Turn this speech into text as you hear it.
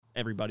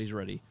everybody's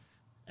ready.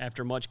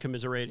 After much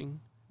commiserating,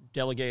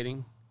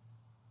 delegating,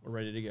 we're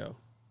ready to go.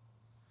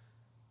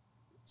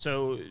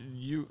 So,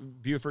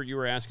 Buford, you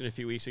were asking a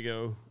few weeks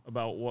ago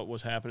about what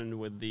was happening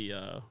with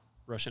the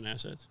Russian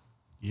assets.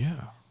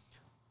 Yeah.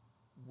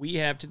 We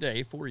have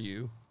today for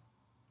you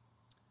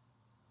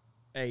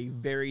a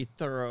very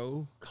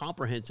thorough,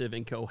 comprehensive,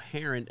 and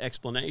coherent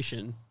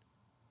explanation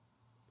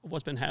of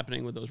what's been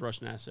happening with those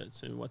Russian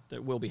assets and what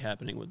will be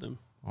happening with them.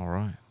 All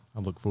right. I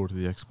look forward to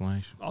the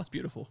explanation. Oh, it's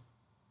beautiful.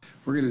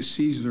 We're going to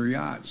seize their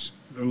yachts,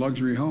 their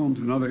luxury homes,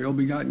 and other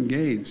ill-begotten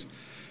gains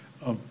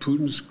of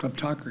Putin's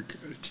kleptocracy.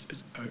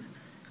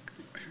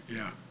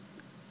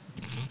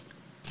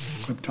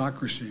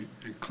 Kleptocracy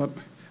and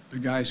the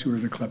guys who are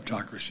the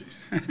kleptocracies.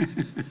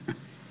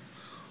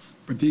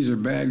 But these are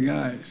bad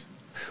guys.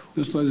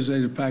 This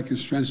legislative package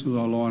strengthens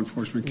our law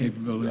enforcement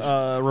capabilities.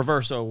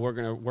 Reverso, we're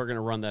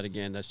gonna run that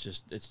again. That's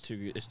just it's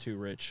too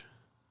rich.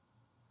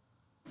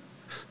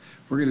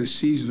 We're going to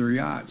seize their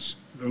yachts,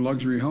 their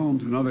luxury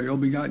homes, and other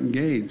ill-begotten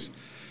gains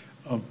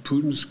of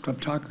Putin's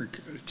kleptocracy.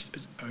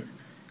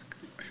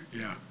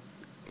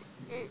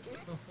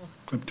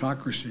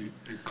 Kleptocracy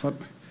and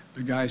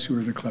the guys who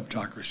are the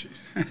kleptocracies.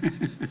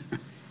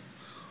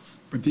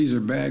 But these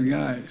are bad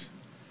guys.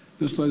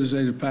 This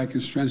legislative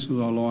package strengthens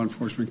our law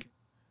enforcement.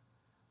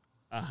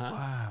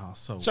 Wow.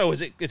 So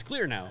it's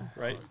clear now,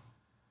 right?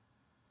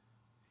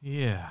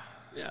 Yeah.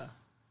 Yeah.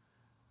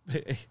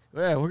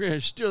 Well, we're going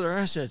to steal their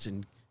assets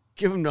and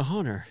give them to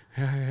Hunter.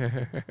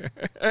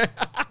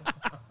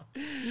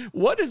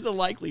 What is the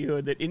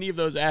likelihood that any of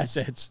those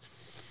assets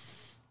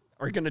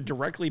are going to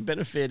directly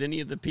benefit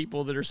any of the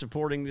people that are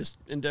supporting this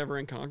endeavor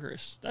in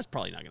Congress? That's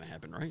probably not going to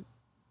happen, right?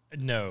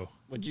 No.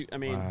 Would you? I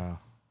mean,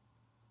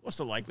 what's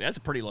the likelihood? That's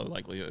a pretty low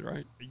likelihood,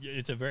 right?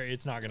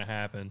 It's not going to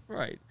happen.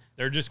 Right.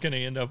 They're just going to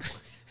end up.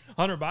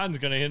 Hunter Biden's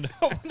going to end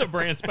up with a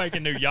brand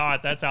spanking new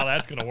yacht. That's how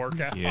that's going to work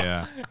out.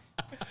 Yeah.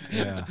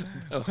 Yeah.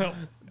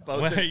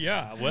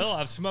 Well,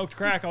 I've smoked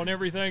crack on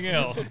everything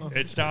else.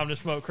 It's time to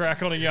smoke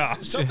crack on a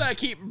yacht. Something I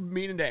keep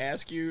meaning to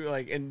ask you,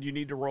 and you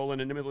need to roll in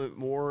a little bit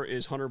more,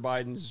 is Hunter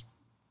Biden's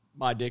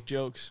 "my dick"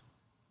 jokes.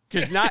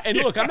 Because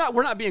look,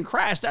 we're not being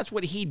crass. That's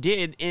what he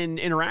did in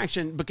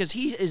interaction because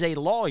he is a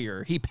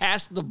lawyer. He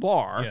passed the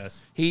bar.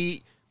 Yes.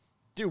 We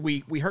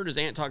heard his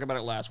aunt talk about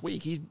it last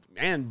week.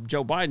 And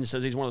Joe Biden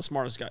says he's one of the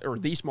smartest guy or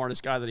the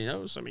smartest guy that he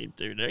knows. I mean,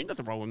 dude, there ain't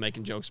nothing wrong with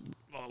making jokes.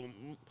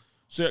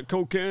 Said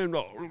cocaine,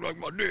 look like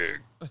my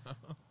dick.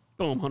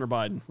 Boom, Hunter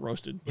Biden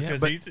roasted.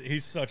 Because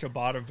he's such a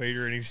bottom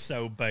feeder and he's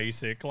so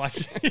basic. Like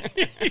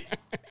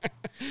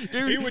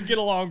dude, he would get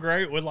along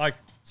great with like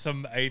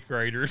some 8th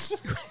graders.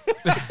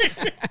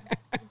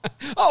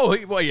 Oh,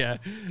 well, yeah.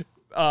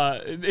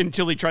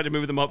 Until he tried to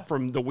move them up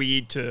from the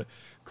weed to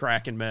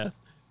crack and meth.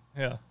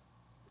 Yeah.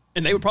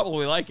 And they would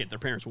probably like it. Their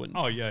parents wouldn't.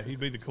 Oh yeah, he'd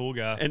be the cool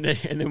guy. And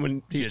then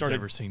when he started,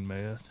 ever seen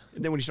meth?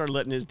 And then when he started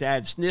letting his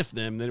dad sniff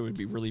them, then it would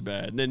be really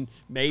bad. And then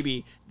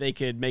maybe they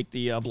could make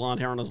the blonde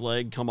hair on his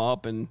leg come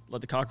up and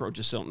let the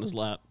cockroaches sit in his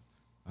lap.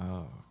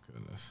 Oh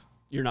goodness.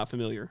 You're not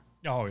familiar.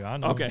 Oh yeah, I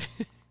know. Okay.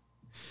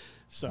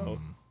 So.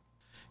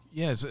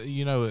 Yes, I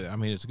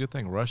mean, it's a good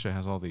thing Russia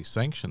has all these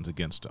sanctions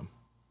against them.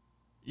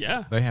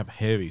 Yeah. They have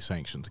heavy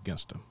sanctions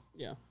against them.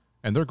 Yeah.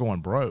 And they're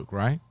going broke,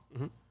 right?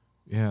 Mm-hmm.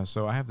 Yeah,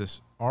 so I have this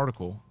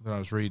article that I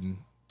was reading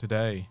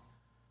today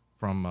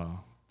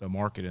from the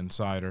Market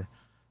Insider. It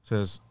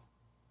says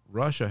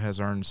Russia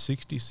has earned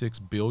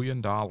 $66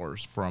 billion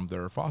from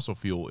their fossil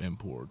fuel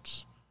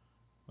imports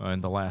in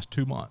the last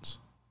 2 months.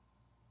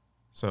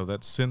 So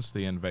that's since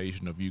the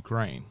invasion of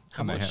Ukraine.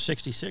 How much?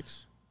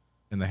 66?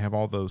 And they have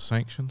all those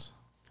sanctions?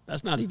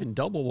 That's not even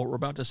double what we're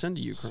about to send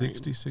to Ukraine.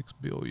 $66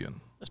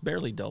 billion. That's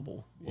barely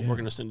double what we're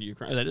going to send to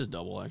Ukraine. That is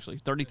double, actually.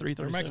 33,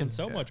 37. They're making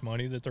so much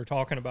money that they're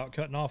talking about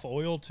cutting off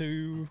oil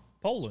to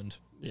Poland.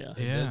 Yeah.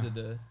 Yeah.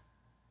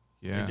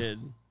 They did.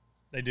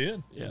 They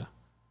did? Yeah.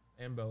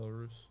 And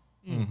Belarus.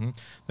 Mm-hmm.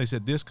 They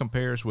said this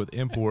compares with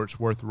imports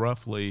worth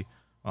roughly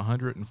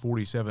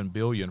 $147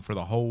 billion for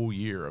the whole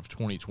year of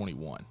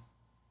 2021.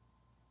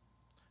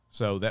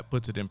 So that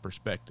puts it in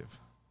perspective.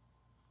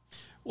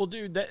 Well,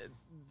 dude,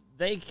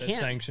 they can't.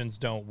 Sanctions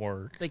don't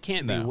work. They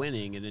can't be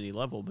winning at any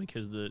level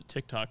because the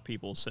TikTok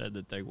people said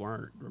that they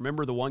weren't.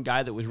 Remember the one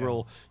guy that was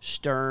real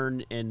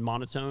stern and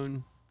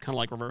monotone, kind of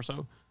like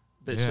Reverso,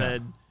 that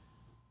said,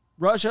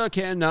 Russia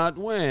cannot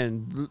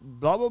win,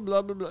 blah, blah,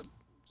 blah, blah, blah.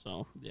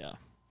 So, yeah.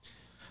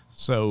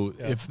 So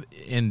if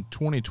in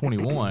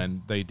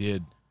 2021 they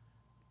did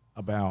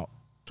about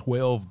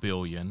 $12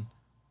 billion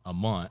a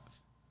month,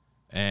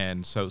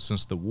 and so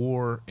since the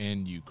war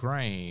in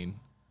Ukraine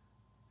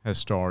has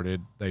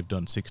started, they've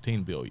done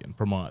 $16 billion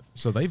per month.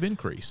 So they've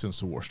increased since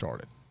the war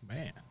started.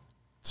 Man.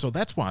 So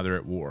that's why they're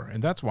at war,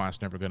 and that's why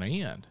it's never going to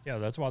end. Yeah,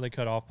 that's why they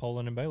cut off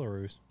Poland and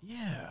Belarus.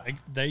 Yeah.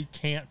 They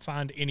can't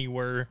find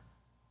anywhere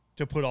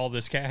to put all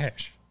this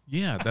cash.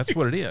 Yeah, that's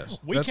what it is.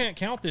 We can't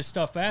count this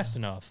stuff fast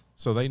enough.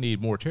 So they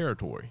need more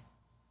territory.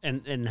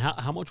 And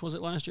how much was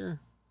it last year?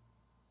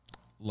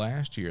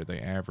 Last year they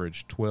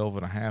averaged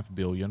 $12.5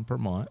 billion per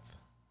month.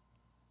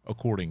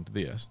 according to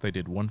this. They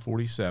did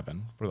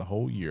 147 for the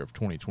whole year of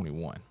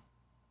 2021.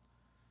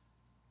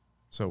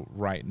 So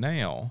right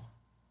now,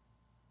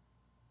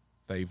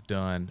 they've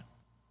done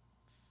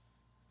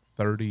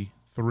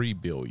 33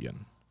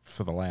 billion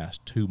for the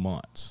last 2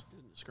 months,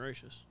 Goodness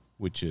gracious.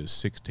 which is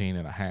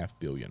 16.5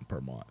 billion per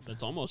month.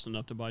 That's almost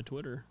enough to buy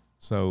Twitter.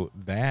 So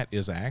that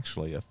is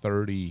actually a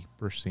 30%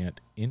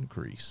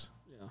 increase.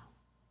 Yeah.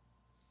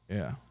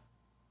 Yeah.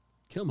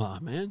 Come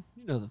on, man.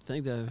 You know the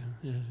thing that...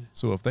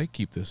 So if they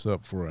keep this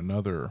up for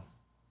another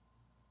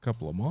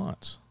couple of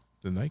months,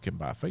 then they can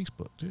buy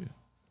Facebook too.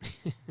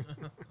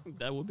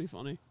 that would be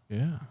funny.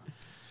 Yeah.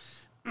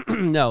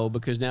 No,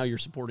 because now you're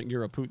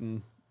a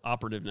Putin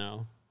operative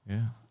now.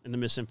 Yeah. And the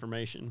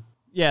misinformation.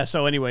 Yeah,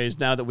 so anyways,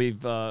 now that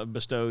we've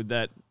bestowed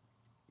that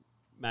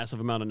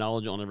massive amount of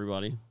knowledge on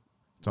everybody.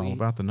 It's all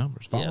about the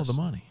numbers. Follow the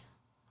money.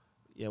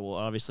 Yeah, well,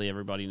 obviously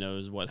everybody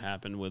knows what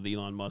happened with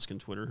Elon Musk and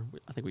Twitter.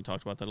 I think we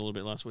talked about that a little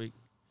bit last week.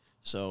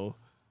 So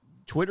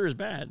Twitter is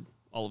bad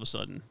all of a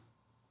sudden.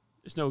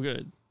 It's no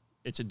good.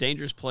 It's a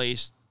dangerous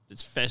place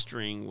that's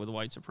festering with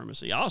white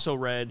supremacy. I also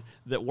read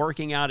that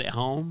working out at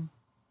home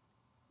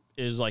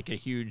is like a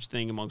huge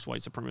thing amongst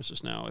white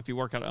supremacists now. If you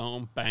work out at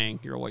home, bang,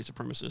 you're a white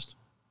supremacist.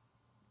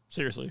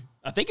 Seriously.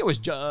 I think it was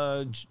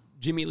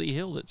Jimmy Lee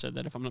Hill that said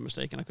that, if I'm not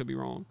mistaken. I could be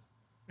wrong.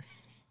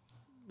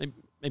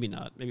 Maybe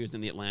not. Maybe it was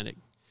in the Atlantic.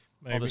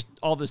 Maybe.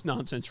 All this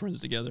nonsense runs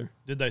together.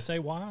 Did they say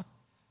why?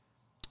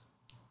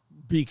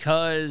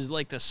 Because,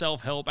 like, the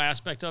self-help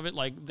aspect of it,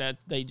 like, that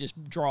they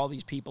just draw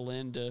these people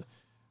into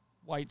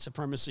white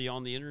supremacy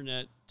on the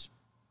internet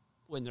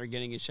when they're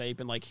getting in shape.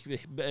 And, like,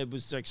 it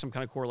was, like, some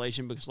kind of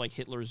correlation because, like,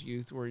 Hitler's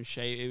youth were in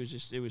shape.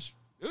 It was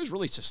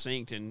really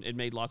succinct, and it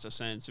made lots of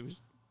sense.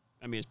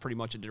 It's pretty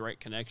much a direct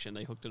connection.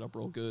 They hooked it up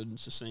real good and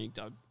succinct.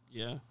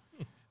 Yeah.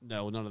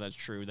 No, none of that's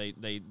true. They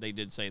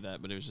did say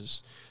that, but it was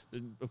just,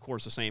 of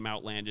course, the same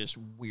outlandish,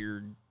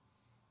 weird,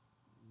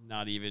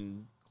 not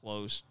even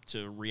close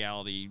to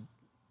reality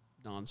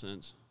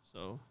nonsense.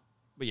 So,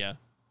 but yeah,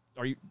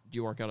 do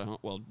you work out at home?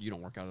 Well, you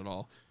don't work out at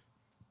all.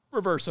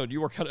 Reverso, do you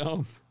work out at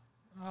home?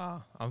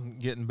 I'm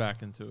getting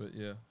back into it.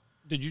 Yeah,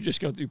 Did you just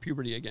go through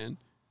puberty again?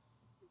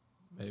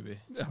 maybe.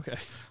 Okay.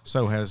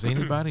 So has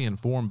anybody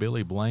informed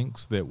Billy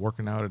Blanks that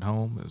working out at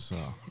home is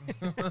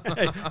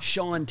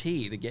Sean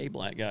T, the gay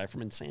black guy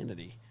from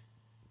Insanity,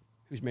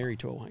 who's married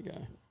to a white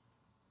guy.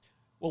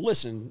 Well,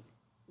 listen,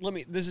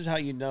 this is how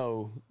you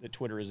know that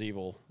Twitter is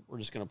evil. We're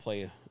just going to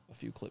play a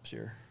few clips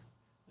here,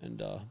 and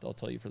they'll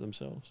tell you for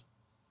themselves.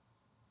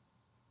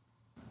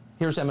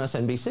 Here's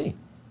MSNBC.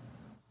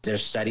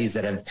 There's studies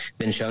that have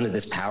been shown that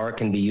this power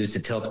can be used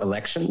to tilt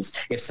elections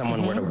if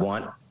someone were to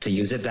want to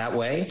use it that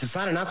way. It's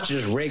not enough to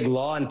just rig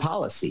law and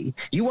policy.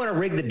 You want to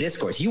rig the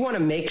discourse. You want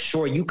to make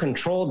sure you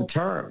control the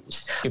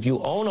terms. If you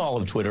own all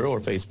of Twitter or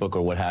Facebook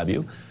or what have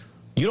you,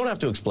 you don't have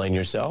to explain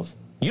yourself.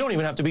 You don't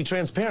even have to be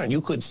transparent. You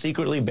could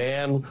secretly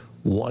ban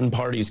one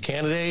party's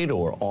candidate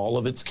or all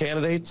of its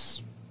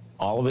candidates,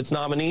 all of its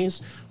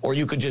nominees, or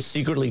you could just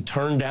secretly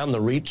turn down the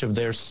reach of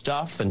their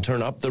stuff and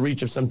turn up the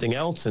reach of something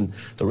else, and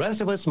the rest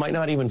of us might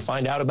not even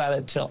find out about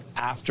it till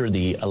after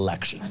the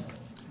election.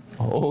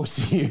 Oh,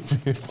 see.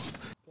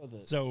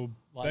 So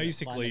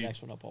basically, line the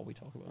next one up while we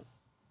talk about it.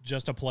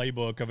 Just a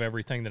playbook of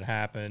everything that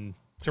happened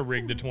to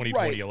rig the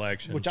 2020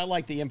 election. Which I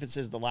like the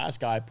emphasis the last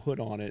guy put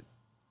on it,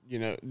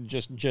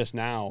 just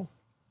now.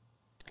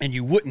 And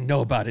you wouldn't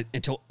know about it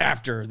until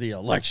after the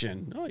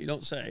election. No, you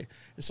don't say.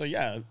 So,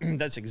 yeah,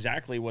 that's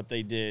exactly what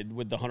they did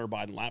with the Hunter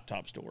Biden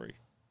laptop story.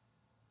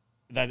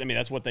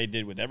 That's what they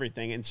did with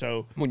everything. And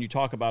so when you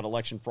talk about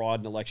election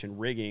fraud and election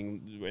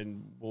rigging,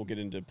 and we'll get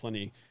into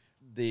plenty,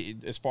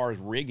 as far as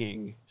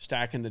rigging,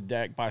 stacking the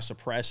deck by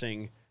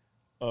suppressing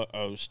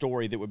a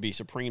story that would be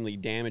supremely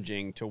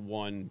damaging to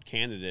one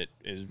candidate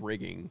is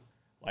rigging.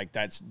 Like,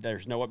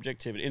 there's no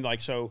objectivity. And,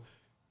 like, so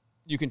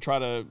you can try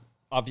to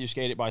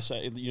obfuscate it by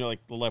saying,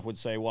 like the left would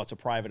say, well, it's a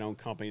private owned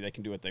company, they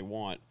can do what they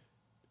want.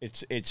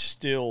 It's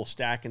still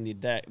stacking the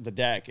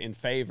deck in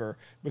favor,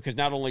 because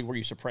not only were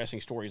you suppressing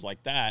stories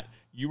like that,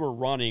 you were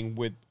running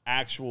with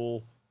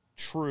actual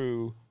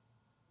true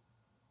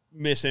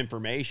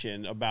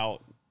misinformation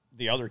about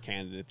the other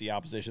candidate, the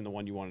opposition, the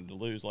one you wanted to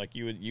lose. Like,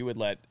 you would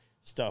let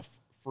stuff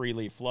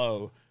freely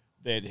flow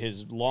that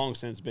has long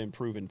since been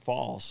proven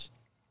false,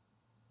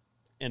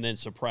 and then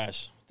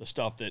suppress the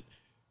stuff that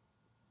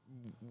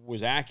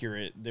was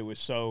accurate, that was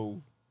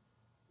so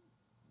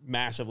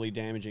massively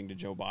damaging to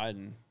Joe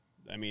Biden.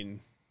 I mean,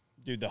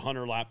 dude, the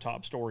Hunter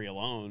laptop story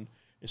alone.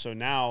 And so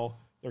now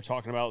they're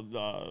talking about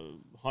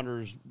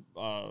Hunter's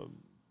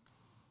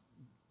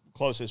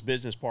closest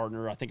business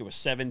partner. I think it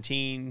was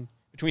between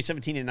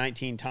 17 and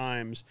 19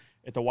 times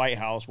at the White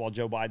House while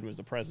Joe Biden was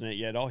the president.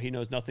 Yet, he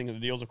knows nothing of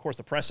the deals. Of course,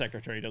 the press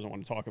secretary doesn't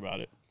want to talk about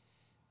it.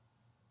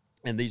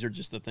 And these are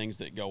just the things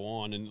that go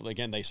on. And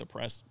again, they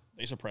suppressed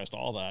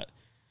all that.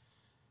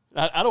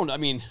 I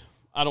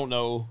don't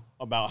know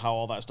about how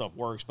all that stuff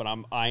works, but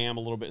I am a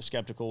little bit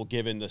skeptical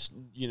given this,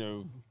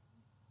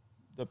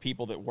 the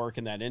people that work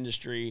in that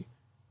industry,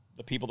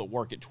 the people that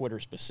work at Twitter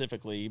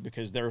specifically,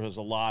 because there was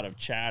a lot of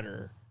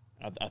chatter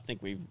I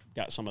think we've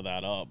got some of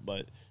that up.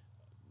 But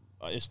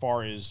as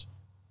far as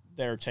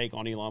their take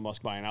on Elon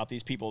Musk buying out,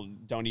 these people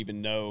don't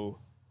even know.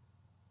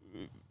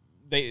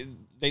 They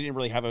didn't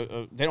really have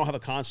they don't have a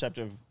concept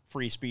of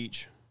free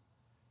speech,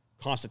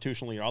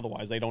 constitutionally or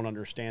otherwise. They don't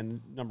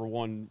understand, number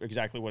one,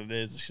 exactly what it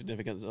is,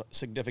 the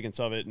significance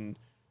of it, and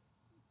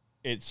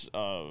it's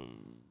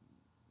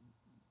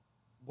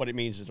what it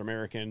means as an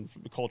American,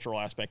 the cultural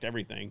aspect,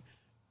 everything.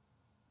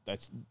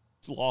 That's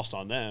lost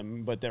on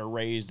them, but they're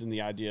raised in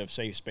the idea of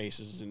safe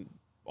spaces and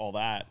all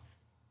that.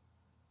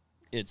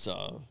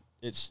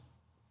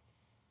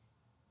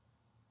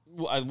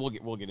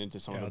 We'll get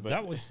into some of it. But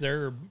that was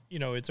their,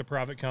 it's a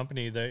private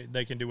company.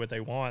 They can do what they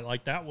want.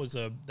 Like that was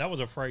a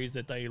phrase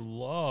that they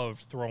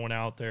loved throwing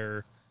out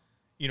there,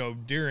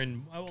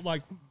 during,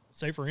 like,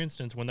 say for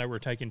instance, when they were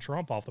taking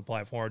Trump off the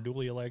platform, a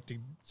duly elected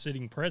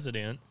sitting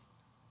president.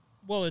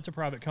 Well, it's a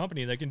private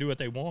company. They can do what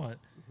they want.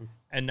 Mm-hmm.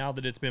 And now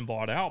that it's been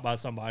bought out by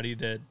somebody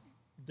that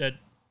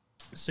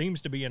seems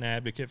to be an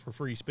advocate for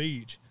free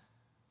speech,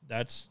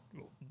 they're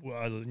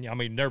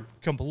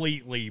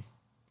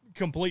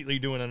completely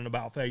doing an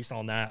about face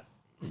on that.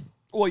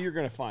 Well, you're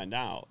going to find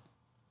out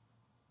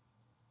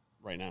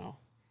right now.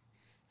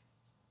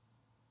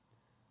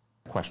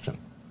 Question.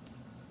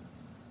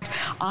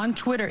 On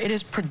Twitter, it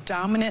is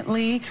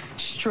predominantly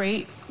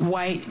straight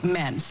white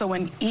men. So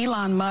when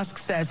Elon Musk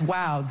says,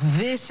 wow,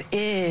 this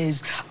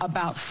is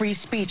about free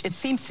speech, it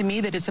seems to me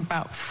that it's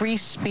about free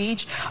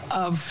speech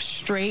of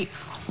straight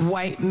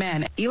white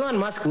men. Elon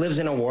Musk lives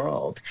in a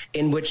world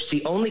in which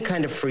the only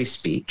kind of free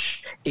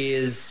speech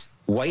is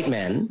white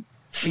men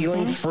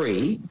feeling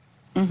free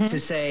to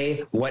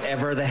say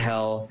whatever the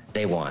hell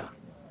they want.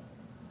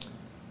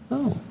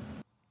 Oh.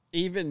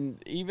 Even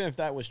if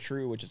that was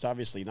true, which it's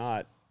obviously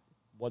not,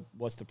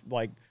 what's the,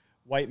 like,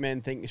 white men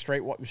think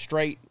straight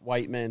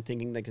white men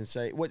thinking they can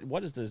say,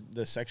 what does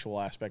the sexual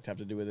aspect have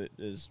to do with it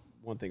is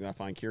one thing that I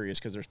find curious,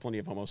 because there's plenty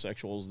of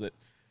homosexuals that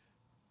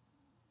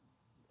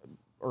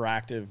are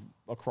active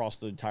across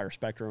the entire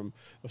spectrum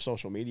of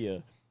social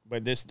media.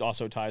 But this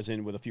also ties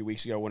in with a few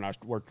weeks ago when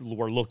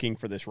we're looking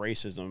for this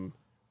racism.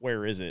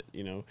 Where is it,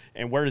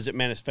 and where does it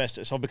manifest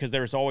itself? Because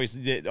there's always,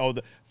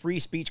 the free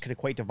speech could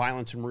equate to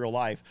violence in real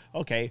life.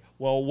 Okay,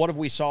 well, what have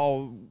we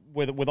saw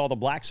with all the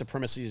black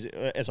supremacies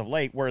as of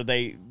late, where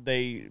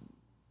they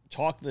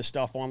talked this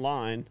stuff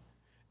online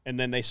and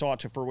then they saw it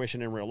to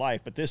fruition in real life?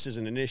 But this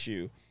isn't an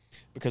issue,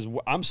 because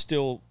I'm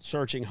still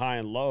searching high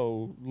and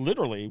low,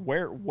 literally,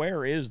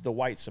 where is the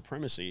white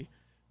supremacy?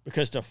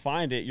 Because to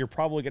find it, you're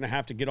probably going to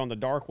have to get on the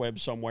dark web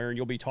somewhere, and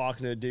you'll be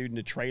talking to a dude in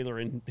a trailer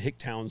in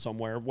Hicktown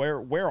somewhere.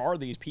 Where are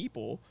these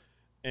people,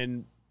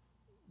 and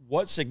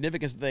what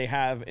significance do they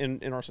have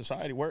in our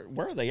society? Where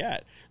are they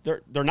at?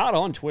 They're not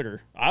on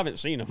Twitter. I haven't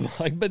seen them.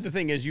 But the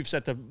thing is, you've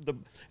set the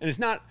and it's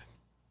not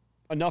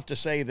enough to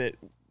say that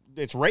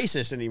it's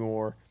racist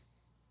anymore.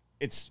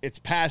 It's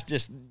past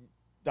just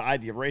the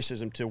idea of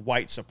racism to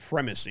white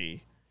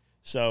supremacy.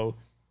 So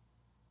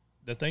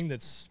the thing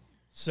that's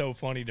so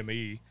funny to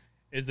me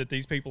is that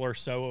these people are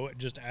so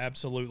just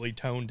absolutely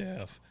tone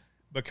deaf,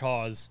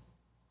 because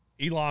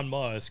Elon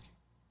Musk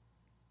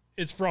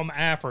is from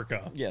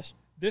Africa. Yes.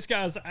 This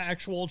guy's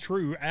actual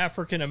true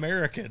African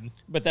American.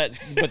 But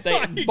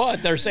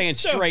they're saying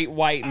straight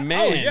white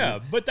men. Oh yeah,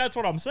 but that's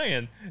what I'm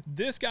saying.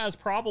 This guy's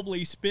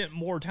probably spent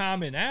more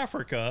time in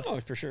Africa. Oh,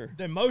 for sure.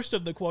 Than most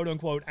of the quote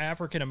unquote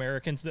African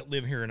Americans that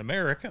live here in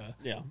America.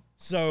 Yeah.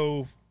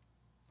 So,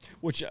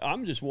 which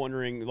I'm just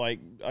wondering, like,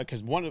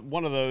 because one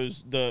of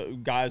those, the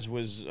guys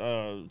was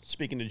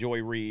speaking to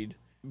Joy Reid,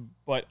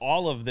 but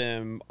all of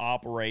them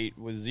operate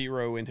with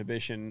zero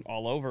inhibition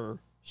all over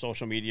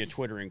social media,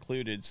 Twitter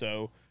included.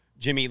 So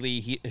Jimmy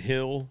Lee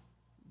Hill,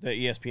 the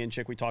ESPN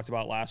chick we talked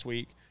about last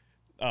week,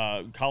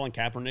 Colin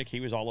Kaepernick,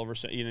 he was all over,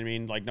 you know what I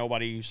mean? Like,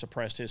 nobody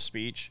suppressed his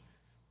speech.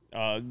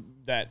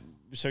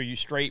 So you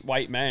straight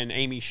white men,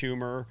 Amy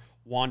Schumer,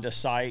 Wanda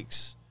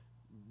Sykes,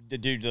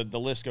 the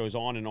list goes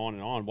on and on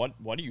and on.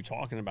 What are you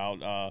talking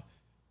about?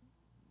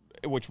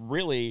 Which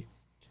really,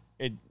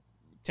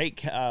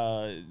 take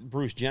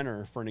Bruce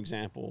Jenner for an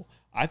example.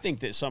 I think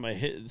that some of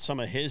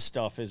his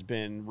stuff has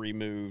been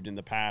removed in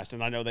the past,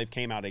 and I know they've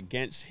came out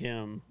against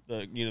him,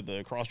 the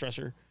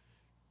crossdresser,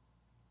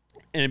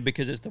 and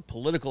because it's the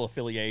political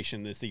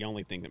affiliation that's the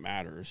only thing that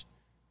matters.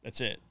 That's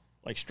it.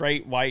 Like,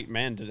 straight white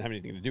men doesn't have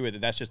anything to do with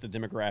it. That's just the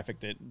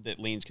demographic that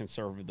leans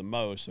conservative the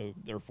most. So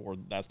therefore,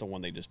 that's the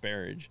one they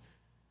disparage.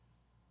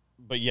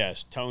 But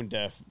yes, tone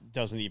deaf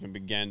doesn't even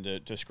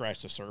begin to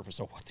scratch the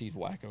surface of what these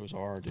wackos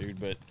are, dude.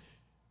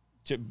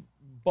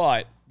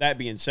 But that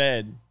being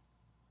said,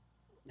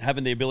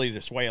 having the ability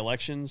to sway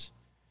elections,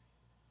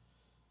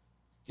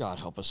 God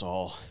help us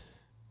all.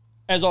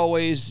 As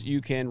always,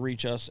 you can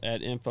reach us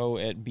at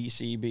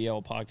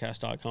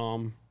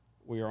info@bcblpodcast.com.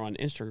 We are on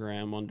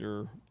Instagram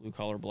under Blue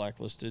Collar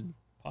Blacklisted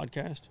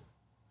Podcast.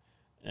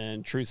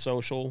 And Truth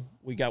Social,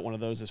 we got one of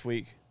those this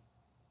week.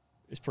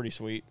 It's pretty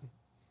sweet.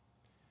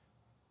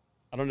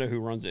 I don't know who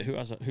runs it.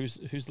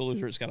 Who's the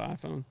loser that's got an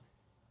iPhone?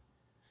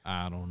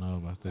 I don't know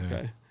about that.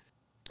 Okay.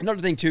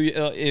 Another thing too,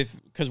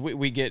 because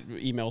we get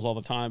emails all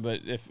the time,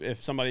 but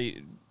if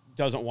somebody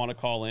doesn't want to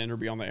call in or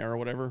be on the air or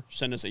whatever,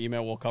 send us an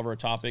email. We'll cover a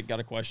topic, got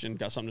a question,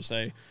 got something to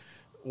say.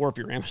 Or if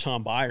you're an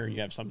Amazon buyer and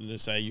you have something to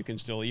say, you can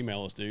still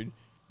email us, dude.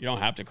 You don't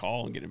have to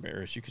call and get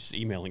embarrassed. You can just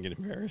email and get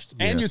embarrassed.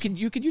 Yes. And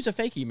you can use a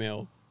fake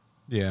email.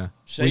 Yeah.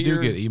 We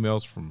do get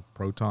emails from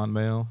Proton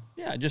Mail.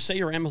 Yeah, just say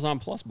you're Amazon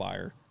Plus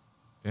buyer.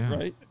 Yeah.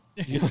 Right?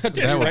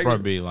 That would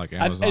probably be like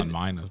Amazon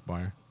minus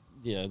buyer.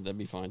 Yeah, that'd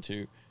be fine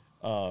too.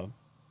 There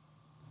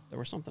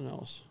was something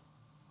else.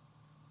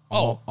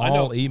 All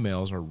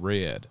emails are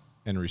read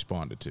and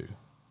responded to.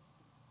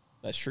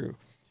 That's true.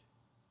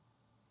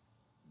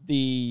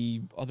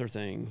 The other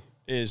thing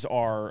is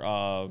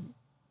our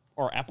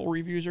Apple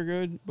reviews are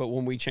good, but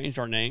when we changed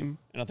our name,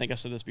 and I think I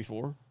said this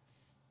before,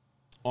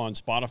 on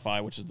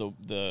Spotify, which is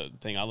the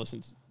thing I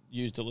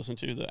use to listen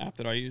to, the app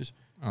that I use,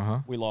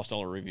 we lost all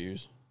our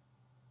reviews.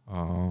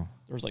 Oh.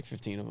 There was like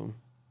 15 of them.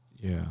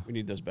 Yeah. We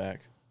need those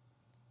back.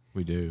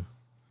 We do.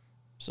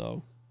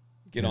 So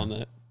get on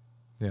that.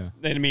 Yeah.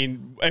 And I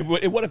mean,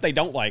 what if they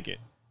don't like it?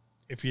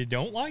 If you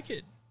don't like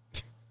it,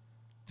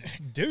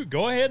 dude,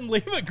 go ahead and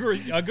leave a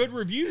good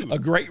review. A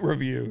great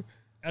review.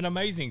 An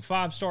amazing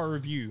 5-star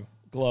review.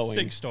 Glowing.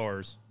 6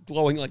 stars.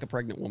 Glowing like a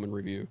pregnant woman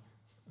review.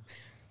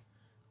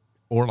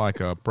 Or like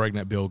a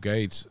pregnant Bill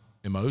Gates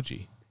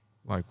emoji.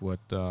 Like what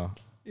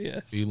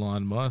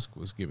Elon Musk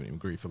was giving him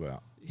grief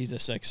about. He's a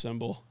sex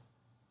symbol.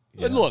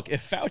 Yeah. But look,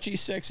 if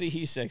Fauci's sexy,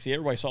 he's sexy.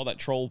 Everybody saw that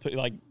troll,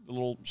 like the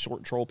little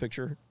short troll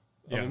picture.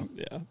 Yeah.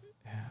 Yeah.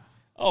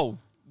 Oh,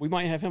 we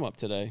might have him up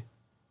today.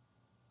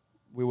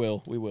 We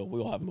will. We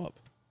will have him up.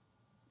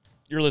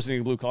 You're listening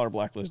to Blue Collar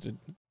Blacklisted.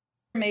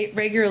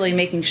 Regularly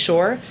making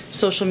sure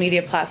social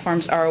media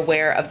platforms are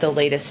aware of the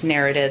latest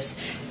narratives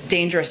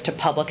dangerous to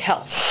public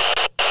health.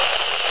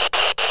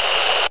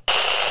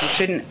 You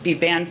shouldn't be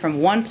banned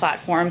from one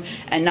platform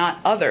and not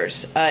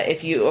others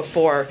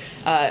for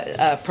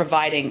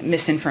providing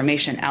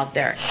misinformation out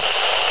there.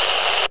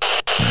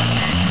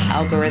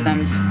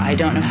 Algorithms, I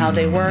don't know how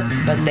they work,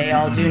 but they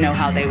all do know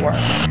how they work.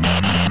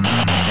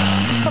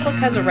 The public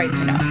has a right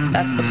to know.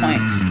 That's the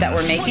point that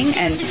we're making,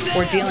 and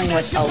we're dealing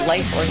with a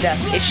life or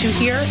death issue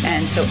here,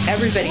 and so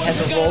everybody has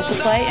a role to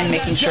play in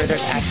making sure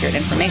there's accurate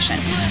information.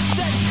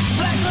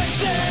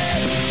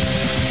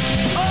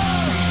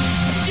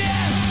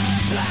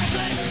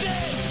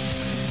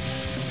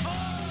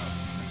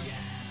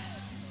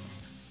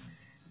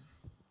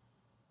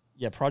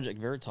 Yeah, Project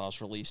Veritas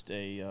released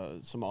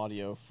some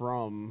audio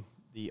from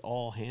the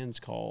all hands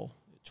call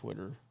at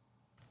Twitter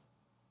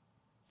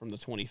from the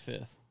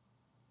 25th.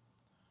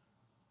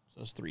 So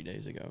that's 3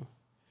 days ago.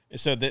 And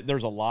so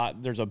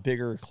there's a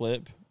bigger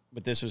clip,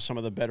 but this is some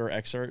of the better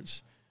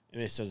excerpts.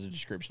 And it says a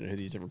description of who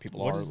these different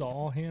people are. What is the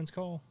all hands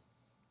call?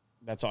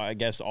 That's, I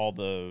guess, all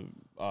the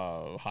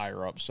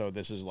higher ups. So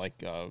this is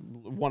like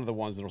one of the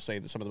ones that'll say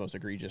that some of the most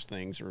egregious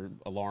things or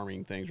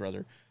alarming things,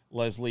 rather.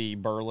 Leslie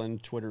Berlin,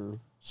 Twitter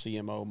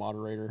CMO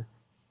moderator.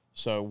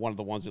 So one of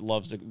the ones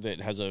that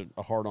has a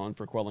hard on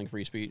for quelling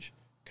free speech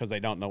because they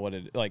don't know what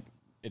it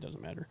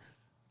doesn't matter.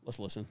 Let's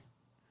listen.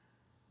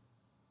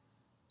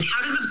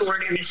 How does the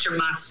board and Mr.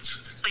 Musk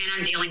plan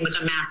on dealing with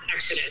a mass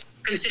exodus,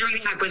 considering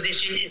the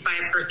acquisition is by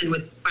a person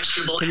with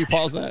questionable ethics? Can you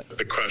pause that?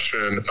 The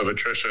question of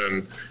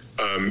attrition,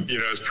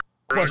 as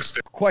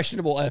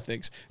questionable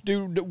ethics.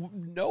 Dude,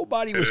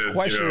 nobody was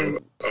questioning.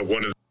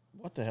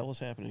 What the hell is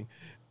happening?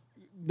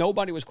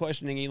 Nobody was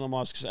questioning Elon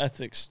Musk's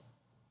ethics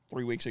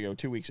 2 weeks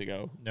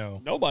ago.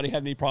 No. Nobody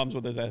had any problems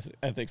with his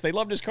ethics. They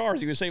loved his cars.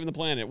 He was saving the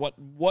planet.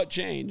 What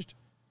changed?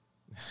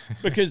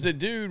 Because the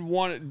dude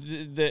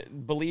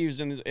believes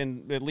in,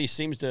 and at least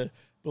seems to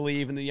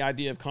believe in the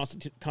idea of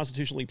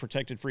constitutionally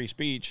protected free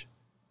speech,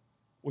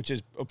 which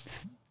is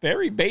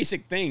very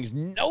basic things.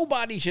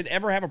 Nobody should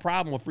ever have a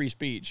problem with free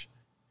speech.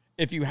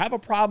 If you have a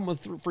problem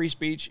with free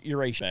speech,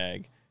 you're a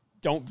bag.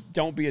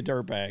 Don't be a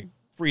dirtbag.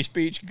 Free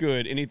speech,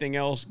 good. Anything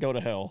else, go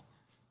to hell.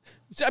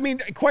 So, I mean,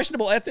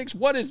 questionable ethics.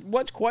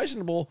 What's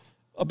questionable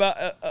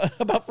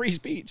about free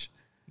speech?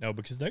 No,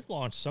 because they've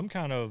launched some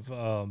kind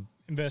of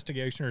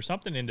investigation or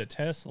something into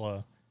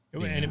Tesla,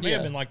 and it may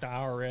have been like the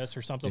IRS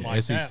or something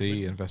like SEC that. SEC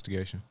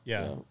investigation.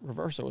 Yeah,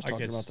 Reverso was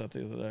talking about that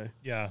the other day.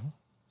 Yeah.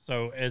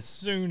 So as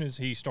soon as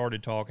he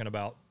started talking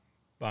about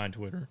buying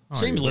Twitter,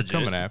 seems legit.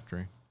 Coming after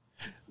him.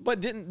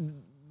 But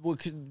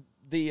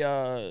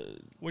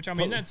which I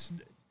mean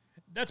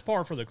that's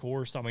par for the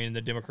course. I mean,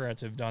 the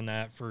Democrats have done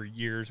that for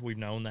years. We've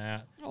known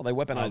that. Oh, they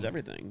weaponize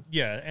everything.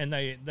 Yeah, and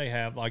they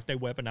have, like, they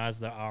weaponized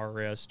the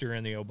IRS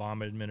during the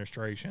Obama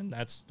administration.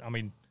 That's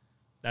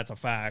a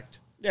fact.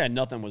 Yeah,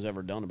 nothing was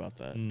ever done about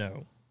that.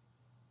 No.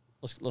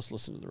 Let's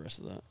listen to the rest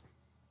of that.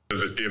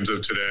 The themes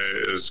of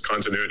today is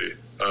continuity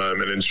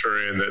and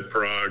ensuring that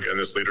Parag and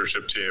this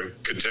leadership team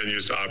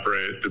continues to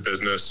operate the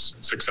business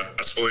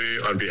successfully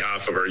on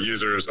behalf of our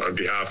users, on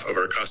behalf of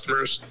our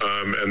customers.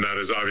 And that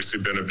has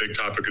obviously been a big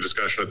topic of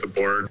discussion at the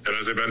board. And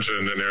as I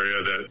mentioned, an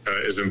area that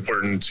is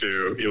important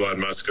to Elon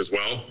Musk as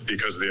well,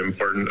 because of the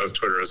importance of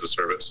Twitter as a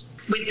service.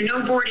 With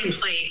no board in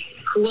place,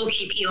 who will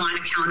keep Elon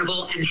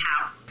accountable and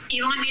how?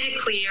 Elon made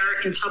it clear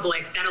in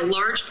public that a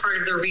large part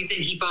of the reason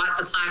he bought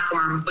the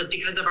platform was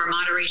because of our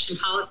moderation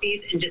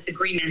policies and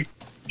disagreements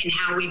in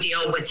how we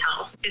deal with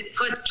health. This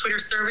puts Twitter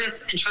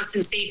service and trust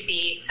and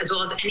safety, as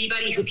well as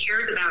anybody who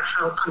cares about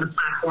health on the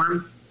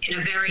platform, in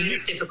a very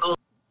difficult.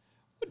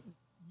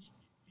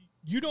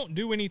 You don't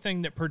do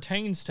anything that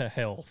pertains to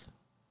health.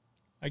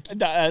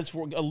 That's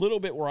a little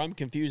bit where I'm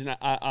confused. And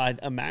I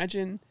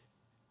imagine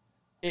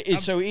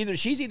so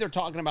she's either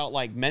talking about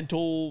like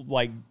mental,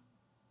 like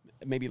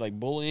maybe like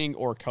bullying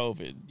or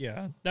COVID.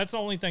 Yeah, that's the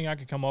only thing I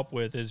could come up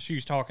with is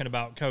she's talking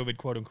about COVID,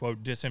 quote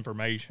unquote,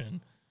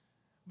 disinformation.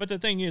 But the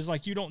thing is,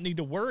 like, you don't need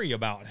to worry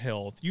about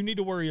health. You need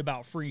to worry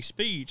about free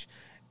speech,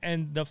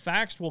 and the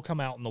facts will come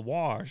out in the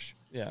wash.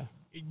 Yeah.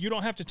 You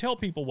don't have to tell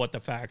people what the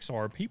facts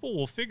are. People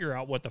will figure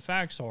out what the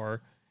facts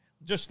are.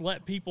 Just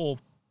let people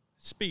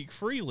speak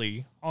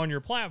freely on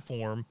your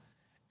platform.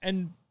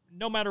 And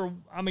no matter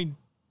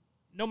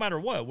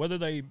what, whether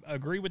they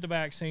agree with the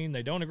vaccine,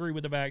 they don't agree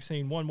with the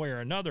vaccine one way or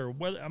another,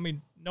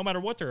 no matter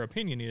what their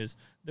opinion is,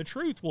 the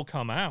truth will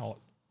come out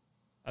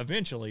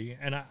eventually.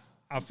 And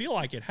I feel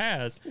like it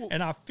has.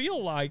 And I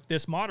feel like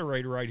this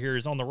moderator right here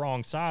is on the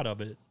wrong side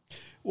of it.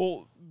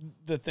 Well,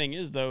 the thing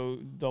is, though,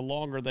 the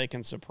longer they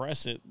can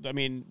suppress it, I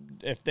mean,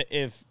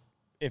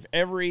 if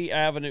every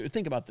avenue,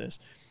 think about this,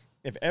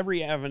 if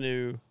every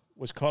avenue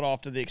was cut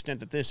off to the extent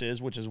that this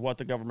is, which is what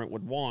the government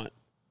would want,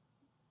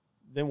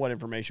 then what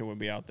information would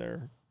be out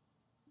there?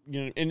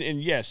 You know,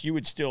 and yes, you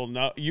would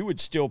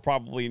still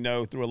probably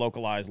know through a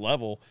localized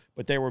level,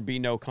 but there would be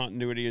no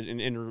continuity and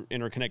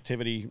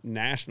interconnectivity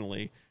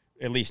nationally.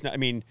 At least, I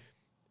mean,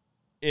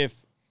 if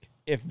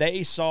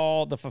they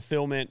saw the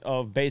fulfillment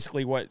of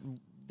basically what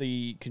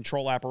the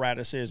control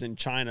apparatus is in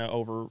China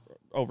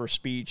over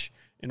speech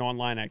and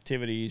online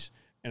activities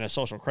and a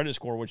social credit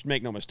score, which,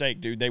 make no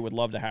mistake, dude, they would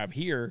love to have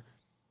here,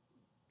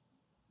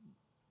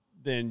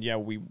 then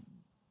yeah,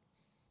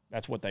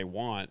 that's what they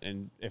want.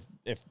 And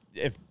if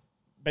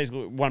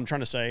basically what I'm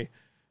trying to say,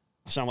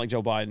 I sound like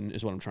Joe Biden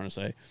is what I'm trying to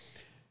say.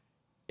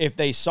 If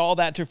they saw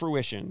that to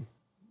fruition,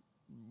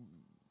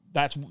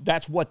 that's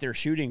what they're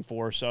shooting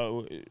for.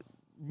 So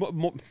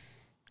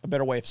a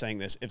better way of saying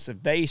this,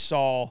 if they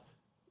saw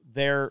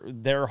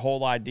their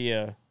whole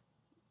idea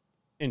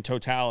in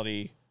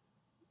totality,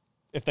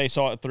 if they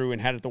saw it through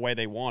and had it the way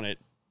they want it,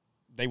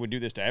 they would do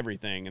this to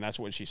everything. And that's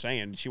what she's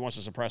saying. She wants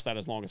to suppress that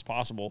as long as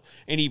possible.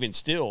 And even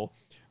still,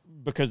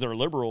 because they're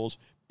liberals,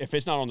 if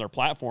it's not on their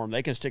platform,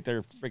 they can stick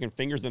their freaking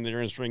fingers in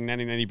there and string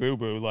nanny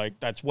boo-boo. Like,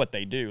 that's what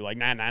they do. Like,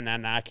 nah,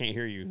 I can't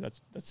hear you.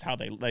 That's how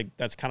they, like,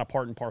 that's kind of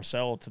part and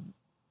parcel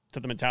to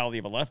the mentality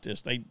of a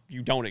leftist.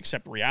 You don't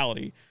accept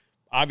reality.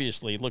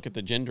 Obviously, look at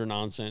the gender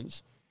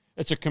nonsense.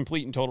 It's a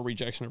complete and total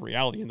rejection of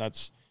reality, and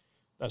that's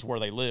where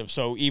they live.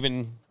 So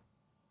even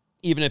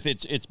if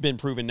it's been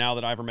proven now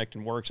that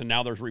ivermectin works, and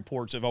now there's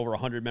reports of over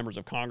 100 members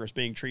of Congress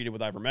being treated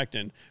with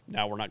ivermectin,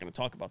 now we're not going to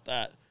talk about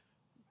that.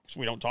 So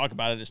we don't talk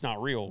about it, it's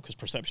not real, because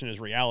perception is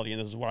reality,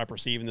 and this is what I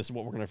perceive, and this is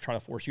what we're going to try to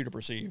force you to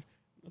perceive.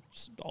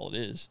 That's all it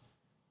is.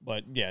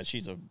 But yeah,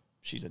 she's a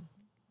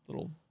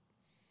little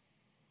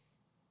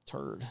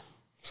turd.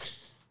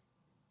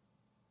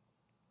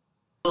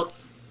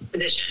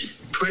 Position.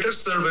 Twitter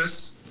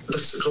service,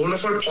 the role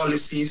of our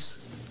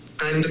policies,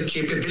 and the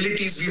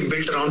capabilities we've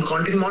built around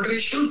content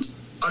moderation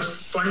are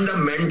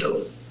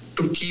fundamental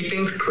to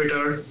keeping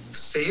Twitter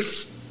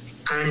safe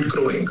and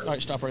growing. All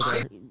right, stop right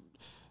there.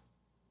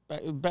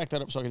 Back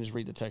that up so I can just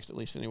read the text at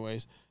least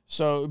anyways.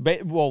 So,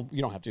 well,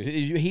 you don't have to.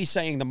 He's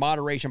saying the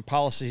moderation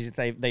policies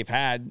that they've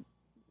had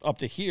up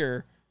to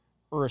here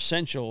are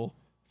essential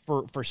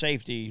for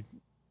safety.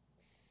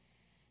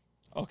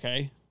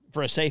 Okay,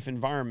 for a safe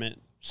environment.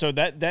 So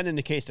that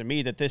indicates to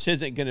me that this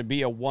isn't going to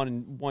be a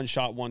one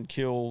shot, one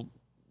kill,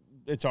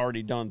 it's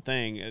already done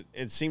thing.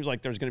 It seems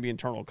like there's going to be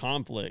internal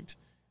conflict,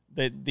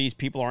 that these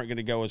people aren't going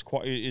to go as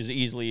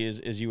easily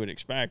as you would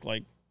expect.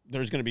 Like,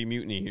 there's going to be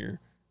mutiny here,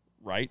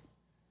 right?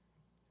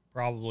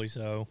 Probably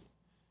so.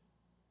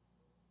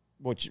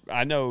 Which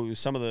I know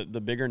some of the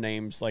bigger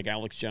names like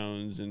Alex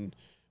Jones and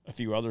a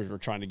few others were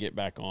trying to get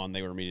back on.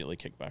 They were immediately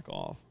kicked back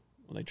off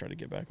when they tried to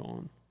get back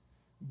on.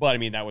 But I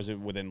mean, that was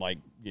within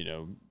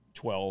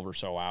 12 or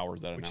so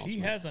hours, that announcement.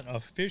 He hasn't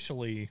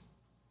officially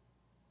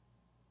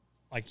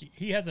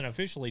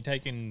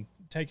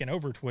taken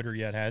over Twitter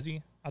yet, has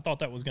he? I thought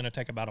that was going to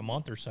take about a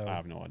month or so. I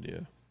have no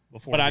idea.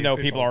 But I know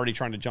people are already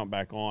trying to jump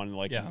back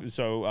on.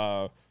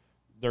 So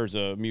there's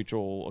a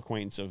mutual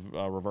acquaintance of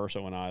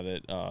Reverso and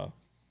I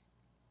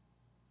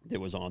that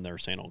was on there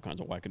saying all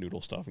kinds of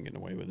wackadoodle stuff and getting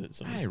away with it.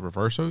 So. Hey,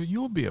 Reverso,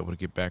 you'll be able to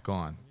get back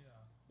on. Yeah,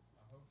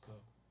 I hope so.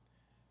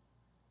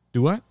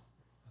 Do what?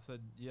 I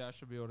said, yeah, I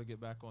should be able to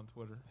get back on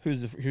Twitter.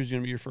 Who's going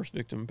to be your first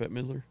victim, Bette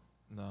Midler?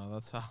 No,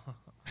 that's how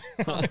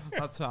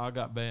I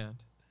got banned.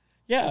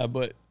 Yeah,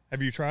 but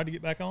have you tried to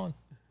get back on?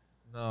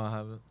 No, I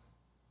haven't.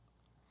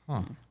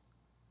 Huh.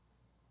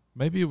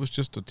 Maybe it was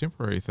just a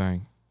temporary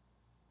thing.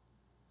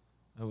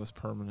 It was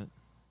permanent.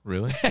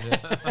 Really?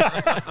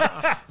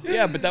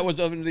 Yeah, but that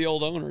was under the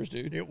old owners,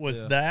 dude. It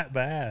was that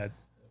bad.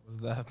 It was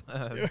that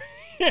bad.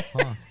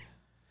 Huh.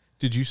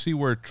 Did you see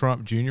where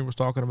Trump Jr. was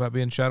talking about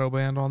being shadow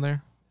banned on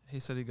there? He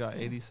said he got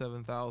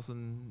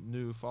 87,000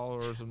 new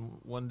followers in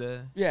one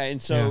day. Yeah,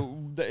 and so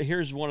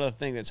here's one other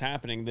thing that's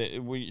happening.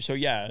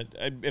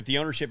 If the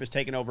ownership is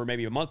taken over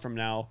maybe a month from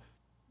now,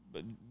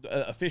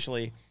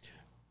 officially,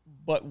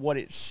 but what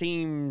it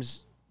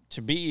seems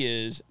to be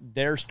is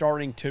they're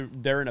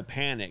in a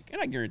panic. And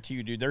I guarantee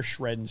you, dude, they're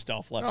shredding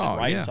stuff left and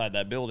right inside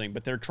that building,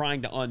 but they're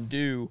trying to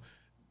undo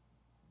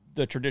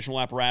the traditional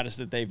apparatus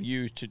that they've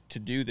used to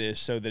do this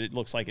so that it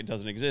looks like it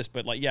doesn't exist.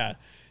 But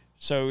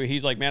so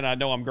he's like, man, I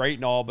know I'm great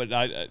and all, but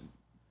I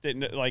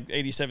didn't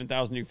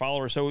 87,000 new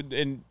followers. So,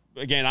 and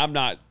again, I'm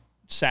not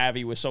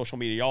savvy with social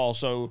media at all.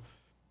 So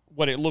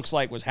what it looks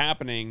like was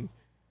happening,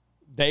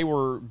 they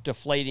were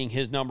deflating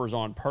his numbers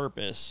on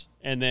purpose.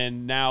 And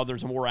then now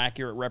there's a more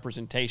accurate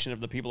representation of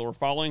the people who are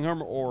following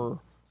him, or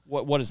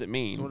what does it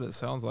mean? That's what it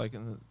sounds like.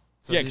 And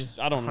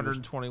I don't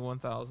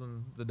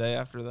 121,000 the day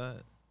after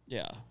that.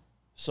 Yeah.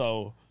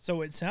 So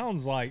it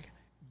sounds like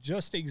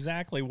just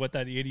exactly what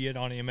that idiot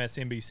on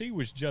MSNBC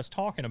was just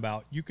talking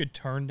about. You could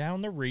turn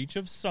down the reach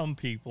of some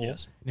people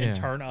and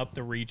turn up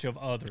the reach of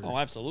others. Oh,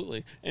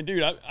 absolutely. And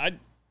dude,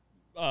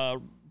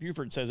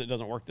 Buford says it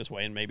doesn't work this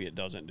way, and maybe it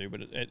doesn't, dude.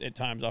 But at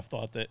times I've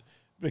thought that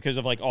because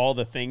of all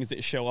the things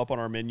that show up on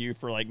our menu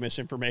for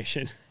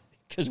misinformation,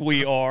 because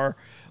we are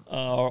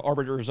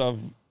arbiters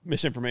of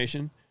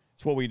misinformation.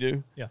 It's what we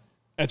do. Yeah.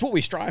 That's what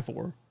we strive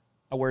for.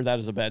 I wear that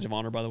as a badge of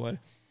honor, by the way.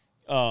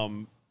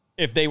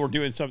 If they were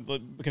doing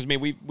something, because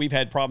we've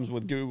had problems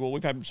with Google.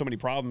 We've had so many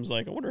problems.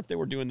 I wonder if they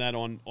were doing that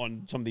on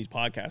some of these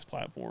podcast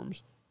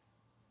platforms.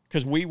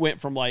 Because we went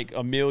from 1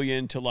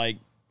 million to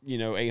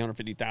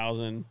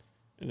 850,000,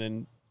 and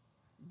then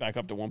back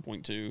up to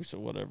 1.2. So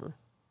whatever.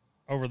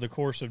 Over the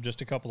course of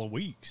just a couple of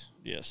weeks.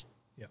 Yes.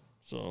 Yep.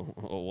 So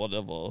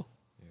whatever.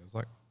 Yeah, it's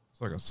like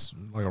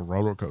a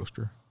roller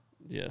coaster.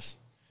 Yes.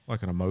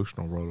 Like an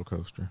emotional roller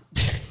coaster.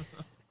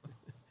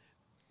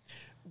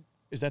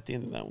 Is that the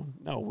end of that one?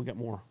 No, we got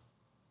more.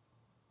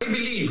 I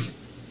believe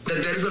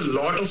that there is a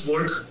lot of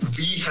work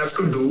we have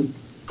to do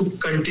to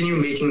continue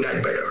making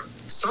that better.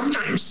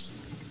 Sometimes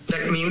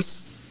that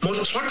means more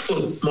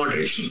thoughtful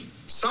moderation.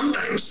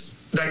 Sometimes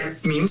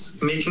that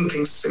means making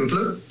things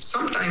simpler.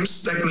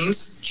 Sometimes that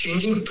means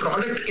changing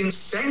product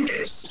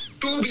incentives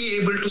to be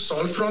able to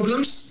solve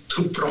problems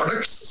through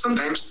products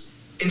sometimes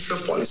instead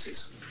of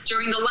policies.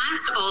 During the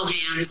last all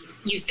hands,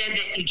 you said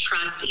that you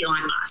trust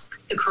Elon Musk.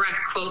 The correct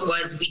quote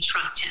was, "We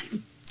trust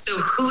him." So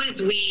who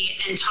is we?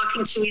 And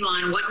talking to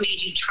Elon, what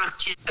made you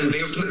trust him? And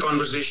based on the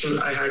conversation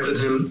I had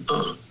with him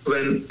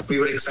when we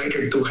were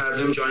excited to have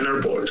him join our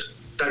board,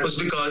 that was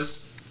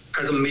because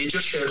as a major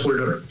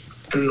shareholder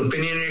and an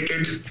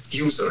opinionated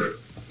user,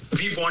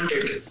 we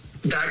wanted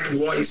that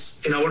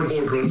voice in our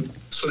boardroom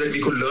so that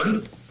we could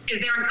learn.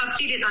 Is there an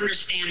updated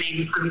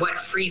understanding on what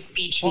free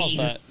speech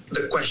means?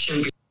 The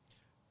question.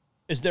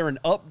 Is there an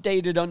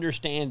updated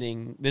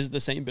understanding, this is the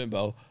same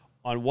Bimbo,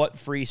 on what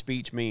free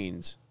speech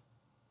means?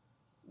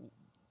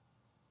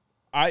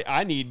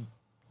 I need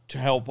to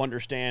help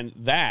understand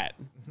that.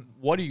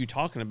 What are you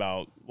talking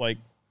about? What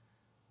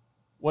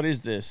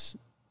is this?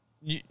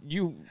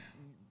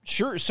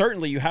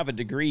 Certainly you have a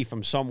degree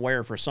from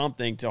somewhere for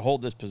something to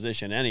hold this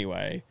position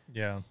anyway.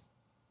 Yeah.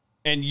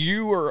 And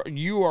you're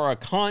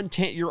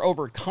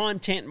over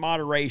content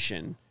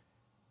moderation.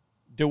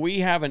 Do we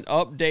have an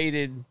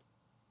updated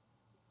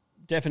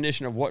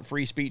definition of what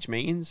free speech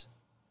means?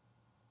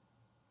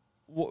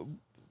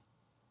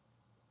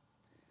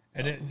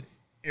 And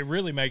it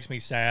really makes me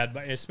sad,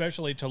 but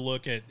especially to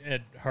look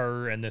at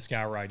her and this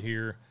guy right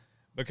here,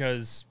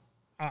 because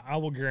I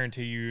will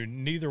guarantee you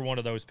neither one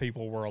of those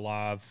people were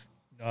alive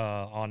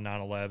on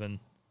 9/11.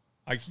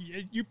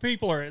 You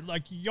people are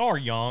y'all are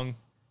young.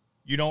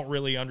 You don't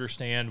really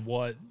understand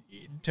what,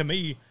 to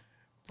me,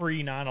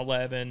 pre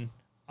 9/11,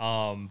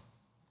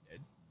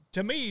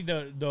 to me,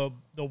 the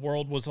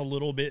world was a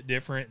little bit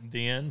different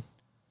then.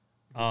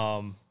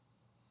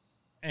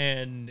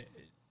 And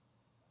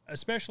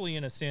especially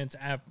in a sense,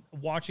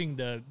 watching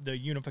the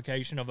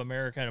unification of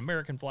America and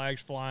American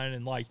flags flying,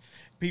 and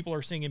people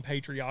are singing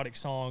patriotic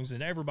songs,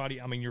 and everybody,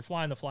 you're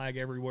flying the flag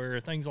everywhere,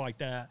 things like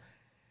that.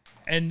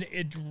 And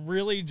it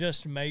really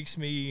just makes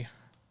me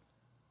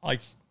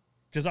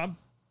because I'm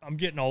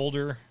getting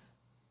older,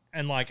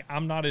 and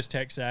I'm not as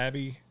tech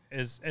savvy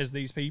as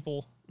these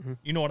people. Mm-hmm.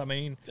 You know what I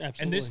mean?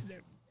 Absolutely.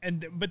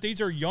 But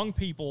these are young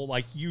people.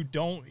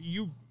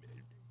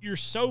 You're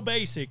so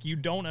basic, you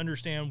don't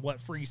understand what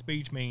free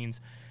speech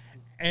means.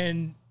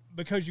 And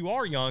because you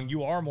are young,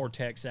 you are more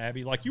tech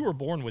savvy. You were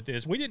born with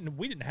this. We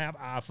didn't have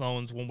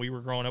iPhones when we were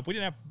growing up. We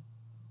didn't have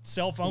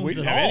cell phones. We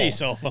didn't have any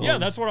cell phones. Yeah,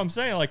 that's what I'm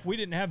saying. We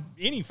didn't have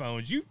any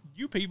phones. You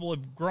people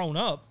have grown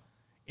up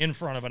in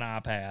front of an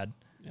iPad.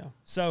 Yeah.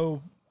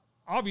 So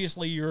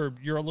obviously you're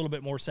a little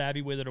bit more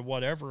savvy with it or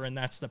whatever, and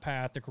that's the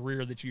path, the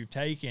career that you've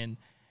taken.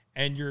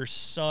 And you're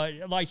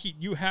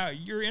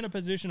you're in a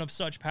position of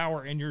such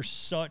power, and you're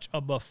such a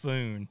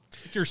buffoon.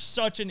 You're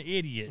such an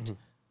idiot. Mm-hmm.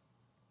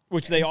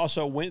 Which they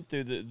also went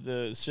through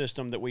the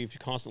system that we've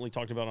constantly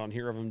talked about on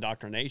here of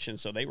indoctrination.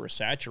 So they were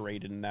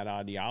saturated in that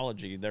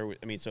ideology.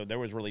 So there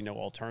was really no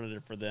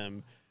alternative for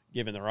them,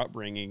 given their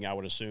upbringing, I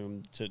would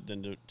assume,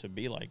 to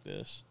be like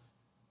this.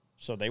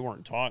 So they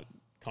weren't taught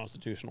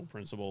constitutional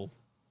principle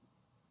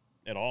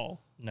at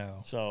all. No.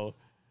 So,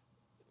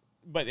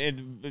 but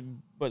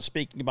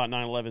speaking about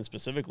 9/11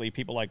 specifically,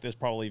 people like this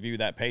probably view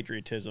that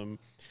patriotism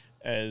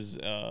as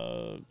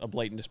a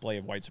blatant display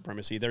of white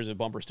supremacy. There's a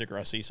bumper sticker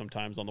I see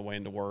sometimes on the way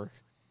into work.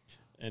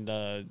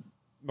 And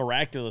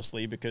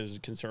miraculously, because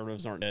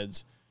conservatives aren't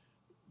heads,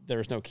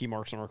 there's no key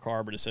marks on our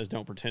car, but it says,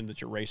 "Don't pretend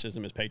that your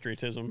racism is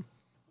patriotism."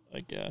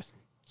 Like,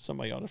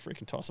 somebody ought to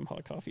freaking toss some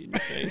hot coffee in your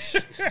face.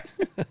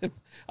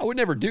 I would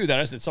never do that.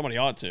 I said somebody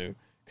ought to,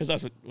 because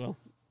that's what, well,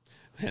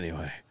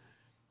 anyway.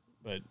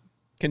 But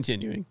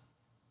continuing.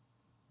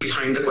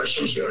 Behind the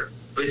question here,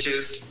 which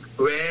is,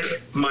 where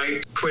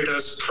might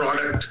Twitter's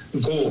product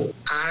go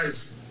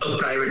as a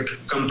private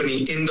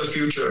company in the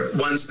future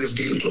once this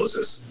deal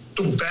closes?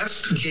 To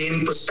best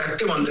gain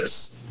perspective on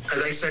this,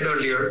 as I said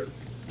earlier,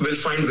 we'll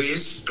find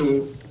ways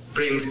to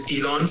bring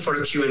Elon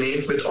for a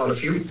Q&A with all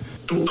of you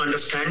to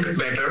understand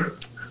better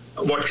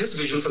what his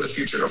vision for the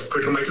future of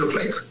Twitter might look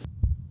like.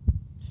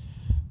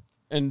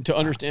 And to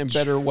understand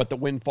better what the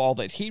windfall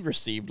that he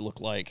received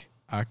looked like.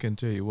 I can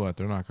tell you what,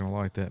 they're not going to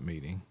like that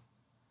meeting.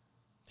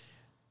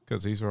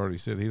 Because he's already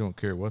said he don't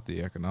care what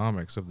the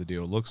economics of the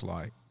deal looks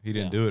like. He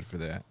didn't do it for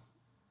that.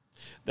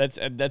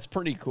 That's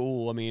pretty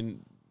cool. I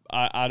mean,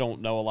 I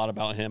don't know a lot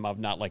about him.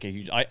 I'm not like a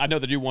huge... I know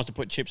the dude wants to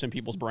put chips in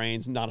people's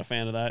brains. Not a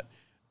fan of that.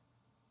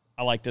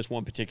 I like this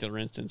one particular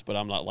instance, but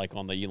I'm not like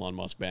on the Elon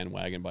Musk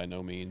bandwagon by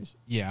no means.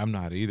 Yeah, I'm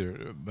not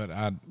either. But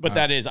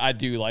I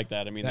do like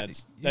that. I mean,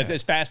 that's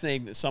it's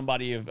fascinating that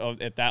somebody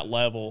at that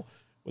level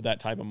with that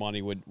type of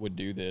money would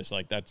do this.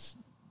 Like, that's...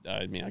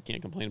 I mean, I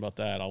can't complain about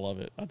that. I love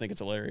it. I think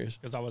it's hilarious.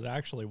 Because I was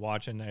actually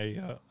watching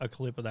a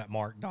clip of that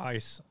Mark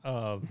Dice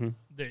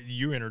that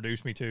you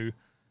introduced me to,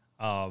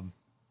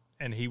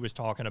 and he was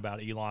talking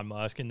about Elon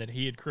Musk and that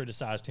he had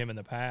criticized him in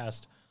the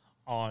past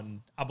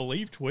on, I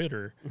believe,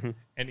 Twitter,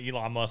 and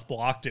Elon Musk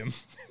blocked him.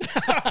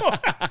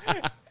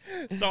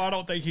 So I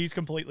don't think he's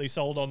completely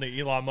sold on the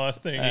Elon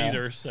Musk thing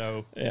either.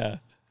 So yeah,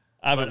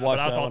 I haven't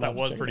watched. But I thought that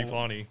was pretty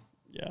funny.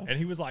 Yeah, and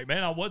he was like,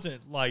 "Man, I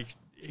wasn't like."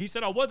 He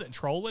said, I wasn't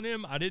trolling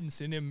him. I didn't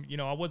send him,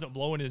 I wasn't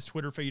blowing his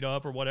Twitter feed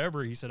up or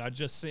whatever. He said, I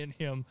just sent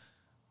him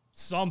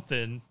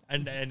something.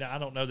 And I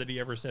don't know that he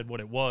ever said what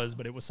it was,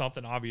 but it was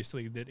something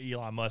obviously that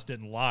Elon Musk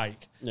didn't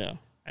like. Yeah.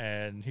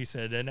 And he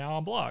said, and now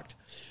I'm blocked.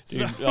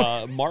 Dude,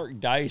 Mark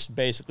Dice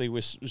basically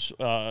was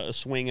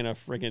swinging a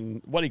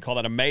freaking, what do you call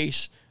that? A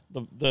mace?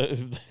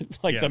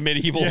 The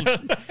medieval. Yeah.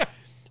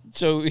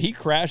 So he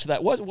crashed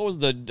that. What was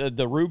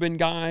the Rubin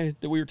guy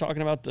that we were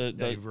talking about?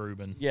 Dave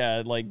Rubin.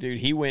 Yeah, like, dude,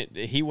 he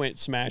went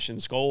smashing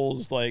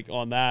skulls like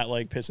on that,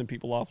 like pissing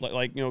people off,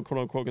 like quote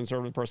unquote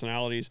conservative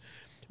personalities,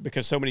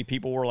 because so many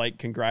people were like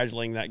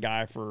congratulating that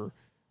guy for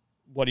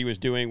what he was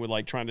doing with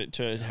like trying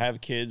to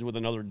have kids with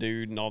another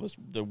dude and all this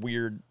the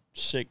weird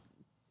sick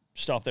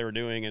stuff they were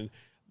doing. And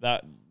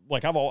that,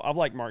 like, I've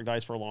liked Mark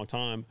Dice for a long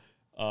time,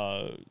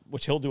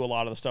 which he'll do a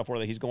lot of the stuff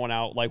where he's going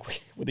out like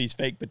with these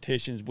fake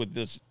petitions with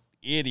this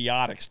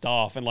idiotic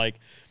stuff, and like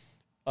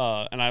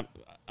and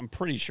I'm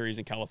pretty sure he's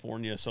in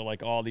California, so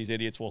like all these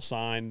idiots will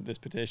sign this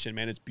petition.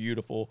 Man, it's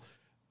beautiful.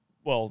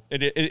 Well,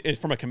 it's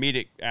from a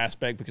comedic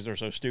aspect because they're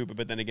so stupid,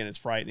 but then again it's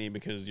frightening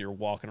because you're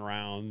walking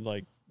around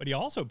like. But he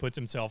also puts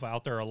himself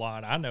out there a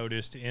lot, I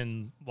noticed,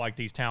 in like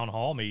these town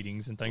hall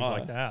meetings and things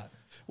like that.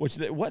 Which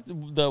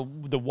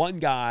the one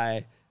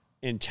guy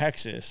in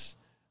Texas,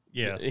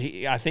 yes,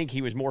 I think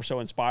he was more so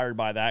inspired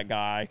by that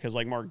guy because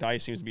like Mark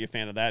Dice seems to be a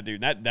fan of that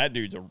dude.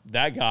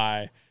 That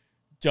guy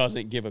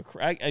doesn't give a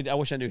crap. I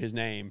wish I knew his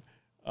name.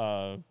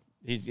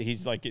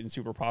 He's like getting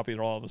super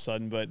popular all of a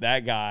sudden, but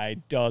that guy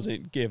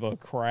doesn't give a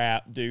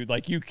crap, dude.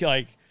 Like you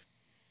like.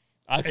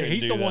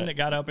 He's the one that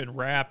got up and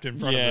rapped in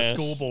front of the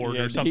school board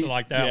or something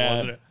like that,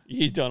 wasn't it?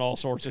 He's done all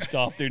sorts of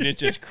stuff, dude.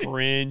 It's just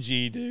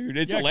cringy, dude.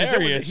 It's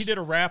hilarious. He did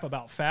a rap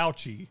about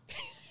Fauci.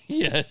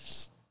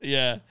 Yes.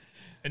 Yeah.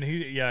 And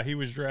he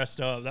was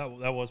dressed up.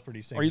 That was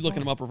pretty stinky. Are you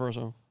looking him up,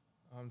 Reverso?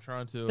 I'm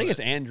trying to. I think it's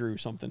Andrew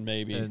something,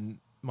 maybe. And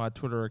my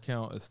Twitter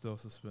account is still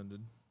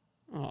suspended.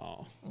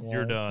 Oh,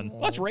 you're done.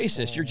 Well, that's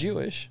racist. You're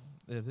Jewish.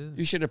 It is.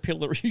 You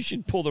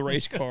should pull the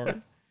race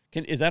card.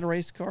 Is that a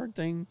race card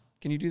thing?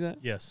 Can you do that?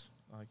 Yes.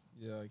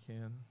 Yeah, I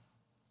can.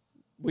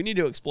 We need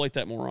to exploit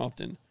that more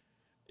often.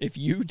 If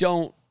you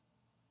don't,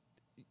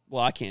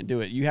 well, I can't do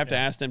it. You have to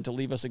ask them to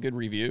leave us a good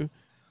review.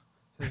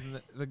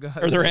 The guy,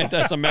 or they're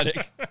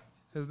anti-Semitic.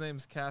 His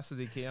name's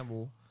Cassidy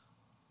Campbell.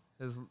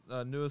 His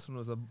newest one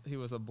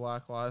was a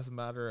Black Lives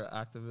Matter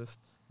activist,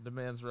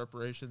 demands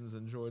reparations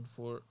and George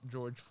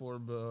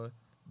Floyd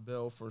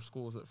bill for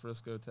schools at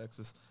Frisco,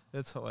 Texas.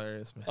 It's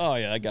hilarious, man. Oh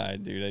yeah, that guy,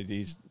 dude,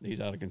 he's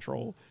out of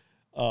control.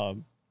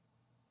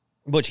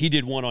 But he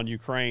did one on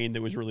Ukraine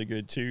that was really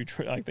good too.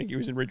 I think he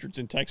was in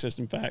Richardson, Texas,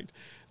 in fact.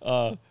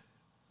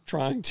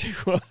 trying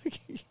to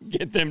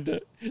get them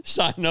to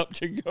sign up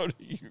to go to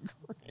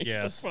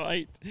Ukraine to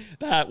fight.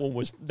 That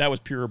was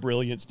pure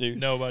brilliance, dude.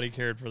 Nobody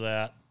cared for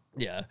that.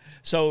 Yeah.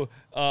 So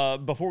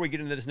before we get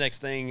into this next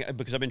thing,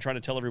 because I've been trying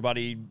to tell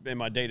everybody in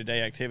my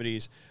day-to-day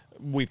activities,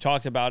 we've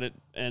talked about it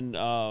and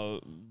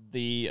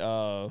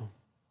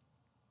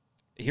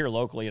here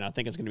locally, and I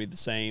think it's going to be the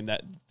same,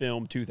 that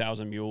film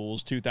 2000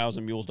 Mules,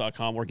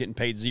 2000mules.com. We're getting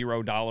paid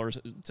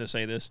 $0 to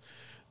say this.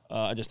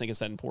 I just think it's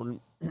that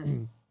important.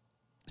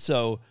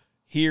 So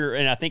here,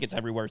 and I think it's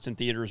everywhere. It's in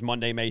theaters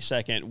Monday, May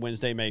 2nd,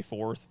 Wednesday, May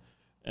 4th.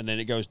 And then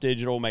it goes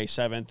digital May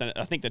 7th. And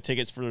I think the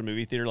tickets for the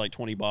movie theater are like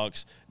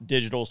 $20.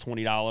 Digital's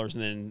 $20.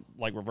 And then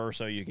like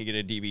Reverso, you can get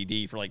a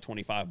DVD for like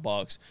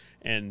 $25.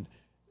 And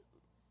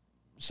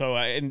so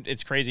and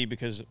it's crazy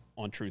because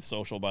on Truth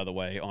Social, by the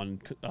way,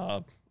 on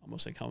I'm going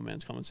to say Common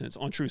Man's Common Sense,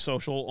 on Truth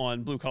Social,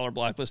 on Blue Collar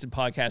Blacklisted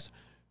Podcast,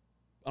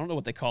 I don't know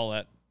what they call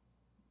that,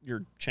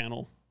 your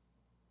channel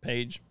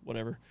page,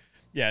 whatever.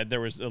 Yeah,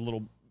 there was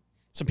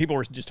some people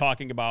were just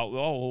talking about,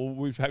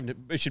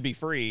 it should be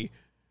free.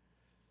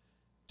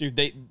 Dude,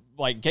 they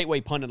like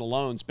Gateway Pundit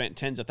alone spent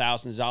tens of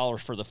thousands of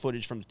dollars for the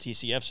footage from the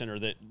TCF Center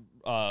that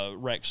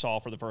Rex saw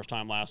for the first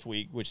time last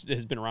week, which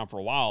has been around for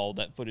a while,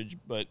 that footage.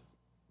 But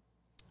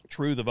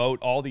True the Vote,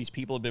 all these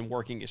people have been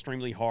working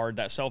extremely hard.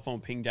 That cell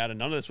phone ping data,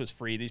 none of this was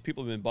free. These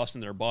people have been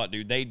busting their butt,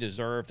 dude. They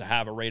deserve to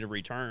have a rate of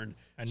return.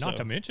 And not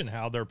to mention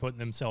how they're putting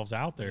themselves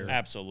out there.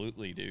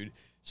 Absolutely, dude.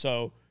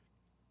 So,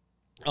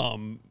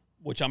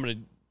 which I'm going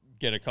to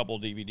get a couple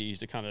of DVDs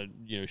to kind of,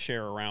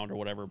 share around or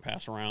whatever,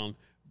 pass around.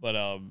 But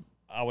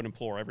I would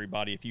implore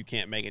everybody, if you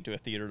can't make it to a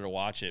theater to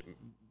watch it,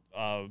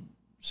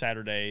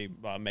 Saturday,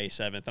 May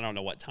 7th, I don't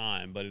know what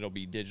time, but it'll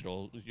be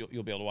digital.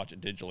 You'll be able to watch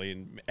it digitally,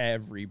 and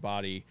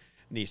everybody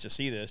needs to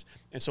see this.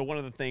 And so one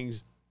of the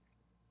things,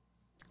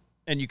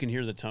 and you can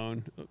hear the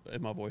tone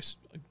in my voice,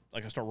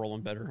 like I start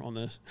rolling better on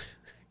this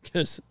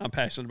because I'm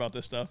passionate about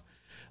this stuff.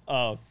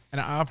 And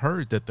I've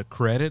heard that the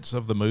credits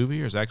of the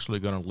movie is actually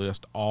going to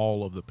list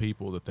all of the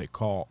people that they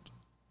caught.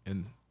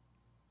 And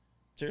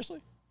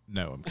seriously?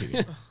 No, I'm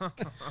kidding.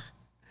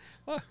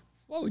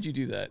 Why would you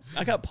do that?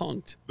 I got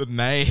punked. The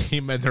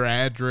name and their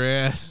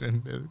address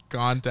and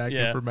contact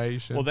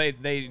information. Well,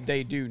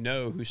 they do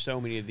know who so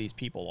many of these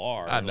people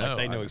are. I know. Like,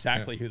 they know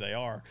exactly who they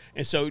are.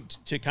 And so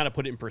to kind of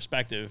put it in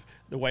perspective,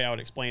 the way I would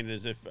explain it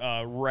is if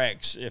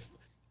Rex,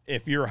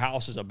 if your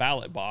house is a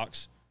ballot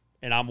box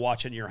and I'm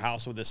watching your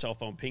house with this cell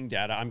phone ping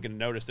data, I'm going to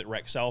notice that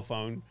Rex cell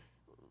phone,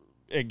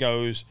 it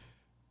goes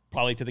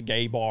probably to the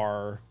gay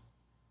bar,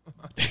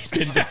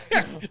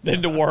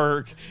 then to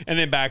work, and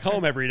then back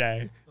home every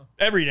day.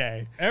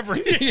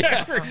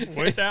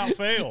 Without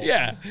fail.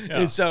 Yeah.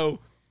 And so,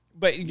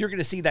 but you're going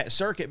to see that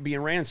circuit being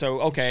ran. So,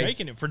 okay.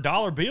 Shaking it for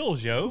dollar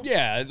bills, yo.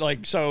 Yeah.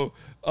 Like, so,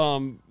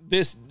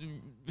 this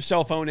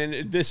cell phone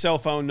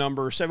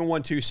number,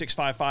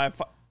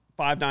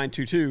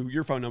 712-655-5922,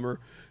 your phone number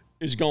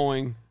is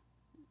going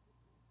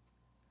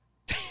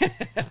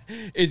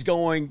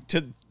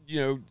to,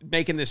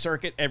 making this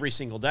circuit every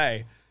single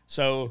day.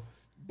 So,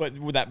 but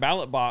with that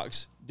ballot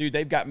box, dude,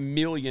 they've got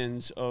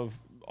millions of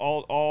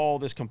all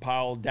this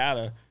compiled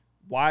data.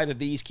 Why do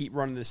these keep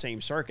running the same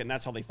circuit? And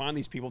that's how they find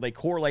these people. They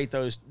correlate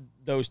those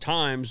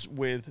times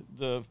with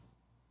the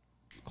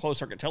closed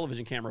circuit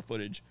television camera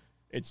footage.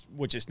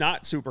 Which is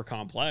not super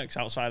complex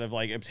outside of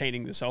like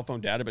obtaining the cell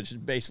phone data, but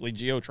just basically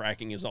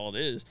geo-tracking is all it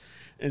is.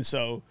 And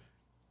so,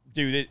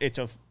 dude,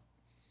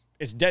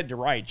 it's dead to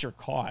rights. You're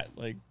caught.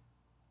 Like,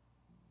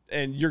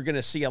 and you're going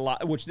to see a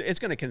lot, which it's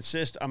going to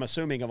consist, I'm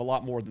assuming, of a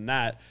lot more than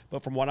that.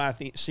 But from what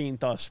I've seen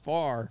thus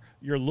far,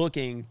 you're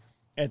looking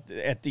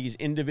at these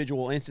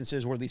individual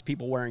instances where these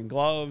people wearing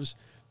gloves,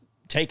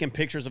 taking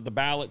pictures of the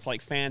ballots,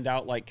 like fanned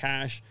out like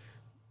cash,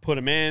 put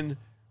them in,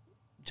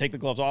 take the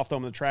gloves off, throw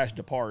them in the trash,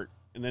 depart,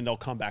 and then they'll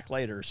come back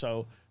later.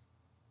 So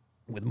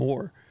with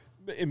more,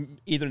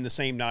 either in the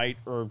same night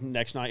or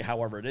next night,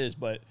 however it is.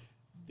 But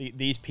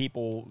these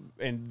people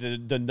and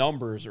the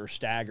numbers are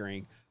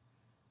staggering.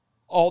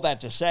 All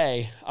that to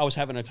say, I was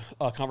having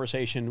a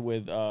conversation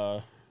with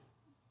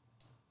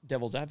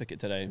Devil's Advocate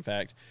today, in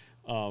fact,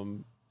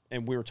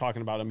 and we were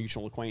talking about a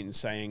mutual acquaintance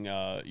saying,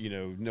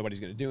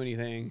 nobody's going to do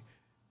anything.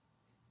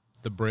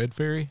 The bread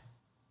fairy?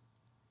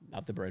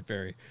 Not the bread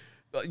fairy.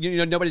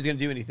 Nobody's going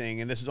to do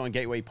anything, and this is on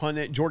Gateway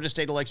Pundit. Georgia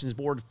State Elections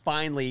Board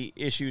finally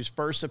issues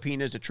first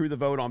subpoenas to True the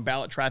Vote on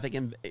ballot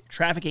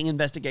trafficking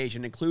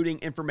investigation, including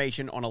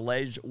information on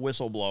alleged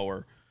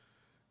whistleblower.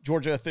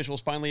 Georgia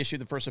officials finally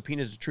issued the first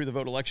subpoenas to True the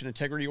Vote Election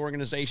Integrity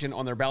Organization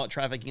on their ballot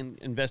trafficking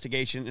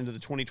investigation into the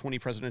 2020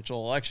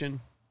 presidential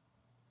election.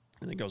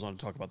 And it goes on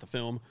to talk about the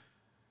film.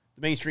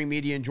 The mainstream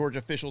media and Georgia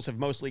officials have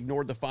mostly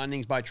ignored the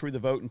findings by True the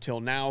Vote until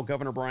now.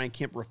 Governor Brian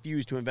Kemp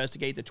refused to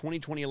investigate the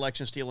 2020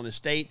 election steal in his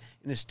state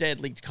and instead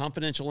leaked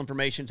confidential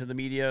information to the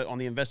media on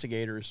the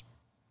investigators.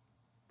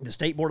 The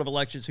State Board of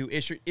Elections, who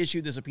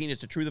issued the subpoenas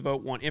to True the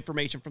Vote, want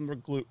information from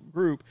the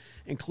group,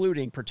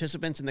 including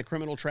participants in the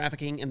criminal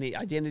trafficking and the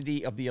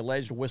identity of the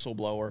alleged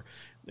whistleblower.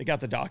 They got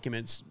the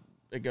documents.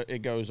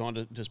 It goes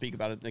on to speak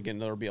about it. Again,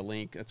 there'll be a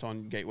link. It's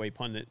on Gateway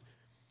Pundit.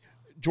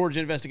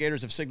 Georgia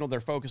investigators have signaled their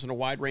focus on a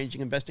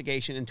wide-ranging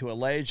investigation into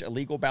alleged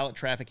illegal ballot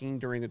trafficking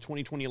during the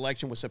 2020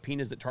 election with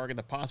subpoenas that target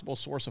the possible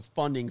source of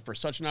funding for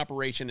such an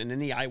operation and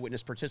any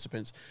eyewitness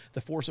participants.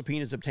 The 4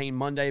 subpoenas obtained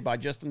Monday by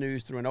Just the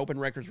News through an open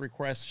records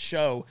request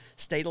show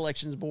State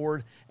Elections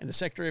Board and the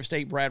Secretary of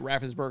State, Brad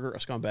Raffensperger, a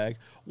scumbag,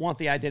 want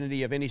the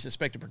identity of any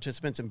suspected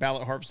participants in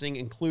ballot harvesting,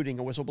 including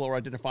a whistleblower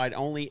identified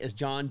only as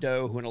John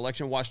Doe, who an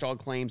election watchdog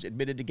claims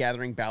admitted to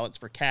gathering ballots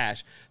for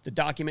cash. The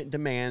document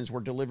demands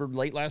were delivered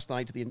late last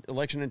night to the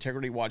election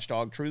integrity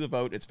watchdog True the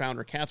Vote, its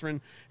founder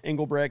Catherine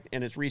Engelbrecht,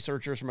 and its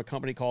researchers from a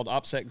company called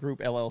Opset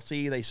Group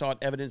LLC. They sought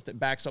evidence that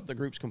backs up the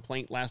group's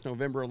complaint last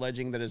November,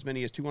 alleging that as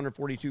many as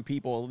 242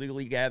 people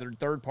illegally gathered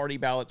third-party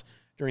ballots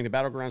during the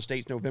Battleground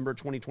State's November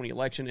 2020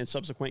 election and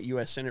subsequent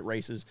U.S. Senate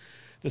races.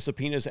 The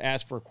subpoenas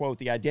asked for, quote,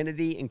 the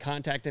identity and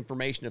contact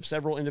information of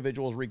several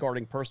individuals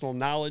regarding personal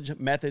knowledge,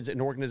 methods, and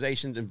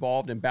organizations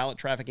involved in ballot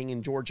trafficking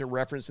in Georgia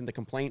referenced in the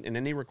complaint, and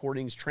any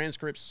recordings,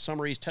 transcripts,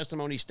 summaries,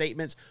 testimony,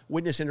 statements,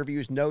 witness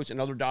interviews, notes, and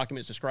other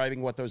documents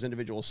describing what those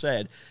individuals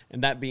said.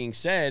 And that being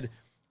said,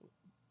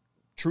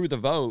 True the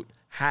Vote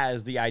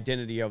has the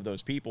identity of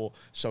those people.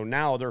 So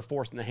now they're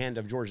forcing the hand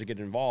of Georgia to get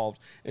involved.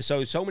 And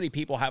so many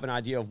people have an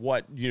idea of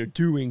what,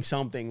 doing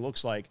something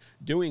looks like.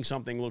 Doing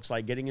something looks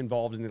like getting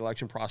involved in the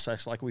election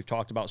process, like we've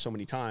talked about so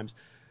many times.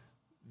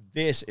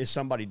 This is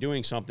somebody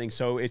doing something.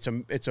 So it's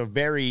a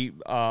very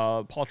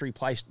paltry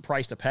price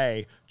to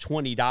pay,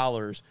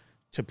 $20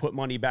 to put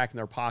money back in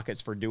their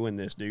pockets for doing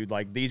this, dude.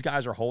 Like, these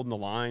guys are holding the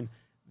line.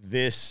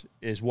 This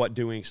is what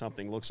doing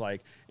something looks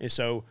like. And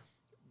so,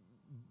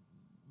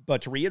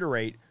 but to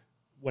reiterate,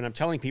 when I'm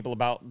telling people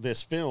about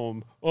this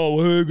film,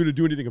 we're going to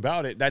do anything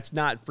about it, that's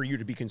not for you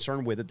to be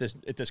concerned with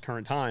at this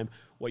current time.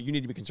 What you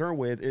need to be concerned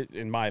with,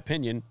 in my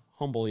opinion,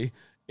 humbly,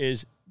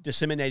 is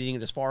disseminating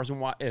it as far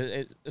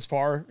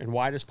and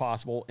wide as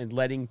possible and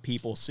letting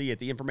people see it.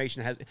 The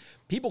information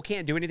people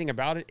can't do anything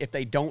about it if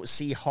they don't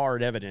see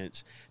hard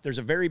evidence. There's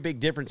a very big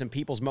difference in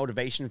people's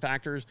motivation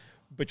factors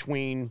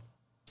between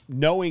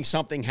knowing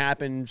something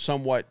happened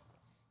somewhat,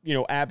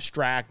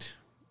 abstract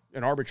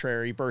and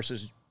arbitrary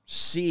versus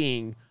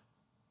seeing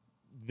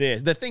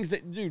the things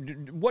that,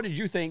 dude, what did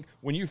you think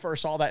when you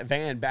first saw that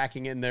van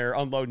backing in there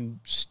unloading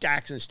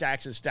stacks and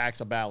stacks and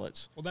stacks of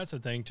ballots? Well, that's the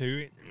thing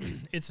too.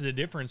 It's the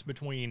difference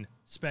between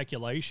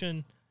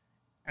speculation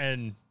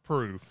and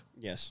proof.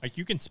 Yes. Like,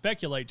 you can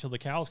speculate till the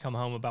cows come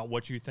home about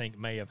what you think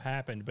may have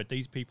happened, but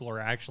these people are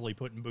actually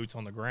putting boots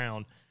on the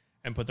ground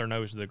and put their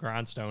nose to the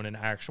grindstone and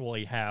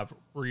actually have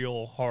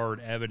real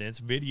hard evidence,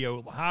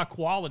 video, high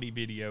quality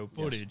video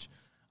footage. Yes.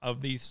 Of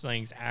these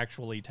things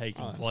actually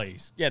taking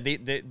place. Yeah,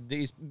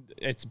 these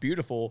it's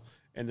beautiful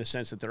in the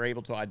sense that they're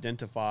able to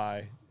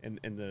identify in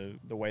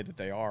the way that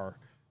they are.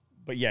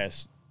 But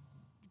yes,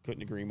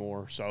 couldn't agree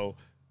more. So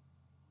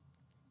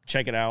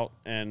check it out.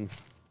 And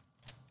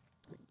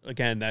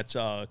again, that's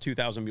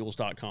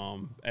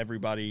 2000mules.com.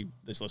 Everybody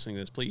that's listening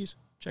to this, please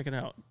check it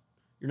out.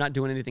 You're not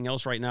doing anything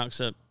else right now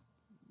except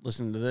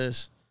listening to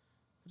this,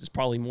 which is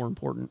probably more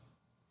important.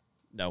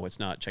 No, it's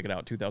not. Check it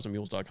out,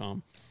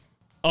 2000mules.com.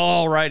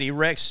 All righty,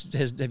 Rex,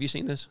 have you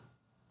seen this?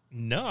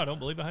 No, I don't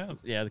believe I have.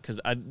 Yeah,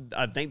 because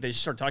I think they just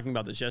started talking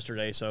about this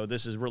yesterday, so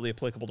this is really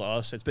applicable to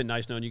us. It's been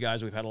nice knowing you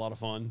guys. We've had a lot of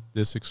fun.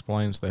 This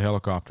explains the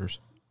helicopters.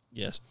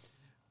 Yes.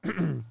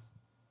 Biden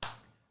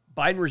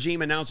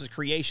regime announces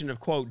creation of,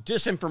 quote,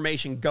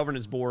 disinformation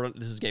governance board.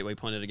 This is Gateway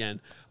Pundit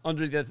again.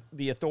 Under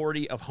the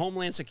authority of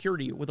Homeland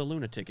Security with a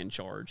lunatic in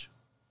charge.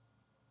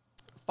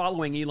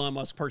 Following Elon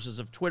Musk's purchase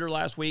of Twitter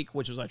last week,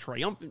 which was a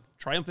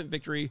triumphant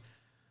victory.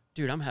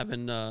 Dude, I'm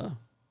having a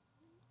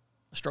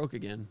stroke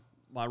again.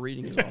 My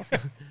reading is off.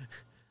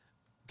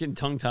 Getting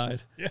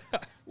tongue-tied. Yeah.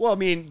 Well, I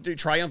mean, dude,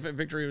 triumphant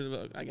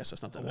victory, I guess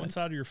that's not that bad. One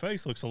side of your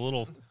face looks a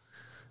little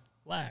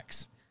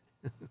lax.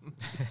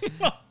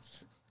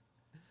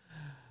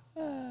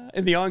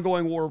 In the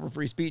ongoing war over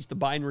free speech, the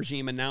Biden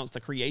regime announced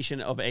the creation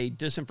of a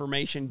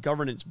disinformation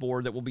governance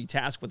board that will be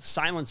tasked with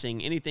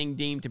silencing anything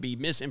deemed to be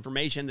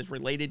misinformation that's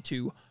related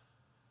to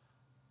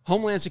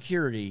Homeland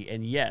Security.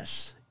 And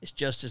yes, it's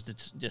just as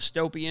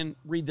dystopian.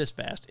 Read this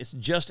fast. It's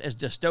just as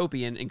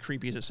dystopian and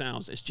creepy as it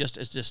sounds. It's just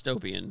as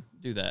dystopian.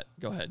 Do that.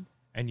 Go ahead.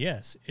 And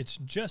yes, it's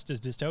just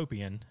as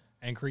dystopian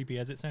and creepy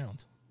as it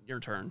sounds. Your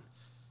turn.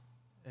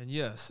 And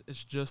yes,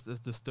 it's just as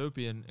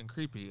dystopian and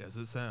creepy as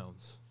it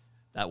sounds.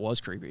 That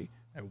was creepy.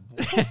 Is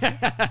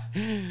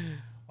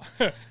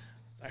the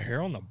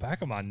hair on the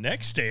back of my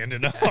neck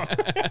standing up?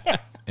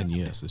 And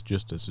yes, it's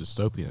just as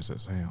dystopian as it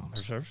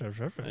sounds.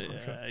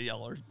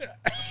 Y'all are.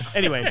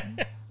 Anyway,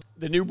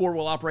 the new board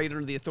will operate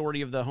under the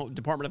authority of the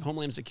Department of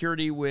Homeland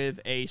Security with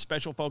a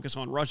special focus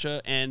on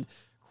Russia and,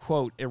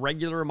 quote,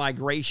 irregular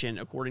migration,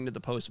 according to the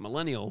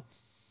Post-Millennial.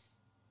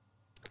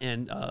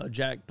 And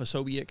Jack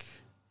Posobiec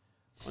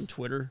on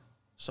Twitter.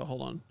 So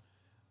hold on.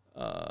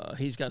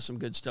 He's got some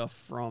good stuff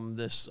from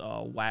this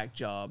whack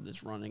job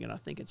that's running, and I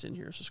think it's in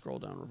here. So scroll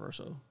down,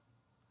 Reverso.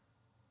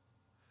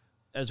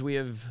 As we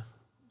have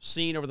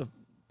seen over the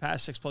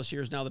past 6+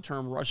 years now, the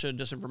term Russian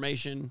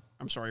misinformation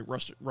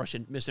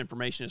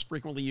is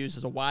frequently used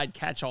as a wide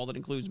catch-all that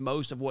includes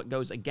most of what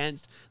goes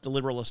against the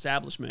liberal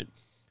establishment.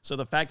 So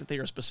the fact that they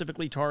are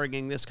specifically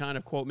targeting this kind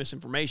of, quote,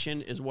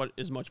 misinformation is what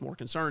is much more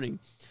concerning.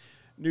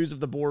 News of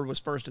the board was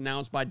first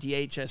announced by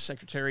DHS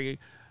Secretary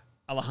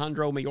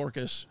Alejandro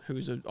Mayorkas,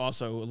 who's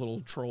also a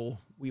little troll,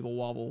 weevil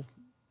wobble,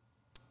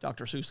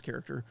 Dr. Seuss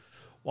character,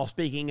 while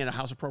speaking at a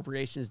House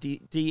Appropriations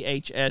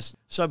DHS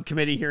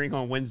subcommittee hearing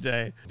on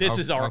Wednesday. This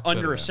is our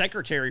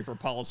Undersecretary for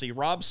Policy.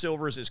 Rob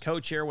Silvers is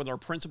co-chair with our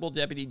Principal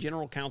Deputy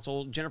General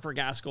Counsel, Jennifer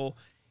Gaskell,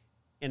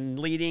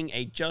 in leading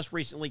a just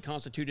recently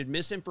constituted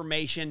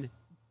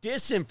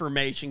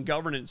Disinformation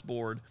Governance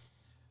Board.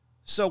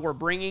 So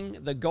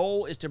the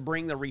goal is to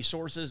bring the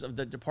resources of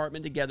the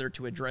department together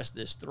to address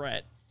this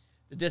threat.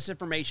 The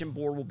Disinformation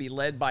Board will be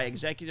led by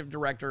Executive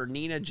Director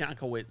Nina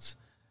Jankowicz,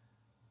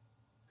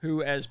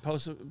 who, as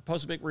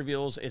Posobiec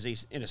reveals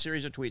in a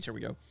series of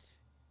tweets,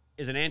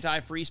 is an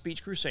anti-free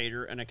speech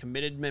crusader and a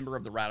committed member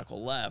of the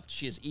radical left.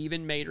 She has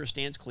even made her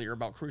stance clear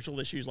about crucial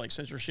issues like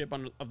censorship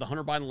of the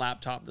Hunter Biden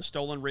laptop, the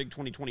stolen rigged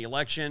 2020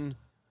 election.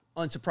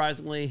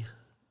 Unsurprisingly,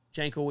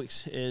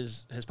 Jankowicz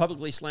has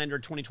publicly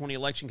slandered 2020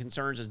 election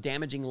concerns as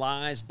damaging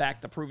lies,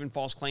 backed the proven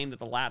false claim that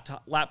the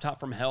laptop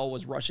from hell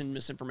was Russian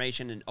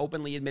misinformation, and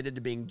openly admitted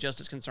to being just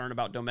as concerned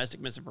about domestic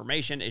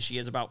misinformation as she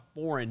is about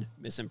foreign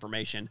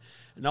misinformation.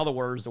 In other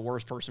words, the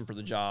worst person for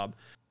the job.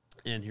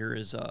 And here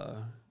is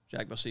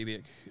Jack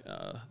Posobiec,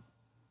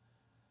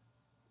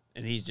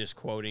 and he's just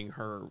quoting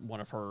one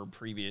of her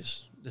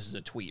previous. This is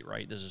a tweet,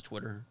 right? This is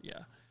Twitter, yeah.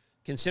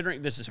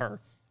 Considering this is her,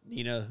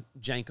 Nina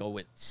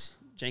Jankowicz.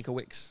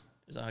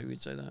 Is that how you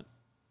would say that?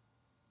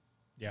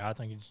 Yeah, I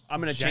think it's... I'm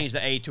going to change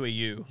the A to a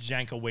U.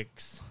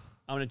 Jankowicz.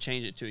 I'm going to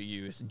change it to a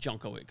U. It's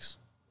Junkowicz.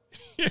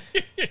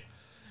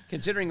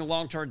 Considering the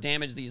long-term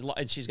damage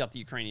and she's got the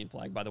Ukrainian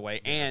flag, by the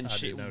way, and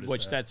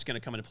that's going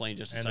to come into play in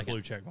just a second. And the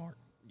blue check mark.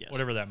 Yes.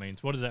 Whatever that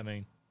means. What does that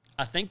mean?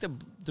 I think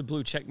the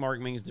blue check mark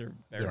means they're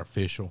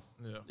official.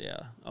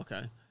 Yeah.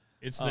 Okay.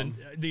 It's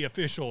the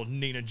official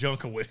Nina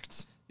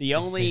Jankowicz. The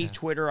only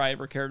Twitter I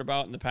ever cared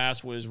about in the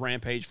past was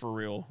Rampage for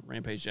real,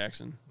 Rampage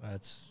Jackson.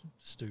 That's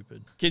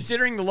stupid.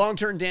 Considering the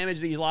long-term damage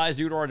these lies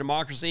do to our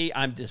democracy,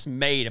 I'm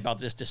dismayed about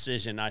this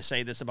decision. I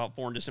say this about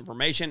foreign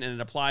disinformation, and it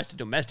applies to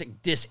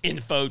domestic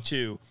disinfo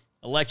too.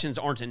 Elections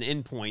aren't an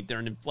endpoint; they're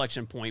an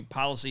inflection point.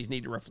 Policies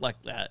need to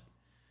reflect that.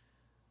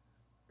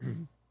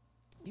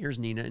 Here's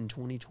Nina in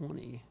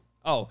 2020.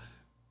 Oh,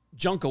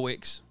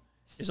 Jankowicz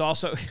is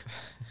also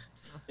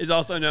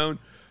known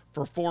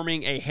for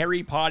forming a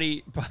Harry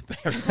Potty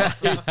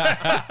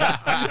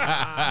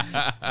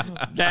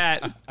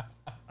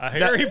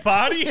Harry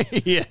Potty?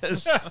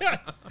 Yes.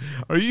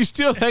 Are you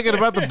still thinking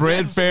about the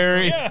bread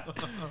fairy? Yeah.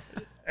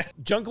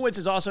 Jankowicz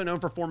is also known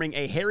for forming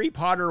a Harry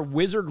Potter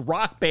wizard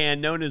rock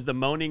band known as the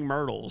Moaning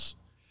Myrtles.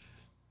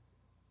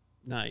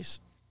 Nice.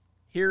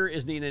 Here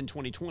is Nina in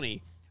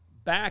 2020.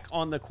 Back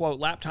on the, quote,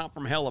 laptop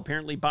from hell,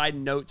 apparently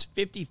Biden notes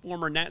 50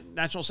 former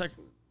national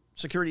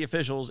security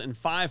officials and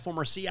 5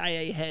 former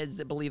CIA heads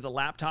that believe the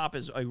laptop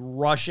is a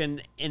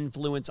Russian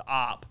influence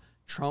op.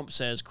 Trump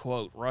says,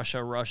 quote,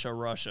 Russia, Russia,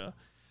 Russia.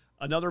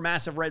 Another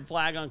massive red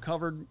flag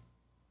uncovered.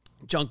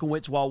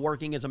 Jankowicz, while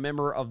working as a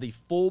member of the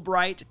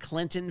Fulbright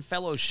Clinton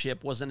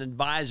Fellowship, was an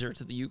advisor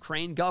to the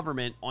Ukraine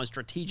government on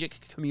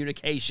strategic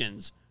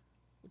communications,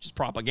 which is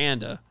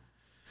propaganda.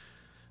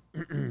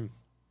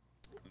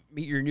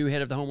 Meet your new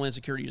head of the Homeland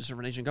Security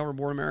Disinformation Government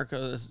Board of America.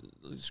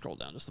 Let's scroll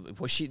down just a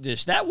bit.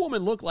 Does that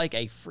woman look like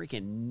a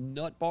freaking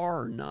nut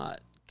bar or not?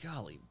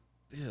 Golly,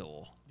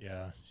 Bill.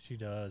 Yeah, she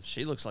does.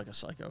 She looks like a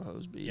psycho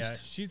hose beast. Yeah,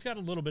 she's got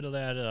a little bit of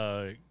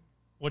that.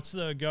 What's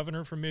the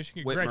governor from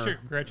Michigan? Whitmer.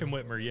 Gretchen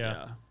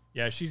Whitmer.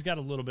 Yeah, she's got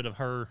a little bit of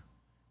her.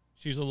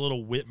 She's a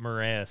little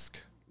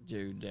Whitmer-esque.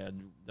 Dude,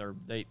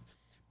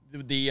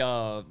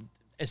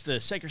 it's the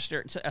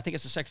secretary. I think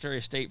it's the Secretary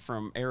of State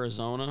from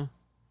Arizona,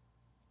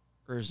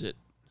 or is it?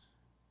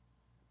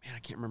 Man, I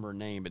can't remember her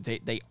name, but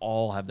they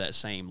all have that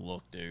same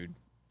look, dude.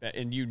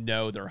 And you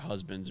know their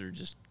husbands are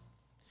just...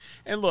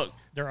 And look...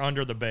 They're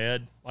under the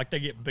bed. Like they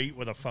get beat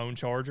with a phone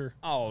charger.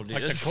 Oh, dude.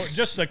 Like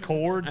just the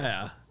cord.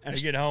 Yeah. They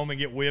get home and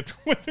get whipped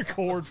with the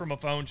cord from a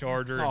phone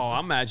charger. Oh, I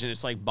imagine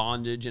it's like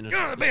bondage and... Get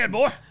on the bed,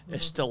 boy!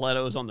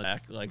 Stilettos on the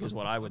back, like, is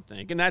what I would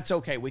think. And that's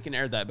okay. We can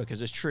air that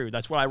because it's true.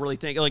 That's what I really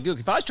think. Like,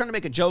 look, if I was trying to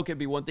make a joke, it'd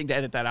be one thing to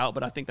edit that out,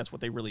 but I think that's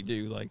what they really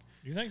do. Like,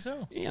 you think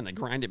so? Yeah, and they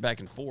grind it back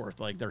and forth.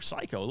 Like, they're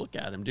psycho. Look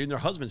at them, dude. Their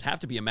husbands have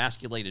to be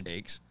emasculated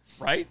eggs,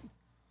 right?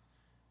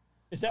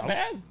 Is that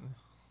bad?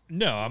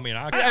 No, I mean,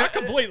 I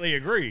completely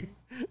agree.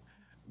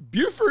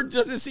 Buford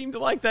doesn't seem to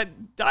like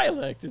that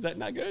dialect. Is that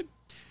not good?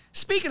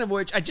 Speaking of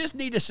which, I just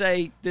need to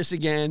say this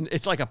again.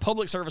 It's like a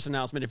public service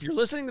announcement. If you're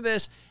listening to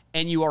this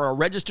and you are a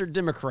registered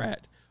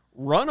Democrat,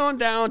 run on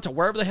down to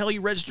wherever the hell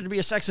you registered to be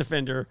a sex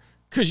offender,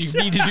 because you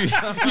need to do.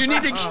 You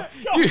need to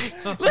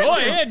go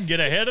ahead and get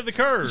ahead of the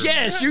curve.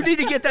 Yes, you need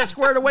to get that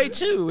squared away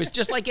too. It's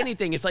just like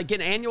anything. It's like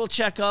getting an annual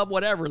checkup,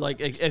 whatever.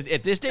 Like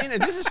at this day,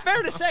 and this is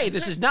fair to say.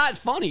 This is not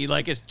funny.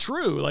 Like, it's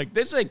true. Like,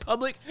 this is a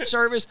public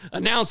service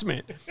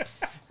announcement.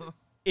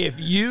 if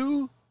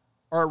you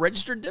are a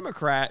registered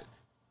Democrat,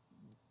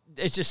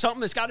 it's just something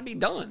that's got to be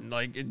done.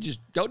 Like, just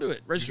go do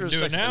it. Register You can do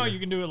as it a sex now. offender. You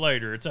can do it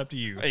later. It's up to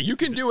you. You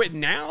can do it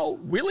now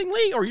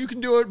willingly, or you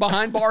can do it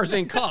behind bars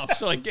and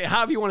cuffs. Like,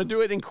 however you want to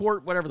do it in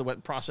court, whatever the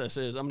process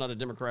is. I'm not a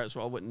Democrat,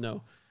 so I wouldn't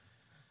know.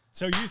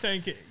 So you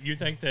think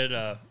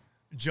that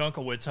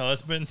Junkowitz's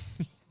husband?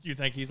 You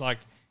think he's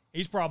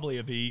probably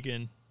a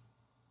vegan?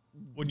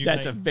 Wouldn't you?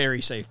 That's think? a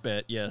very safe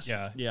bet. Yes.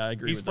 Yeah. Yeah, I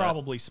agree. He's with that.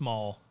 probably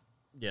small.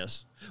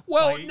 Yes.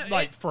 Well,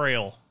 like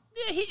frail.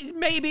 Yeah, he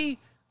maybe,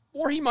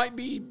 or he might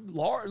be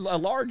a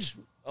large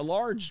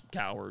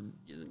coward.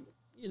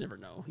 You never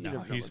know. You No,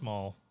 never know. he's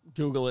small.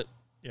 Google it.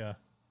 Yeah.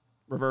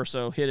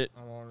 Reverso, hit it.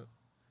 I'm on it.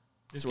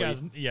 This Sweet.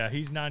 guy's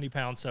he's 90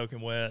 pounds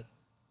soaking wet.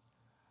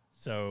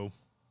 So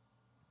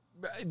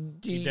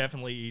he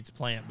definitely eats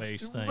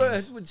plant-based things.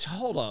 But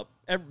hold up.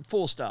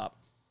 Full stop.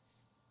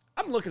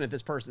 I'm looking at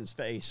this person's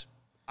face.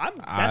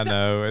 I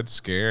know, it's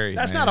scary.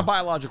 That's man. not a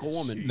biological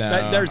woman.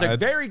 No, There's a that's-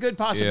 very good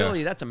possibility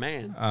yeah. that's a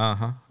man.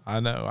 I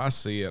know. I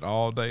see it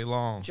all day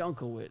long.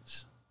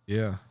 Junkowitz.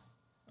 Yeah.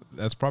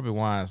 That's probably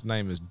why his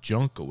name is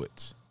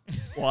Junkowitz.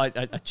 Well,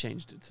 I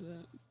changed it to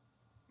that.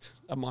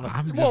 I'm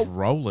just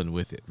rolling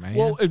with it, man.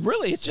 Well,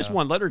 it's just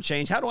one letter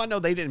change. How do I know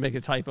they didn't make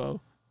a typo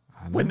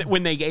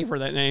when they gave her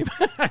that name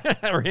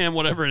or him,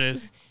 whatever it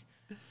is?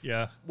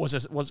 Yeah. What's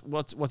his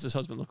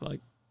husband look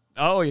like?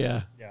 Oh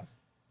yeah. Yeah.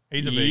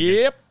 He's a vegan.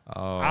 Yep.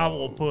 Oh, I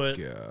will put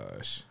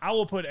gosh. I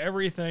will put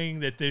everything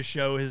that this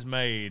show has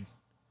made.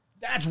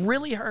 That's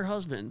really her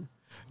husband.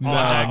 On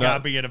that guy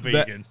being a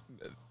vegan.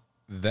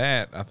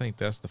 That I think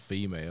that's the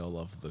female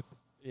of the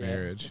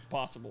marriage. It's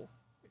possible.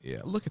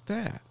 Yeah, look at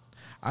that.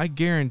 I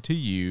guarantee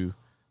you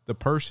the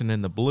person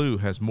in the blue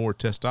has more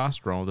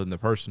testosterone than the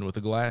person with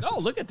the glasses. Oh,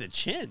 look at the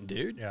chin,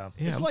 dude. Yeah.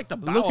 It's like the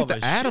bow look at of the a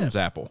Adam's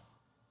ship. apple.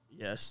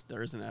 Yes,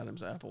 there is an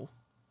Adam's apple.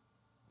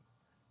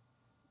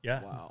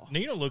 Yeah. Wow.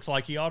 Nina looks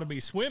like he ought to be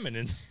swimming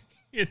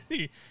in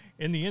the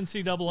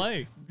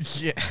NCAA.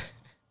 Yeah.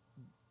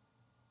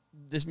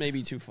 This may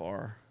be too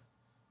far,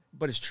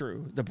 but it's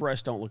true. The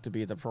breasts don't look to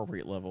be at the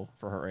appropriate level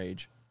for her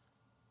age.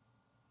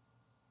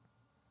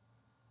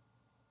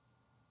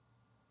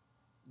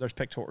 There's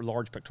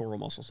large pectoral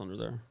muscles under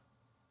there.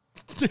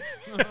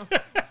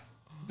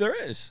 There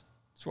is.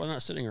 That's why they're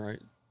not sitting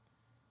right.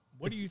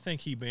 What do you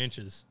think he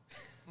benches?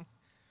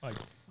 Like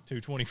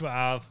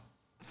 225?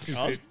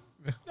 Look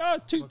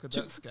at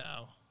that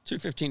scowl.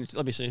 215.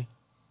 Let me see.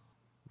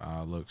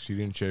 Look, she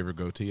didn't shave her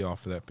goatee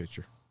off for that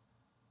picture.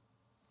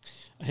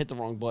 I hit the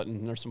wrong button.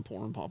 And there's some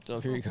porn popped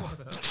up. Here you go.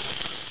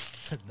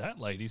 That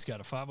lady's got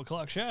a 5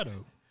 o'clock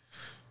shadow.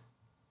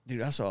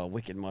 Dude, I saw a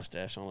wicked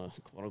mustache on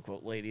a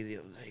quote-unquote lady the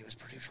other day. It was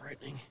pretty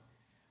frightening.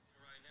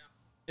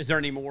 Is there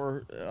any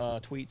more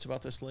tweets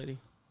about this lady?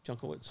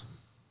 Junkowitz?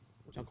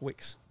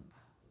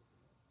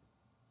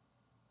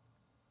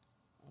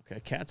 Okay,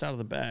 cat's out of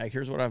the bag.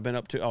 Here's what I've been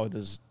up to. Oh,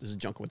 this is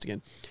Junkowitz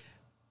again.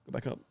 Go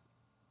back up.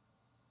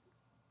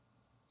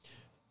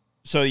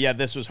 So, yeah,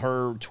 this was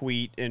her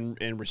tweet in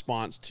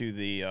response to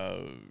the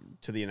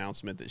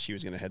announcement that she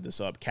was going to head this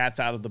up. Cat's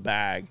out of the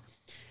bag.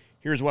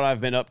 Here's what I've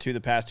been up to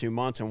the past 2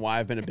 months and why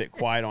I've been a bit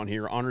quiet on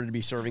here. Honored to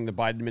be serving the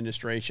Biden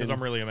administration. Because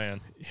I'm really a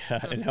man.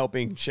 Yeah, and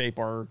helping shape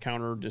our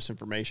counter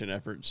disinformation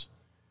efforts.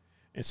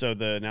 And so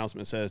the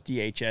announcement says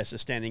DHS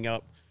is standing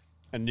up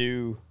a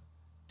new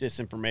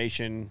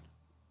disinformation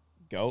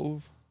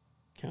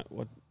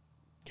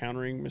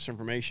countering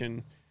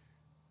misinformation.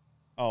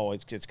 Oh,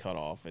 it's cut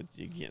off.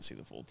 You can't see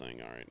the full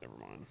thing. All right, never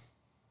mind.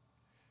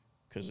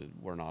 Because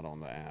we're not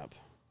on the app.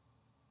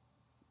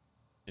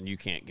 And you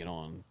can't get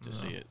on to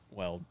see it.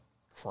 Well,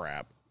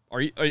 crap.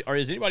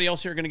 Is anybody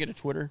else here going to get a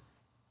Twitter?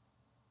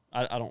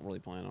 I don't really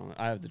plan on it.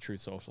 I have the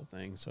Truth Social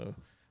thing, so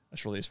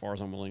that's really as far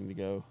as I'm willing to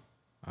go.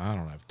 I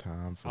don't have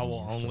time for I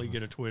will only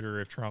get a Twitter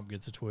if Trump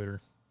gets a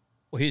Twitter.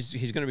 Well,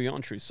 he's going to be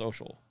on Truth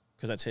Social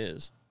because that's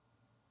his.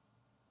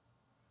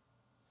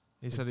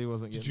 He said he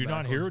wasn't getting Did you back not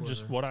on hear Twitter.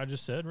 just what I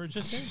just said,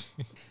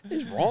 Richardson? What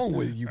is wrong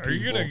with you people? Are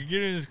you going to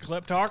get in his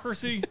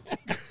kleptocracy?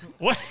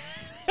 What?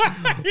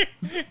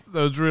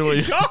 Those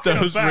really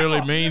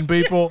about? mean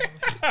people.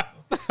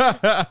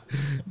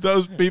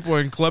 Those people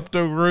in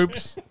klepto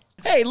groups.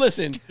 Hey,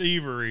 listen.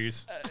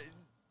 Thieveries.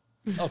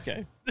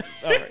 Okay.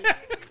 All right.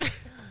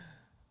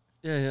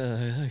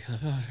 Yeah.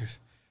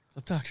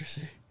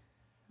 Kleptocracy.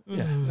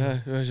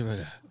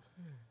 Yeah.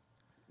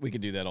 We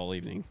could do that all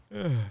evening.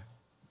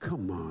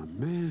 Come on,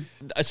 man.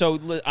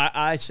 So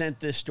I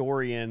sent this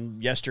story in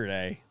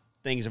yesterday.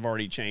 Things have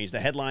already changed. The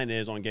headline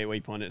is on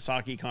Gateway Pundit.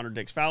 Psaki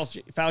contradicts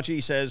Fauci.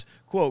 Fauci says,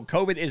 quote,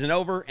 COVID isn't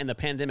over and the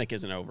pandemic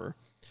isn't over.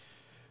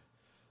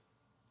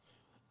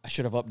 I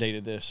should have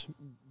updated this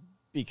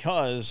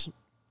because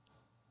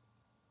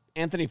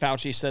Anthony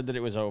Fauci said that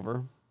it was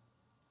over,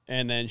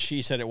 and then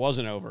she said it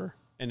wasn't over,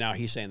 and now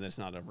he's saying that it's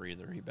not over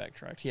either. He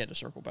backtracked. He had to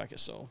circle back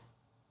himself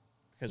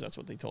because that's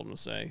what they told him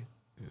to say.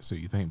 So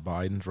you think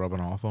Biden's rubbing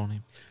off on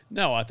him?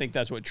 No, I think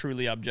that's what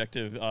truly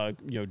objective,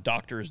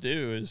 doctors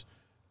do is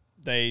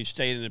they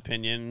state an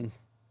opinion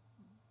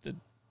that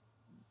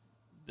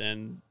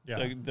then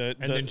and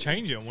then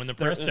change it when the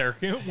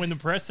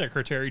press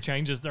secretary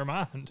changes their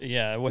mind.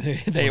 Yeah, when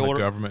the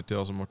government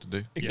tells them what to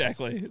do.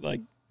 Exactly. Yes.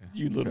 Like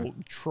you little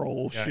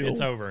troll shield.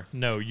 It's over.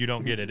 No, you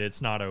don't get it.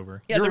 It's not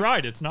over. Yeah, you're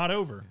right. It's not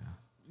over.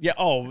 Yeah.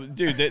 Oh,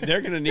 dude,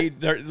 they're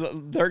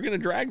gonna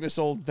drag this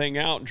old thing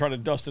out and try to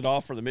dust it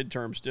off for the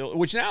midterm still.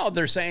 Which now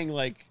they're saying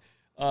like,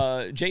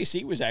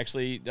 JC was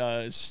actually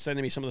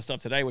sending me some of the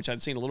stuff today, which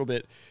I'd seen a little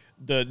bit.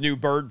 The new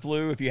bird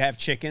flu. If you have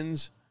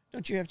chickens,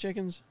 don't you have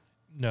chickens?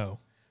 No.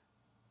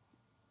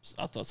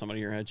 I thought somebody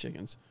here had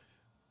chickens.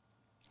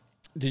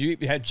 Did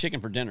you had chicken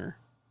for dinner?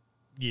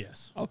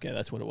 Yes. Okay,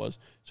 that's what it was.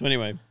 So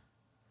anyway,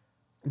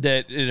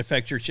 that it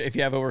affects your if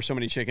you have over so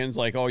many chickens,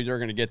 like you're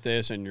going to get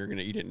this and you're going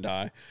to eat it and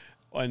die,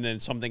 and then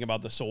something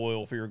about the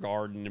soil for your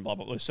garden and blah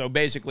blah blah. So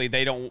basically,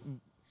 they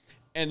don't.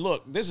 And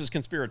look, this is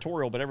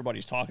conspiratorial, but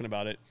everybody's talking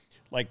about it.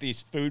 Like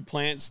these food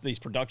plants, these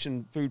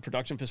food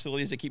production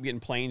facilities that keep getting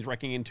planes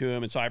wrecking into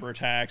them and cyber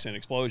attacks and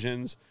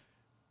explosions.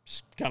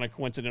 It's kind of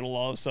coincidental.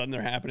 All of a sudden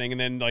they're happening. And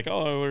then like,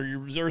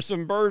 there's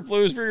some bird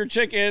flus for your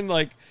chicken.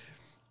 Like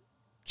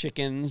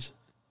chicken,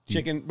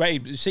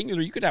 right?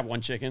 Singular, you could have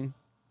one chicken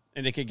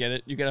and they could get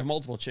it. You could have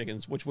multiple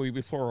chickens, which would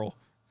be plural.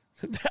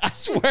 I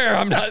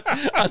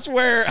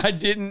swear I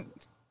didn't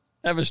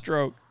have a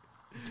stroke.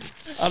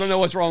 I don't know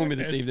what's wrong with me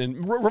this evening.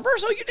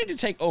 Reverso, you need to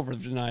take over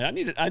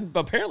tonight.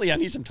 Apparently I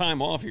need some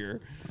time off here.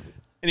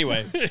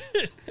 Anyway,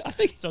 I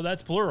think so.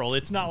 That's plural.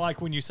 It's not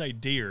like when you say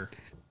deer.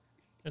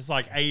 It's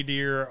like a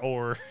deer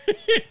or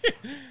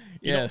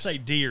you don't say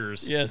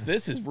deers. Yes,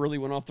 this has really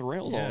went off the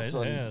rails all of a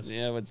sudden. Has.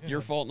 Yeah, it's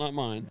your fault, not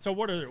mine. So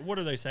what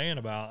are they saying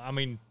about? I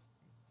mean,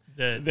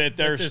 that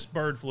this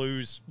bird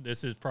flu's.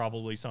 This is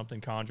probably something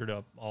conjured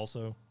up.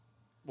 Also,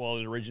 well,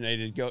 it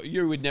originated.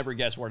 You would never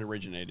guess where it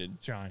originated.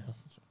 China.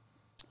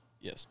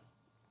 Yes,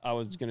 I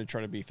was going to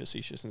try to be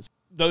facetious. And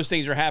those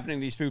things are happening in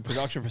these food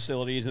production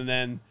facilities, and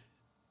then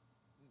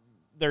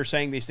they're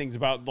saying these things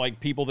about like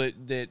people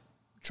that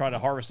try to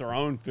harvest their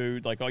own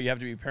food, like, you have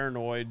to be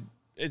paranoid.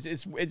 It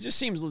just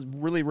seems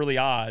really, really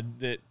odd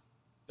that,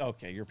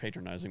 okay, you're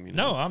patronizing me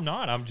now. No, I'm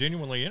not. I'm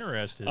genuinely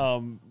interested.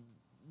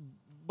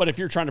 But if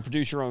you're trying to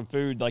produce your own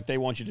food, like they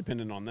want you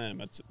dependent on them.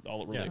 That's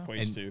all it really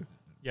equates to.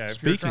 Yeah,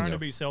 if you're trying to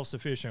be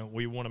self-sufficient,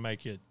 we want to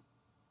make you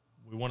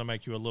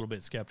a little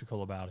bit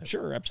skeptical about it.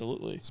 Sure,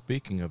 absolutely.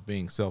 Speaking of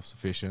being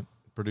self-sufficient,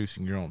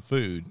 producing your own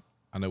food,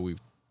 I know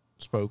we've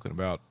spoken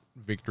about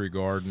Victory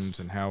Gardens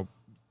and how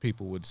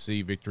people would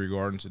see Victory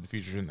Gardens in the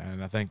future,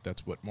 and I think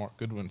that's what Mark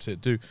Goodwin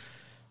said too.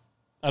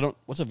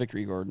 What's a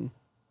Victory Garden?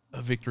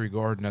 A Victory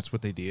Garden, that's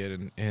what they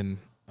did, and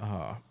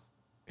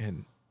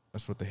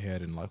that's what they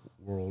had in like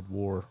World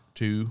War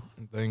II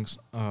and things.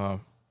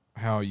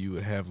 How you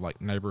would have like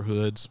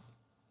neighborhoods,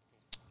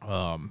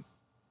 and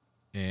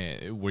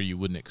where you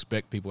wouldn't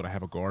expect people to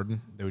have a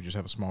garden. They would just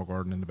have a small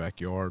garden in the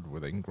backyard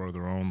where they can grow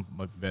their own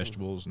like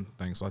vegetables and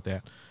things like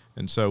that.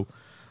 And so,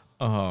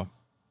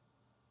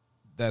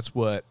 that's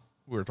what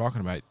we were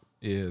talking about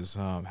is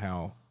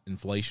how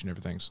inflation,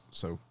 everything's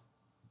so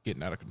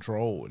getting out of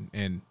control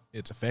and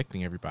it's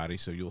affecting everybody.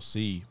 So you'll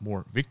see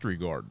more Victory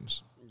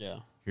Gardens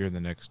here in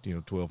the next,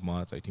 12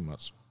 months, 18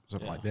 months,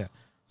 something like that.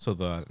 So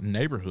the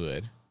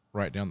neighborhood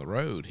right down the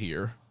road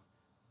here,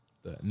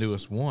 the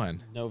newest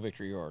one. No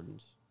Victory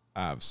Gardens.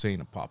 I've seen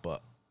them pop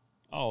up.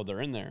 Oh, they're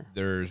in there.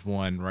 There's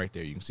one right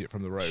there. You can see it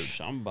from the road.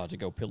 I'm about to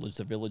go pillage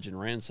the village and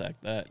ransack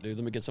that, dude.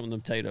 Let me get some of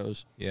them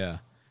potatoes. Yeah.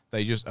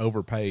 They just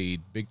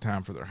overpaid big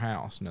time for their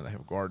house. Now they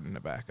have a garden in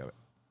the back of it.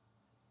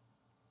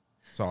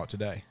 Saw it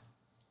today.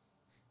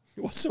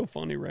 What's so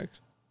funny, Rex?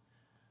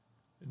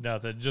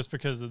 Nothing. Just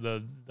because of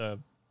the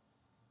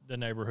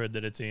neighborhood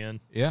that it's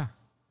in. Yeah.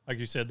 Like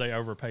you said, they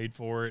overpaid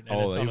for it.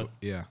 And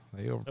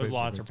they overpaid. Those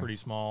lots are pretty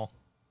small.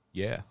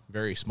 Yeah,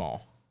 very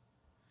small.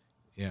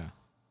 Yeah.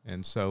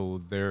 And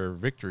so their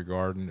Victory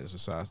Garden is the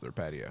size of their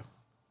patio.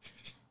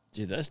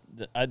 Dude,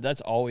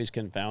 that's always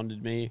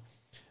confounded me.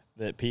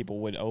 That people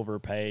would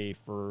overpay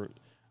for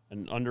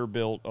an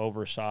underbuilt,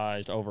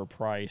 oversized,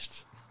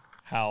 overpriced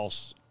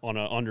house on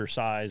an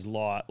undersized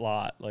lot.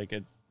 Like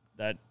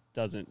that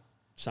doesn't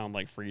sound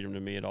like freedom to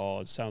me at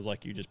all. It sounds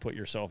like you just put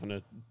yourself in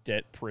a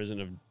debt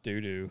prison of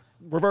doo-doo.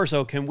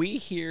 Reverso, can we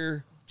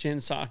hear Jen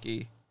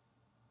Psaki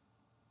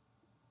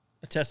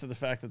attest to the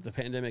fact that the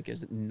pandemic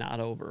is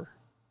not over?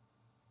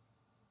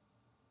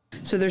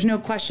 So there's no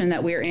question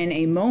that we're in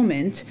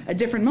a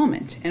different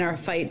moment in our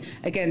fight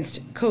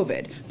against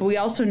COVID. But we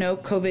also know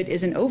COVID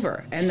isn't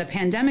over and the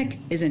pandemic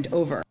isn't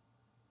over.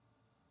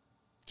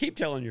 Keep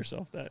telling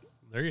yourself that.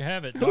 There you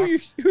have it. Who are you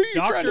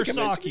Dr.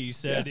 Psaki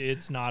said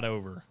it's not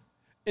over.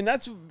 And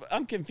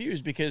I'm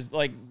confused because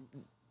like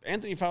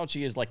Anthony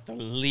Fauci is like the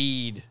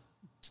lead.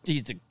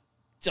 He's the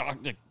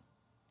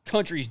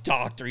country's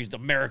doctor. He's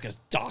America's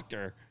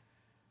doctor.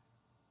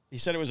 He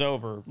said it was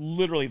over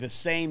literally the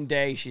same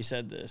day she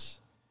said this.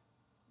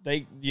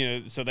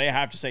 So they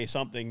have to say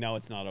something. No,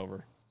 it's not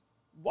over.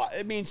 Why?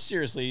 I mean,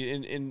 seriously,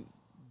 in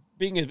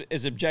being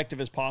as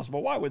objective as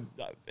possible, why would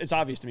it's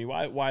obvious to me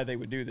why they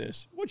would do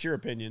this? What's your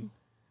opinion?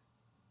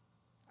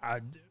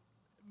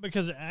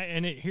 Because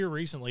here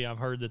recently, I've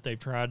heard that they've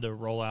tried to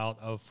roll out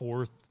a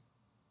fourth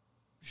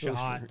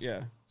shot.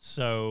 Yeah.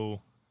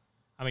 So,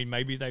 I mean,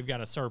 maybe they've got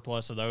a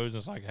surplus of those.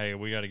 It's like, hey,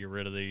 we got to get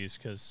rid of these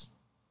because,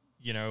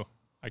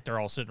 like they're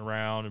all sitting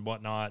around and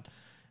whatnot.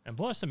 And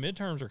plus, the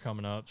midterms are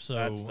coming up. So,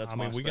 that's I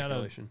mean, my we got to,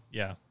 speculation.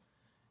 yeah,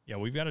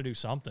 we've got to do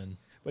something.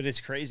 But it's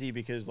crazy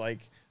because,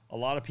 like, a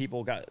lot of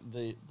people got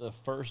the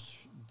first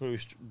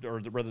boost,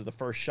 or rather the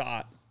first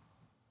shot.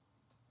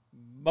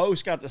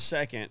 Most got the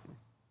second.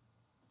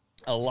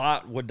 A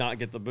lot would not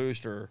get the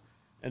booster.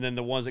 And then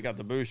the ones that got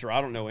the booster,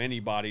 I don't know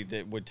anybody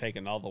that would take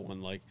another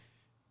one. Like,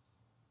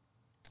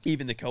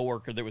 even the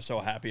coworker that was so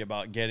happy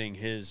about getting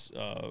his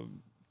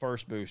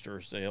first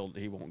booster, so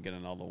he won't get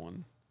another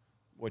one.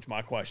 Which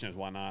my question is,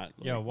 why not?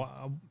 Like, Yeah,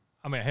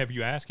 I mean, have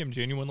you asked him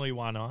genuinely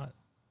why not?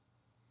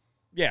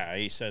 Yeah,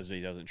 he says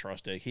he doesn't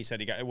trust it. He said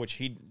he got, which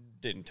he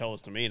didn't tell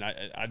us to me, and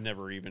I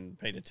never even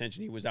paid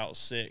attention. He was out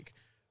sick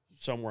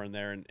somewhere in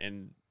there,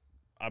 and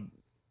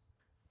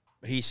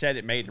he said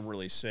it made him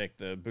really sick.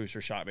 The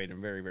booster shot made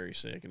him very, very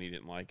sick, and he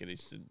didn't like it. He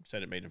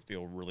said it made him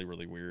feel really,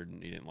 really weird,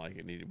 and he didn't like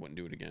it, and he wouldn't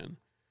do it again.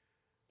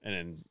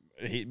 And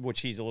then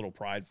he's a little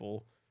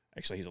prideful.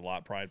 Actually, he's a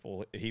lot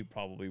prideful. He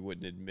probably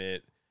wouldn't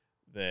admit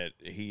that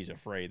he's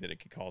afraid that it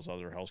could cause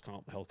other health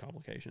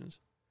complications,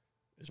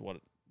 is what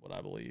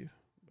I believe.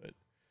 But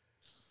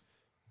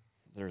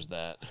there's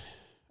that.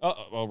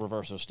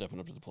 Reverso's stepping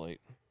up to the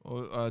plate.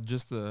 Well,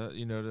 just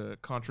to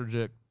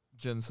contradict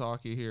Jen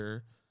Psaki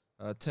here,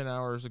 10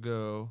 hours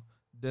ago,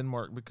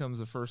 Denmark becomes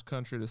the first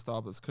country to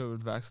stop its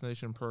COVID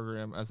vaccination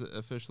program as it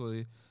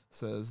officially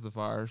says the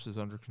virus is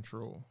under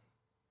control.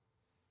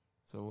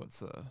 So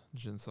what's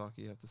Jen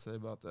Psaki have to say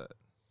about that?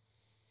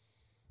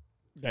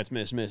 That's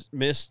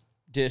miss,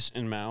 dis,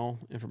 and mal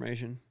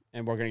information,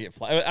 and we're gonna get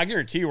flagged. I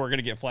guarantee you, we're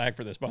gonna get flagged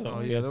for this. By the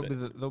way, yeah,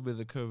 they'll be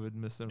the COVID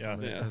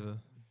misinformation. Yeah.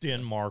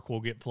 Denmark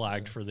will get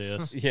flagged for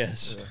this.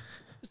 Yes,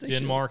 yeah.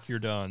 Denmark, you're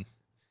done.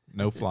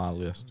 No fly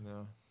list.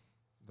 No,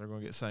 they're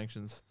gonna get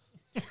sanctions.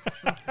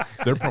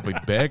 They're probably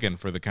begging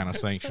for the kind of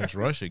sanctions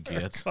Russia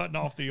gets. Cutting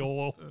off the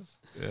oil.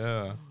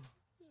 Yeah.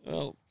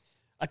 Well,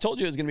 I told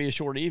you it was going to be a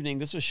short evening.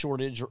 This was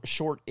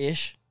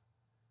short-ish,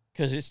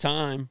 because it's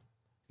time.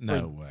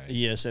 No way.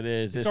 Yes, it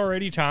is. It's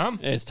already time?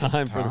 It's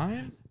time.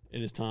 Time?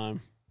 It is time.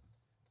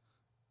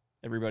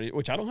 Everybody,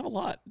 which I don't have a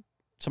lot.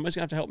 Somebody's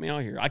going to have to help me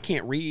out here. I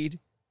can't read.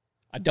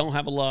 I don't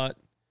have a lot.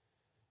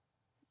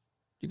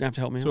 You're going to have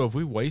to help me out. So if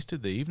we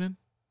wasted the evening,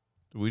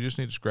 do we just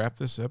need to scrap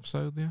this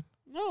episode then?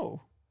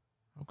 No.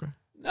 Okay.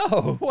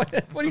 No. What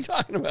are you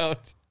talking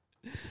about?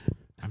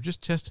 I'm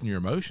just testing your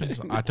emotions.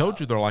 I told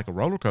you they're like a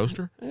roller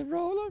coaster. A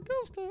roller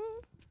coaster.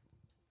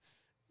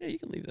 Yeah, you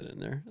can leave that in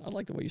there. I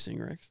like the way you sing,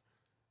 Rex.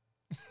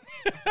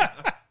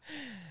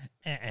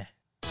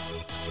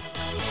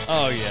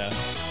 Oh, yeah.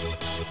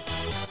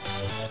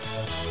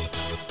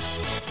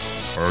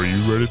 Are you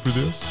ready for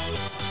this?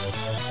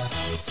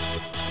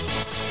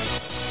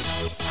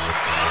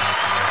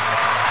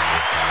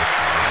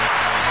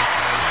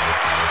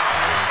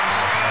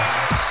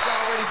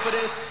 Y'all ready for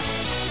this?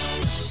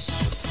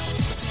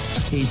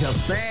 He's a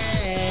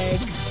fag.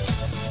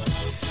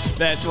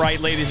 That's right,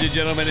 ladies and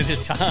gentlemen. It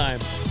is time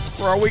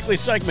for our weekly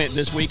segment,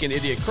 This Week in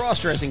Idiot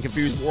Cross-Dressing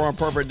Confused War on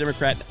Pervert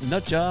Democrat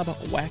Nutjob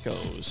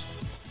Wackos.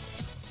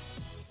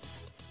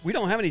 We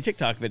don't have any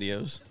TikTok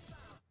videos.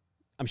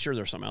 I'm sure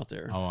there's some out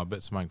there. Oh, I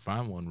bet somebody can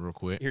find one real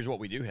quick. Here's what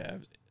we do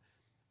have.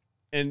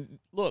 And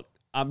look,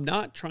 I'm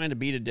not trying to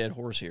beat a dead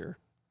horse here,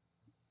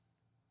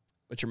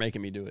 but you're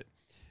making me do it.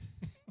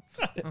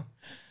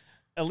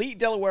 Elite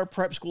Delaware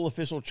prep school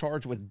official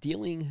charged with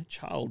dealing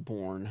child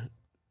porn.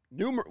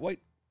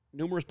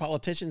 Numerous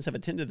politicians have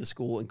attended the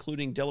school,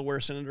 including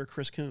Delaware Senator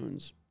Chris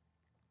Coons.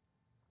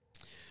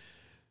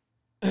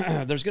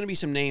 There's going to be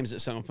some names that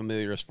sound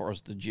familiar as far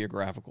as the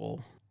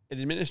geographical. An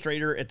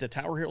administrator at the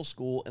Tower Hill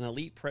School, an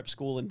elite prep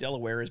school in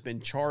Delaware, has been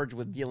charged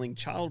with dealing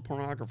child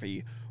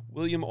pornography.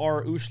 William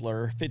R.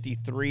 Ushler,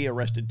 53,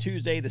 arrested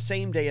Tuesday, the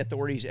same day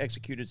authorities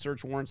executed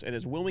search warrants at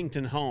his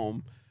Wilmington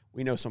home.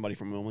 We know somebody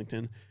from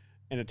Wilmington.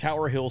 And a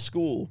Tower Hill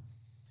school.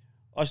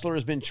 Ushler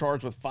has been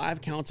charged with 5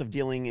 counts of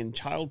dealing in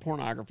child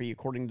pornography.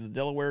 According to the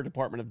Delaware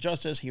Department of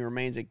Justice, he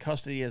remains in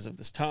custody as of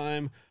this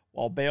time.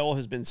 While bail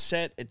has been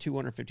set at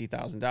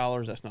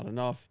 $250,000, that's not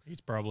enough. He's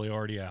probably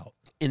already out.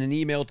 In an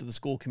email to the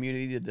school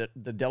community,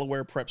 the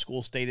Delaware Prep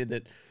School stated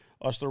that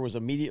Ushler was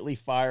immediately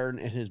fired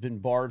and has been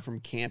barred from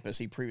campus.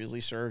 He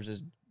previously serves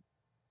as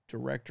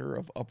director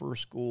of upper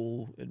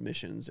school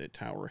admissions at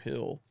Tower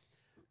Hill.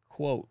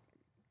 Quote,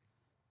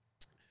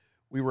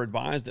 "We were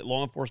advised that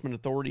law enforcement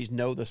authorities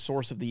know the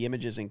source of the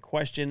images in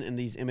question, and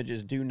these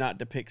images do not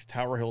depict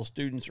Tower Hill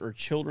students or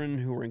children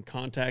who were in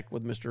contact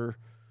with Mr.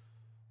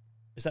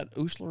 Is that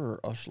Ushler or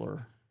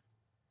Ushler?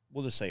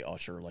 We'll just say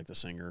Usher, like the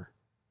singer.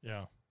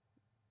 Yeah.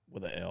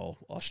 With a L,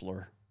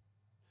 Ushler.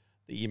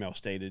 The email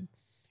stated,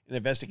 an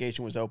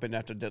investigation was opened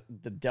after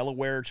the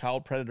Delaware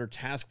Child Predator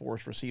Task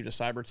Force received a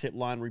cyber tip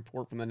line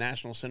report from the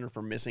National Center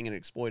for Missing and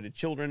Exploited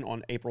Children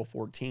on April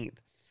 14th.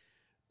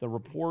 The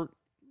report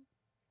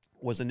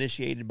was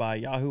initiated by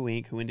Yahoo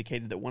Inc., who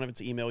indicated that one of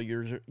its email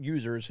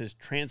users has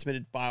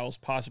transmitted files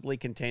possibly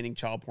containing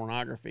child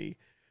pornography.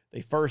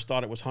 They first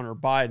thought it was Hunter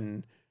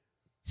Biden.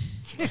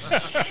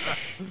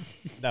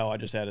 No, I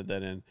just added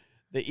that in.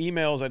 The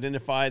emails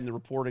identified in the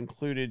report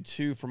included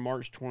 2 from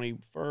March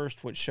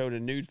 21st, which showed a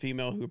nude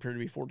female who appeared to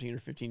be 14 or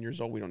 15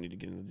 years old. We don't need to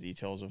get into the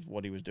details of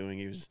what he was doing.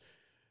 He was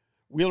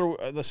Wheeler.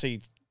 Let's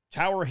see.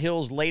 Tower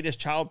Hill's latest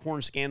child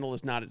porn scandal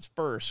is not its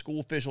first.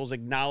 School officials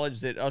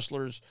acknowledged that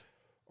Ushler's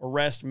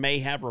arrest may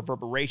have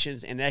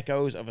reverberations and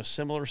echoes of a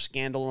similar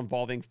scandal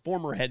involving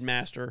former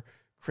headmaster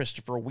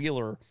Christopher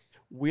Wheeler.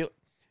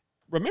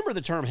 Remember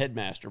the term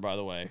headmaster, by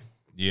the way?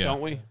 Yeah.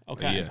 Don't we?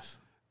 Okay. Yes.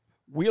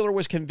 Wheeler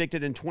was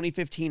convicted in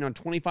 2015 on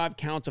 25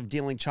 counts of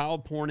dealing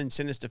child porn and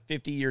sentenced to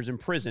 50 years in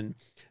prison.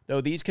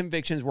 Though these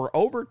convictions were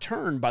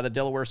overturned by the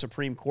Delaware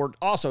Supreme Court,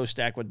 also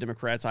stacked with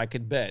Democrats, I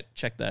could bet.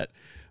 Check that.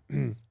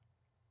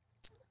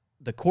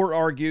 The court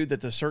argued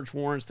that the search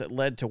warrants that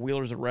led to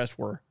Wheeler's arrest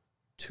were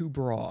too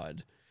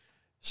broad.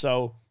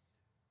 So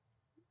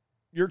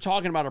you're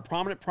talking about a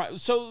prominent...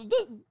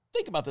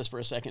 think about this for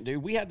a second,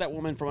 dude. We had that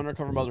woman from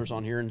Undercover Mothers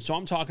on here, and so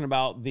I'm talking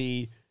about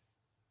the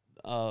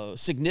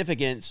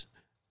significance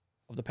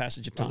of the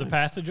passage of time. Of the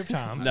passage of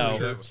time. No,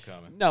 Sure it was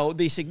coming. no,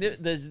 the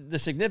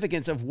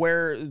significance of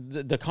where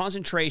the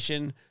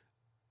concentration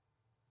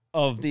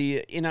of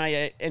the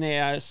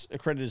NAIS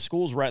accredited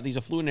schools were at these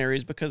affluent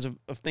areas because of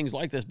things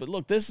like this. But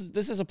look, this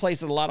is a place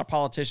that a lot of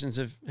politicians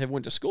have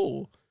went to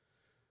school,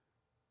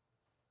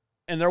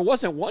 and there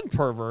wasn't one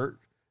pervert,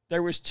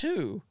 there was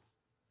 2.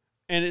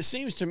 And it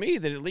seems to me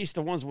that at least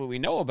the ones that we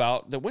know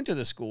about that went to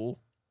the school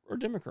are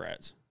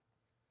Democrats.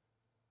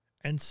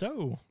 And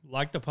so,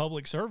 like the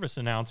public service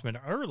announcement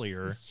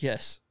earlier,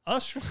 yes,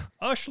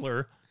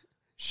 Ushler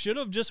should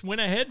have just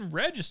went ahead and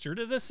registered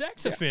as a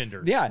sex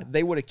offender. Yeah,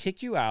 they would have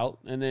kicked you out,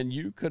 and then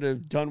you could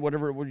have done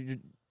whatever it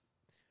would.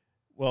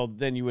 Well,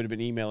 then you would have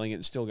been emailing it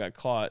and still got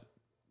caught.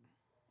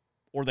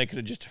 Or they could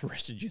have just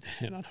arrested you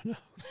then. I don't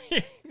know.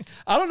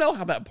 I don't know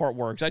how that part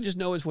works. I just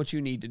know it's what you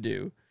need to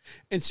do.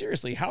 And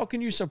seriously, how can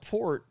you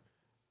support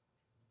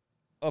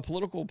a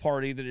political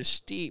party that is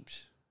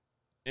steeped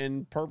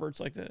in perverts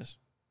like this?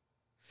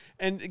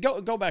 And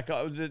go back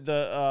up.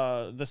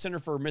 The Center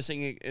for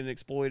Missing and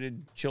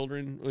Exploited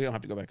Children. We don't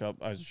have to go back up.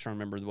 I was just trying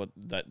to remember what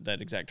that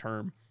exact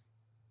term.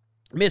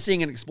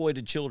 Missing and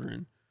exploited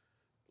children.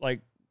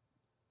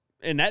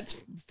 And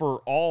that's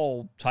for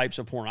all types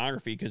of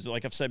pornography, because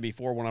like I've said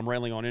before, when I'm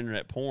railing on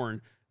internet porn,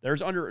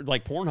 there's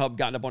Pornhub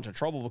got in a bunch of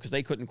trouble because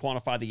they couldn't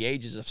quantify the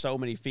ages of so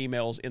many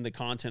females in the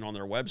content on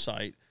their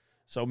website.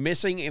 So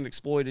missing and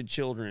exploited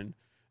children.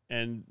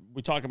 And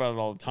we talk about it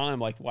all the time,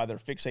 like why they're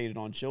fixated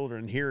on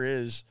children. Here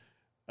is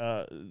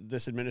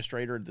this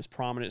administrator at this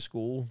prominent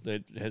school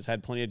that has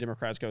had plenty of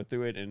Democrats go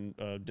through it in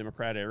a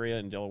Democrat area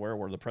in Delaware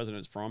where the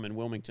president's from, in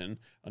Wilmington,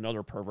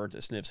 another pervert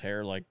that sniffs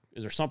hair. Like,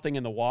 is there something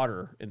in the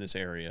water in this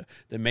area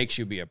that makes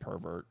you be a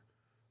pervert?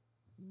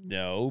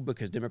 No,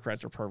 because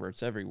Democrats are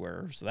perverts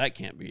everywhere, so that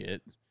can't be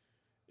it.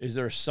 Is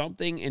there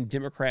something in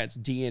Democrats'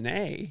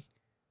 DNA?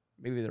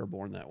 Maybe they're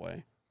born that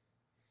way.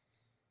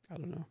 I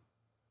don't know.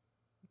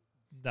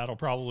 That'll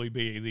probably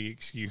be the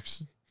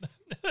excuse.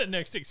 The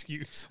next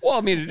excuse. Well,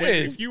 I mean, it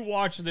is. If you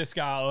watch this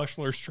guy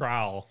Ushler's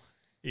trial,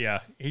 yeah,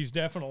 he's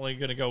definitely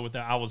going to go with the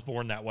 "I was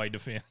born that way"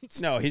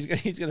 defense. No, he's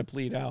going to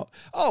plead out.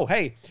 Oh,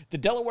 hey, the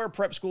Delaware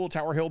Prep School,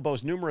 Tower Hill,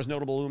 boasts numerous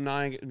notable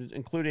alumni,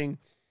 including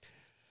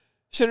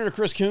Senator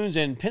Chris Coons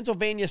and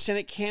Pennsylvania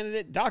Senate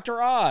candidate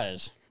Dr.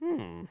 Oz.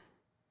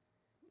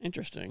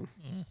 Interesting.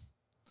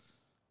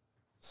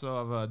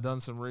 So I've done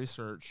some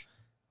research.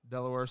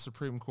 Delaware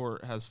Supreme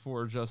Court has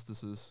 4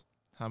 justices.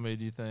 How many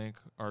do you think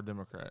are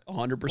Democrat?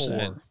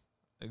 100%.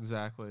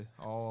 Exactly.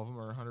 All of them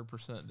are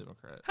 100%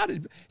 Democrat.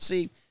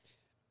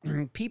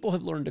 People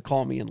have learned to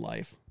call me in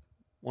life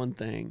one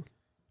thing,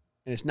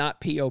 and it's not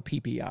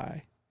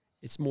P-O-P-P-I.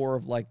 It's more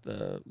of like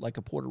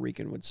a Puerto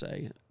Rican would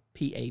say,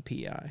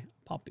 P-A-P-I,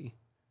 Poppy.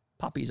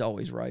 Poppy's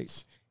always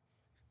right.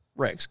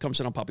 Rex, come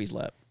sit on Poppy's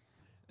lap.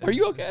 Are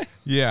you okay?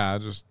 Yeah, I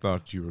just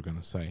thought you were going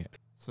to say it.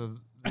 So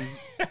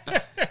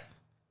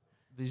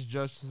these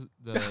judges,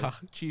 the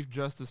Chief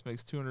Justice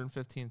makes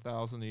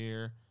 $215,000 a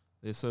year.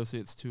 The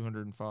Associate's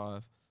 $205,000.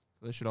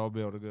 So they should all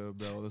be able to go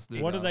bail this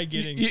dude. What are they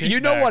getting? You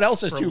know what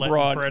else is too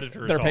broad?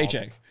 Their off?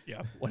 paycheck.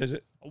 Yeah. What is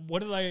it?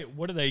 What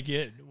do they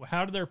get?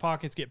 How do their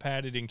pockets get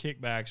padded in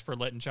kickbacks for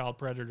letting child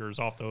predators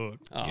off the hook?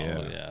 Oh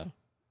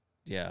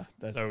yeah.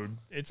 So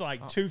it's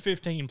like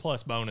 $215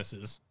 plus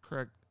bonuses.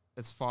 Correct.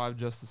 It's 5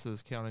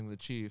 justices counting the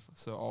chief,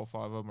 so all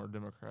 5 of them are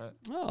Democrat.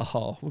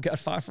 Oh, we got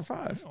 5 for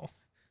 5. Oh.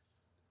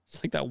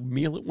 It's like that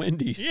meal at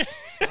Wendy's. Yeah.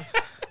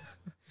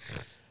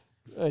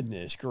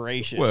 Goodness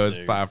gracious. Well, it's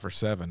 5 for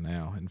 7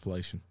 now,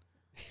 inflation.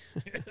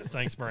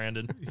 Thanks,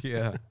 Brandon.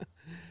 Yeah.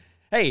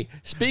 Hey,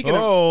 speaking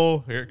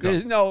of... here it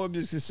comes. No, I'm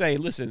just to say,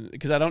 listen,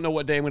 because I don't know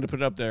what day I'm going to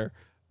put it up there,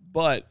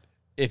 but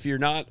if you're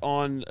not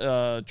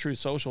on Truth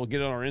Social,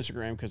 get on our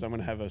Instagram, because I'm going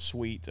to have a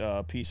sweet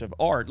piece of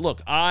art.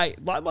 Look, I'm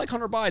like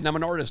Hunter Biden. I'm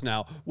an artist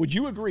now. Would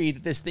you agree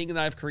that this thing that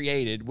I've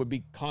created would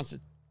be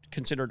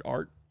considered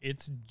art?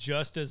 it's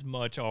just as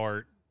much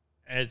art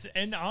as,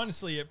 and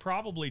honestly, it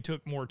probably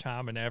took more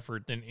time and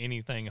effort than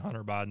anything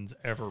Hunter Biden's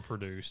ever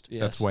produced.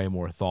 Yes. That's way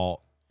more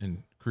thought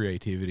and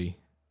creativity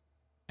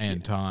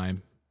and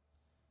time.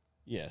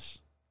 Yes.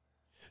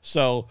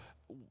 So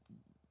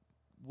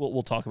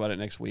we'll talk about it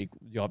next week.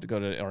 You'll have to go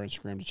to our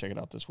Instagram to check it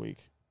out this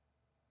week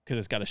because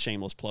it's got a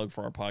shameless plug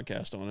for our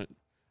podcast on it.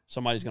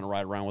 Somebody's going to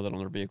ride around with it on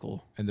their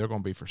vehicle. And they're going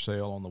to be for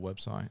sale on the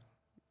website.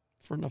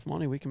 For enough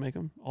money, we can make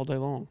them all day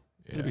long.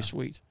 Yeah. It'll be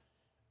sweet.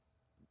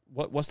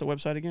 What's the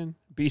website again?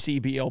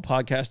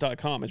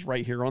 bcblpodcast.com. It's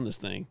right here on this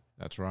thing.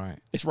 That's right.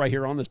 It's right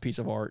here on this piece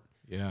of art.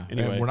 Yeah.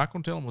 Anyway. And we're not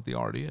going to tell them what the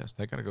art is.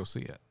 They got to go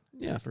see it.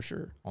 Yeah, for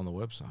sure. On the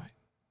website.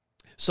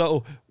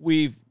 So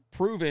we've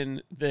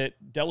proven that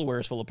Delaware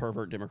is full of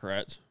pervert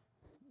Democrats.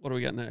 What do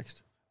we got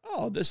next?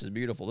 Oh, this is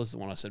beautiful. This is the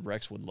one I said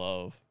Rex would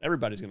love.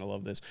 Everybody's going to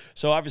love this.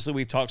 So obviously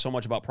we've talked so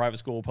much about private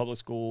school, public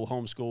school,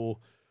 homeschool.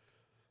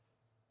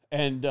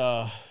 And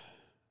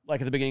like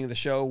at the beginning of the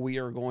show, we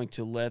are going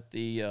to let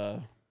the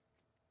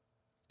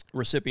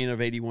recipient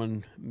of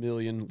 81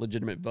 million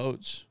legitimate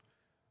votes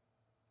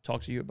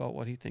talk to you about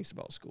what he thinks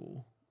about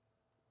school.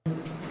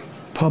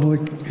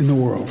 Public in the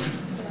world.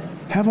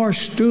 Have our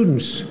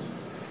students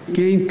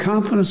gain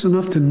confidence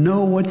enough to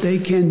know what they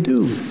can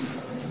do,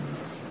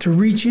 to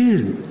reach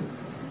in.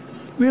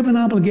 We have an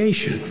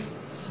obligation.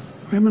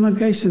 We have an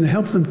obligation to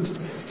help them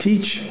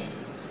teach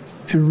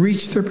and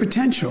reach their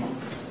potential.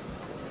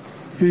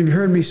 And you've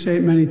heard me say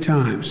it many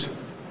times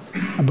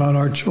about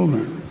our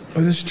children,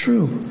 but it's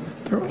true.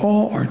 They're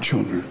all our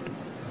children.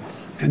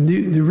 And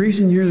the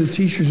reason you're the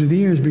teachers of the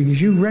year is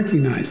because you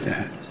recognize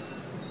that.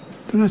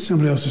 They're not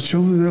somebody else's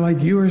children. They're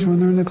like yours when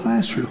they're in the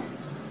classroom.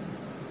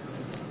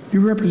 You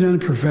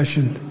represent a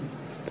profession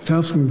that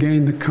helps them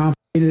gain the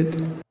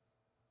confidence.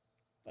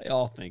 They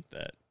all think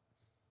that.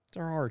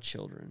 They're our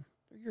children.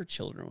 They're your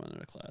children when they're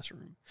in a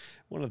classroom.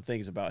 One of the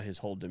things about his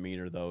whole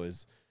demeanor, though,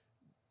 is,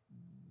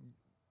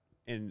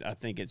 and I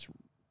think it's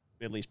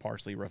at least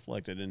partially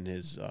reflected in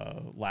his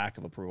lack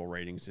of approval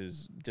ratings,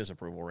 his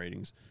disapproval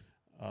ratings.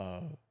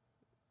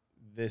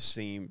 This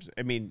seems,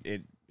 I mean,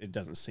 it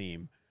doesn't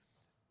seem.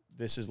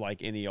 This is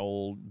like any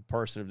old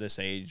person of this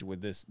age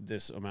with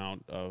this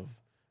amount of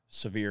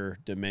severe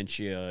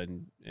dementia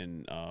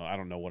and I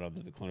don't know what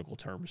other the clinical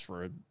terms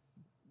for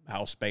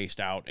how spaced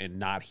out and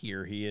not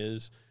here he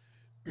is.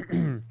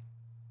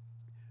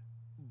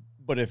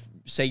 But if,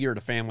 say you're at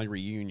a family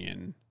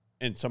reunion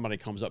and somebody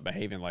comes up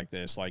behaving like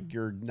this, like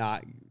you're just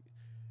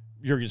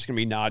going to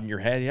be nodding your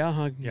head.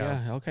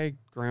 Yeah. Okay,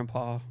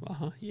 Grandpa.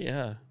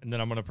 Yeah. And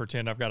then I'm going to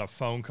pretend I've got a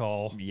phone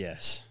call.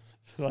 Yes.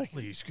 Like,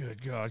 please,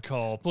 good God,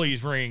 call.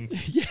 Please ring.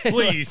 Yeah,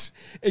 please.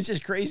 It's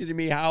just crazy to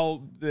me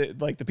how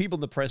the people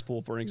in the press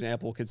pool, for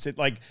example, could sit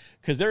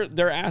because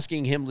they're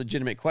asking him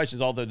legitimate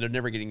questions, although they're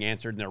never getting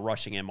answered and they're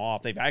rushing him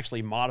off. They've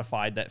actually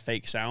modified that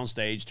fake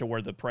soundstage to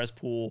where the press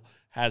pool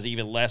has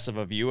even less of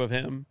a view of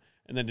him.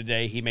 And then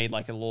today he made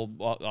like a little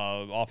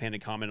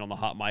offhanded comment on the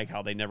hot mic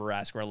how they never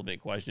ask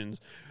relevant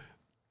questions.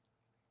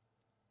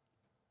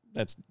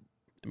 That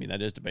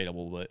is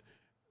debatable, but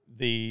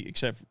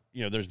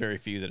there's very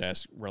few that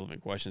ask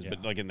relevant questions,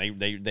 but like, and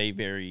they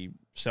very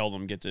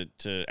seldom get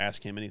to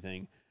ask him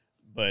anything.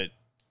 But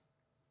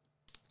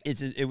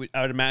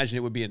I would imagine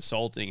it would be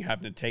insulting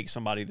having to take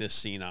somebody this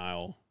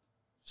senile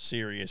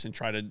serious and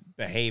try to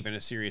behave in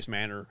a serious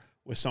manner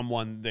with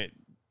someone that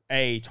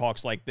A,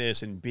 talks like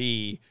this, and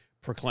B,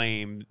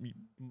 proclaim,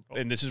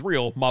 and this is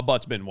real, my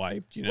butt's been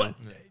wiped, you know. What?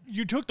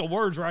 You took the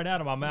words right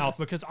out of my mouth,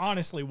 because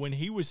honestly, when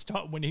he was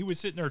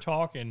sitting there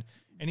talking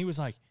and he was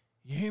like,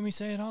 you hear me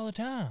say it all the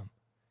time.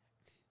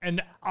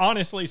 And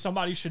honestly,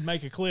 somebody should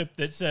make a clip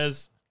that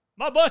says,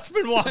 my butt's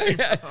been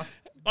wiped.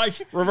 Like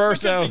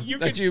Reverso,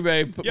 that's you,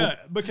 babe. Yeah,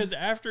 because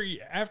after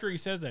he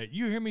says that,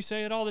 you hear me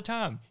say it all the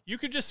time. You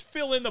could just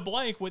fill in the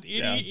blank with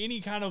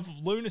any kind of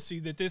lunacy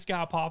that this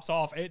guy pops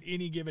off at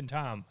any given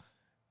time,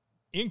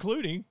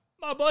 including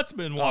my butt's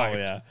been wiped.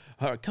 Oh,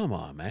 yeah. Come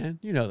on, man.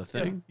 You know the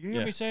thing. Yeah, you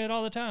hear me say it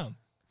all the time.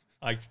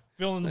 Like,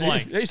 fill in the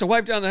blank. They used to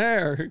wipe down the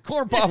hair.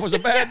 Corn Pop was a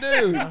bad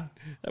dude.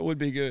 That would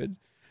be good.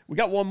 We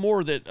got one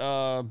more that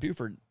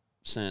Buford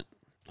sent.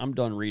 I'm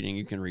done reading.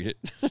 You can read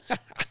it.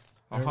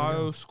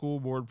 Ohio school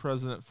board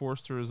president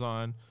forced to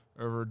resign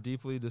over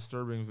deeply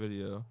disturbing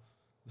video.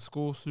 The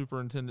school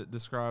superintendent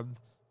described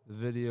the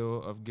video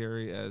of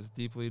Gary as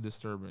deeply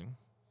disturbing.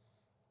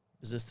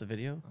 Is this the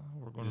video?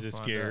 Is this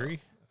Gary?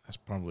 That's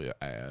probably an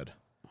ad.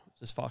 Is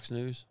this Fox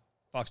News?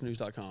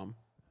 FoxNews.com.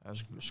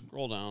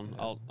 Scroll down.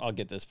 I'll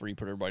get this for you.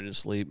 Put everybody to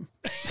sleep.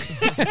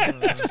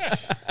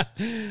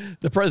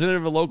 The president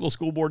of a local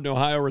school board in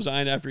Ohio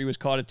resigned after he was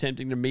caught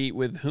attempting to meet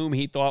with whom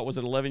he thought was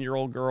an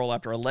 11-year-old girl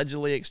after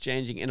allegedly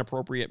exchanging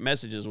inappropriate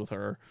messages with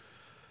her.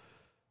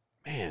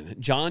 Man,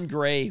 John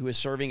Gray, who is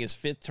serving his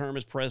 5th term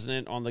as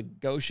president on the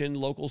Goshen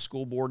local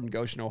school board in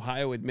Goshen,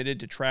 Ohio, admitted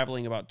to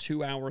traveling about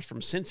 2 hours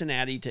from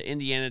Cincinnati to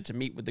Indiana to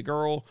meet with the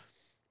girl.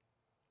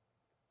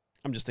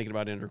 I'm just thinking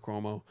about Andrew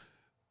Cuomo.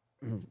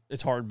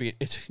 It's hard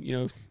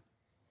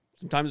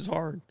sometimes it's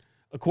hard.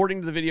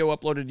 According to the video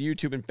uploaded to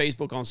YouTube and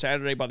Facebook on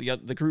Saturday by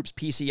the groups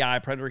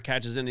PCI, Predator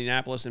Catches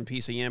Indianapolis, and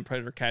PCM,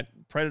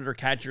 Predator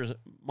Catchers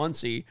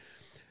Muncie,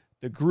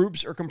 the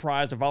groups are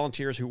comprised of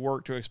volunteers who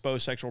work to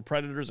expose sexual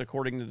predators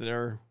according to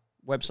their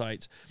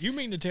websites. You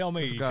mean to tell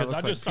me, because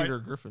I just Peter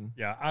Griffin.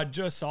 Yeah, I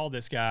just saw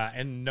this guy,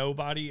 and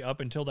nobody up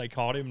until they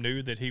caught him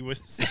knew that he was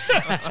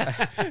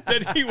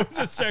that he was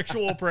a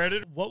sexual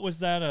predator. What was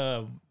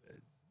that?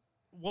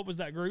 What was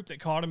that group that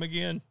caught him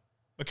again?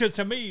 Because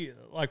to me,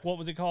 like, what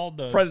was it called?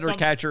 The Predator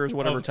Catchers,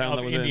 whatever town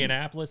that was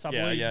Indianapolis, in. I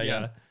believe.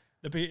 Yeah.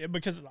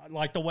 Because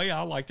like the way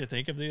I like to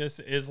think of this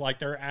is like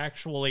they're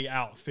actually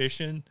out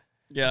fishing.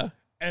 Yeah.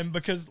 And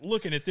because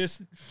looking at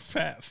this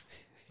fat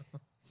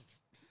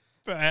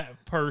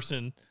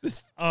person,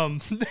 it's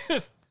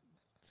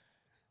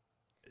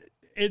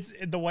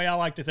the way I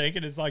like to think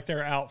it is like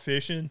they're out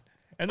fishing.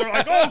 And they're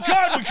like, oh,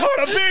 God, we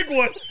caught a big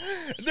one.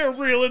 They're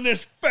reeling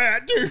this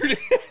fat dude.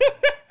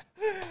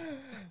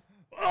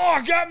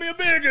 Oh, got me a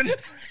big one.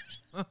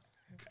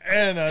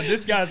 And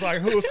this guy's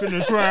like hooking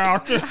the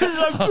trout.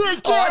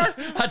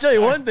 I'll tell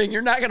you one thing.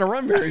 You're not going to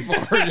run very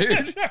far,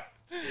 dude.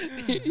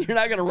 You're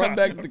not going to run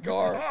back to the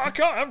car.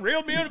 I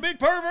reeled me in a big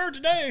pervert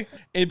today.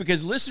 And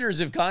because listeners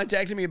have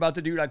contacted me about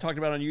the dude I talked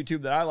about on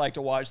YouTube that I like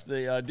to watch,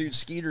 the dude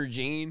Skeeter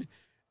Gene.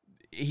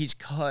 He's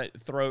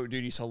cutthroat,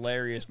 dude. He's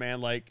hilarious,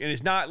 man. Like, and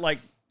it's not like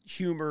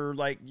humor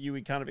like you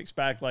would kind of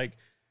expect. Like,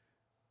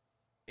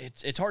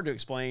 it's hard to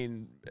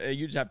explain.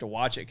 You just have to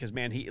watch it because,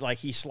 man,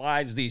 he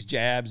slides these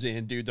jabs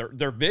in, dude.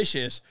 They're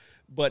vicious,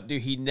 but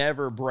dude, he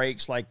never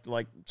breaks like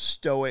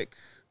stoic,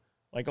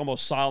 like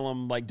almost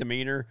solemn like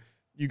demeanor.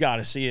 You got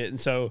to see it. And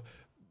so,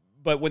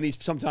 but when these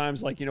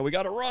sometimes like, we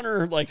got a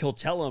runner, like he'll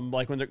tell them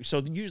like when they're, so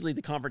usually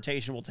the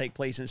confrontation will take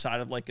place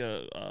inside of like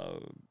a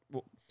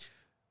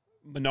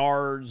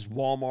Menards,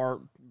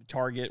 Walmart,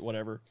 Target,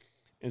 whatever.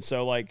 And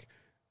so like,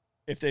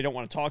 if they don't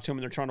want to talk to him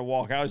and they're trying to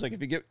walk out, he's like,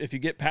 if you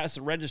get past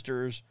the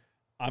registers,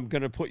 I'm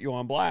going to put you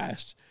on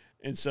blast.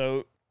 And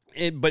so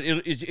it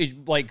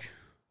like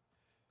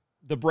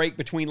the break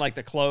between like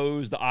the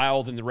close, the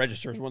aisle, then the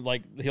registers, when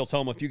like he'll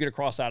tell them, if you get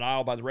across that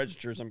aisle by the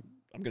registers, I'm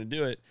going to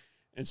do it.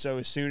 And so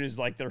as soon as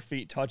like their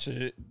feet touch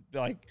it,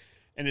 like,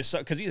 and it's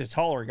so, cause he's a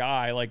taller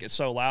guy, like it's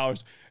so loud.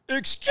 It's,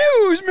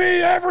 excuse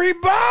me,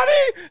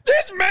 everybody.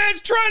 This man's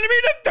trying to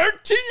meet a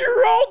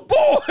 13-year-old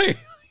boy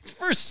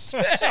for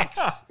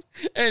sex.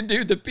 And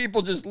dude, the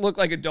people just look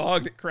like a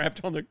dog that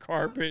crapped on the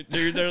carpet,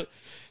 dude.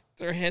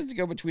 Their heads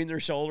go between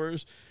their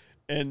shoulders,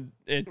 and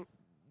you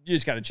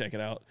just got to check it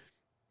out.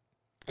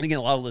 And again,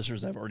 a lot of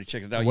listeners have already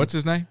checked it out. What's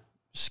his name?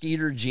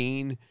 Skeeter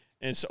Gene.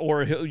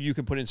 Or you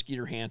can put in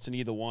Skeeter Hansen,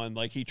 either one.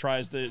 Like he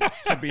tries to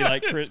be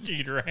like Chris.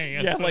 Skeeter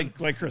Hansen. Yeah, like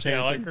Chris Hansen.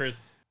 Yeah, like Chris.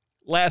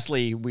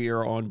 Lastly, we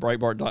are on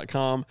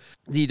Breitbart.com.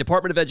 The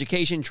Department of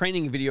Education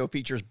training video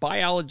features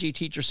biology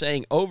teacher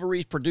saying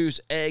ovaries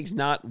produce eggs,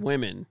 not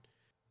women.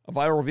 A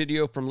viral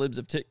video from Libs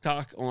of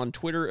TikTok on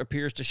Twitter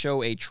appears to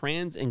show a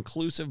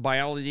trans-inclusive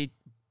biology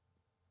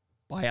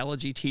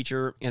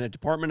teacher in a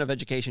Department of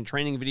Education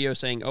training video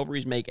saying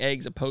ovaries make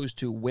eggs opposed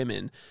to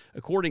women.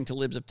 According to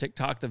Libs of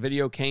TikTok, the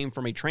video came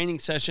from a training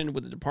session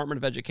with the Department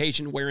of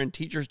Education wherein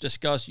teachers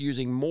discussed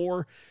using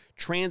more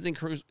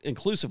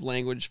trans-inclusive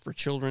language for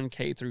children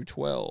K through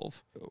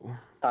 12.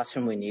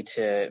 Classroom, we need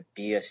to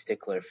be a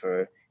stickler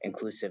for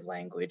inclusive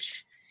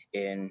language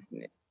in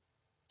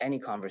any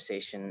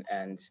conversation,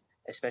 and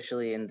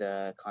especially in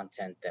the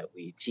content that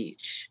we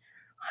teach.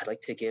 I'd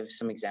like to give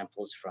some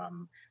examples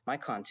from my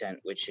content,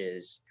 which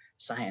is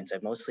science.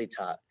 I've mostly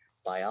taught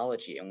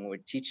biology, and when we're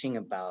teaching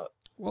about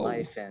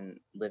life and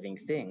living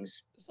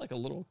things, it's like a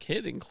little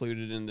kid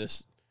included in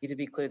this need to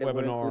be clear that webinar.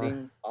 We're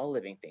including all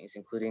living things,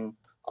 including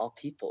all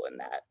people in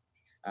that.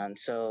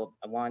 So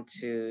I want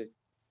to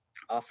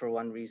offer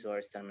one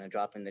resource that I'm going to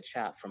drop in the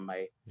chat from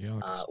my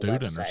like a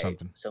student website. or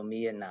something. So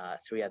me and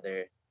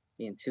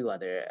two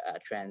other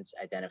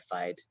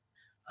trans-identified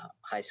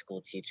high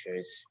school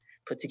teachers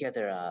put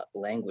together a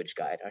language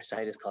guide. Our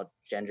site is called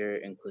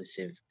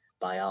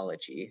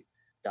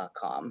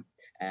genderinclusivebiology.com.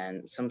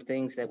 And some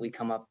things that we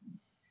come up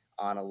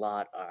on a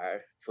lot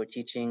are for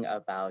teaching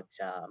about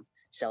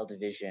cell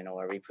division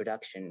or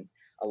reproduction.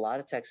 A lot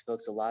of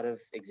textbooks, a lot of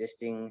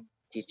existing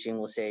teaching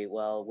will say,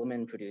 well,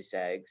 women produce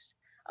eggs.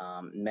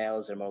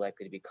 Males are more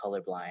likely to be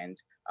colorblind.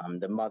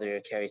 The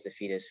mother carries the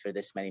fetus for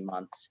this many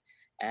months.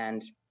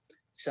 And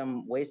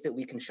some ways that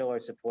we can show our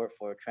support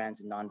for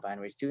trans and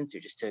non-binary students are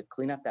just to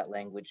clean up that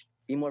language,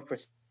 be more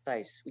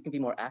precise. We can be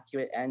more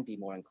accurate and be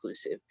more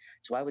inclusive.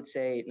 So I would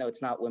say, no,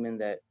 it's not women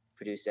that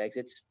produce eggs,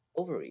 it's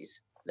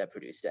ovaries that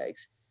produce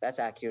eggs. That's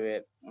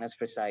accurate, that's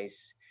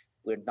precise.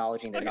 We're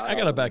acknowledging that I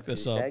gotta back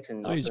this up. Let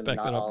me just back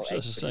that up for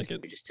just a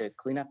second. Just to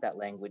clean up that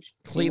language.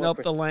 Clean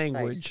up the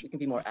language. We can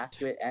be more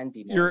accurate and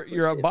be more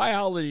You're a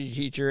biology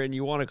teacher and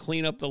you want to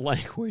clean up the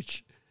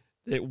language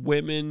that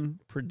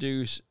women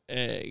produce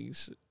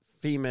eggs.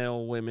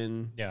 Female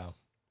women. Yeah.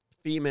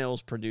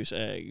 Females produce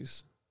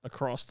eggs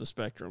across the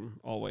spectrum,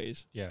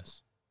 always.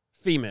 Yes.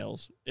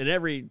 Females. In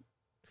every.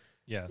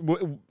 Yeah.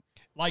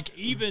 Like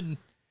even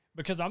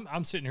Because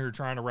I'm sitting here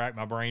trying to rack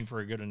my brain for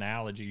a good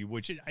analogy,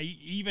 which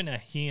even a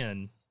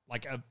hen,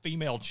 like a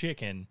female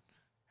chicken,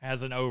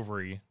 has an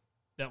ovary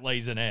that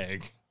lays an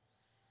egg.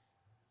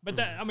 But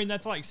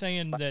that's like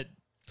saying that.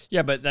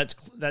 Yeah, but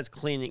that's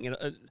cleaning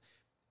it.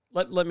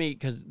 Let me,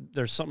 because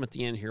there's something at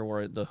the end here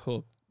where the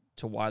hook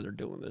to why they're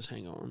doing this.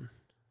 Hang on.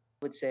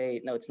 I would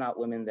say, no, it's not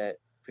women that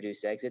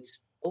produce eggs. It's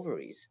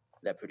ovaries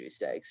that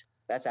produce eggs.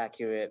 That's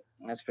accurate.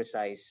 That's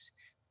precise.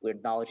 We're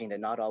acknowledging that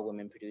not all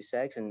women produce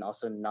eggs, and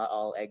also not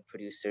all egg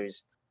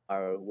producers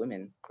are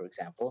women, for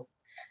example.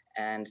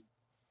 And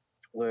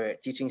we're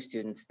teaching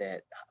students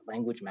that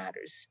language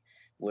matters.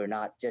 We're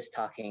not just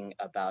talking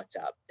about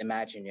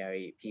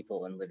imaginary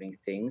people and living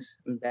things,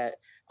 that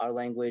our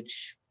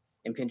language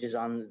impinges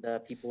on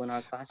the people in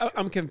our classroom.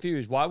 I'm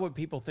confused. Why would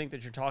people think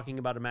that you're talking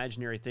about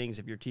imaginary things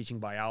if you're teaching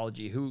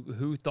biology?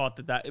 Who thought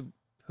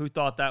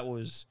that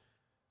was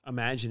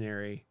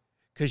imaginary?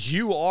 Because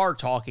you are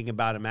talking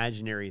about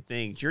imaginary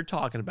things. You're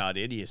talking about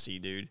idiocy,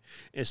 dude.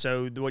 And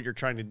so what you're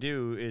trying to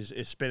do is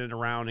spin it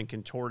around and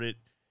contort it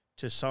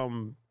to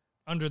some...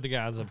 under the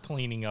guise of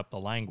cleaning up the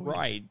language.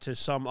 Right, to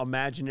some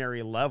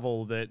imaginary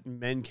level that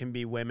men can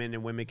be women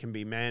and women can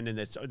be men, and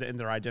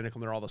they're identical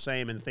and they're all the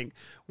same. And I think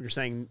when you're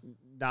saying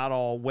not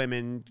all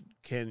women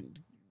can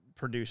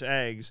produce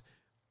eggs,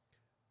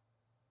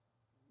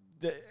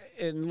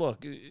 and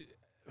look,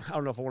 I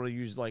don't know if I want to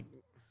use like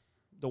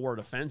the word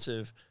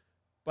offensive,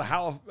 but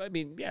how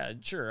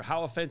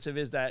offensive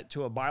is that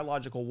to a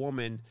biological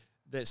woman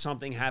that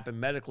something happened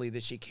medically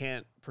that she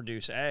can't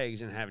produce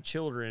eggs and have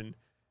children?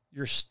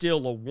 You're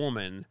still a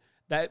woman.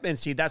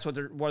 That's what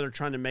they're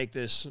trying to make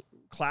this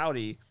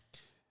cloudy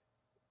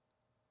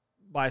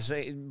by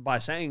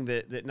saying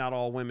that not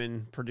all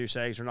women produce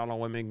eggs or not all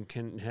women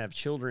can have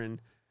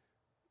children.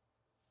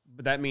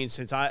 But that means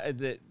since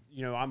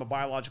I'm a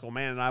biological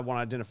man and I want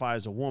to identify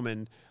as a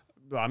woman,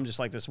 I'm just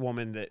like this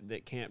woman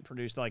that can't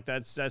produce. Like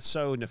that's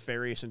so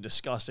nefarious and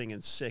disgusting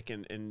and sick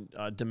and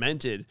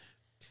demented.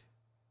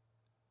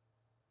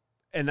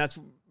 And that's,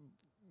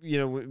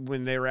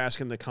 when they were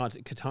asking the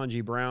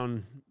Ketanji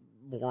Brown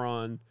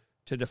moron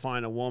to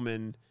define a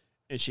woman,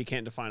 and she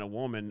can't define a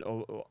woman,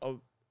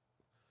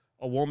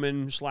 a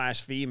woman /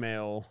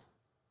 female,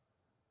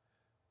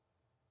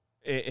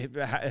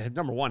 it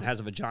number one has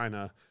a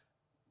vagina,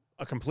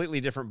 a completely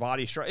different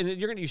body structure,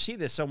 and you see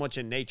this so much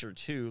in nature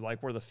too,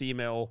 like where the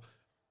female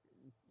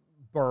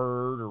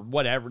bird or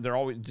whatever, they're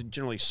always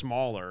generally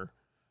smaller,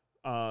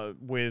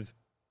 with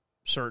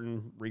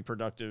certain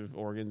reproductive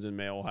organs, and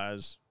male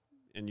has.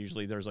 And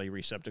usually there's a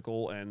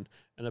receptacle and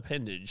an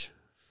appendage.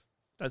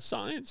 That's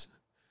science.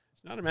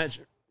 It's not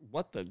imagine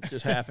what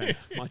just happened.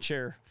 My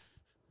chair.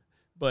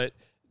 But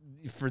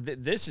for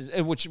this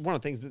is, which one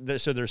of the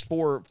things, so there's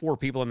four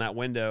people in that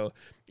window,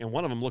 and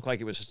one of them looked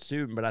like it was a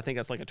student, but I think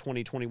that's like a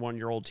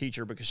 21-year-old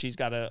teacher, because she's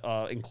got a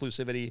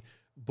inclusivity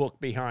book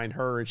behind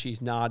her, and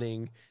she's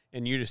nodding.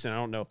 And you just, I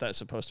don't know if that's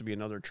supposed to be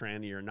another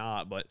tranny or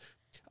not, but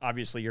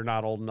obviously you're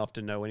not old enough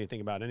to know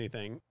anything about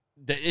anything.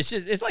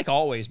 It's like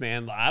always,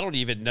 man. I don't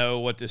even know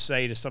what to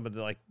say to some of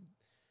the, like,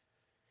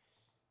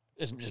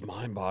 it's just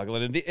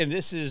mind-boggling. And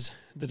this is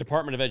the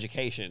Department of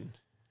Education.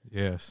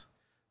 Yes.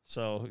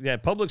 So, yeah,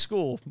 public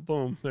school,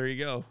 boom, there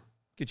you go.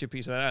 Get you a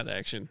piece of that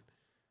action.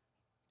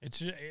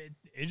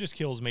 It just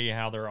kills me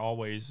how they're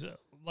always,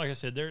 like I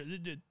said,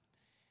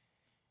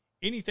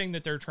 anything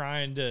that they're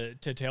trying to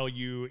tell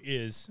you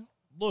is,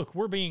 look,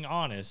 we're being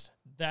honest.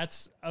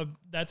 That's a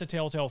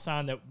telltale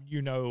sign that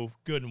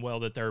good and well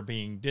that they're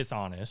being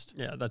dishonest.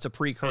 Yeah, that's a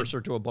precursor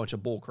to a bunch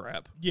of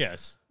bullcrap.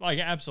 Yes, like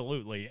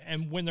absolutely.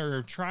 And when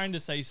they're trying to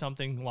say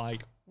something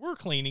like, we're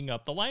cleaning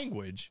up the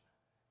language,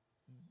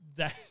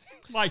 that,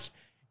 like,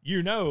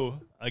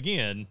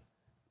 again,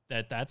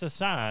 that's a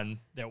sign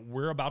that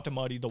we're about to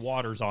muddy the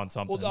waters on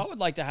something. Well, I would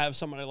like to have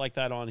somebody like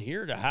that on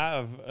here to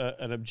have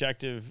an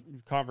objective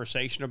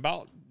conversation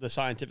about the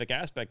scientific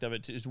aspect of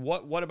it. Is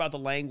what about the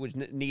language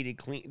needed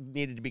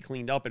to be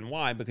cleaned up, and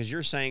why? Because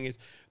you're saying it's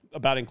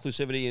about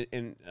inclusivity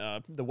and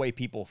the way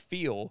people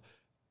feel.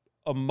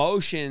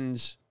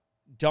 Emotions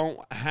don't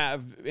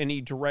have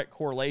any direct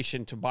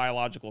correlation to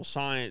biological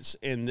science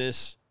in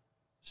this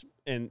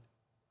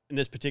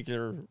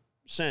particular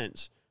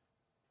sense.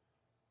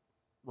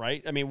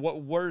 Right? I mean,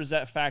 where does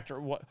that factor?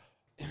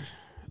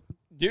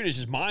 Dude, it's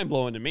just mind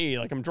blowing to me.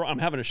 Like I'm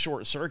having a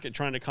short circuit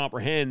trying to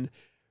comprehend.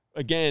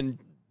 Again,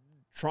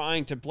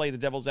 trying to play the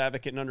devil's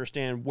advocate and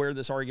understand where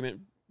this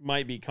argument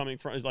might be coming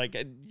from. Is like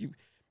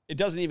it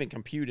doesn't even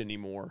compute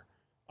anymore.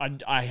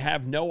 I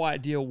have no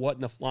idea what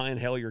in the flying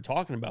hell you're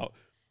talking about.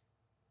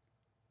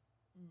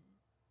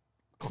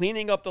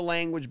 Cleaning up the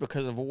language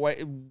because of a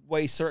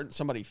way certain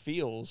somebody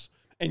feels,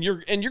 and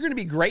you're going to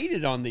be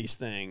graded on these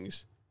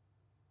things.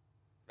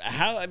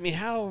 How?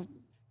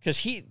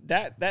 Because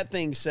that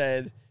thing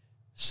said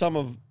some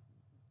of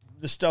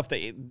the stuff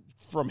that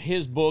from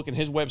his book and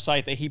his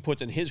website that he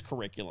puts in his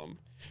curriculum.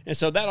 And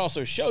so that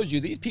also shows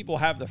you these people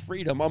have the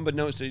freedom,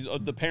 unbeknownst to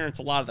the parents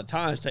a lot of the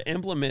times, to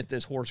implement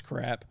this horse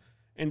crap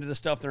into the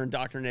stuff they're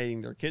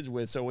indoctrinating their kids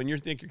with. So when you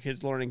think your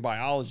kid's learning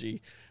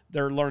biology,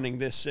 they're learning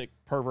this sick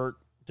pervert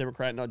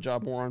Democrat nut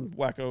job moron,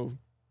 wacko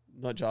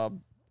nut job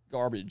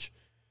garbage.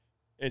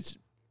 It's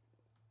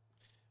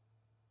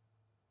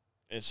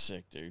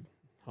sick, dude.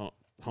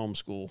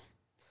 Homeschool.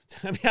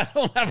 I mean, I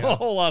don't have a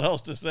whole lot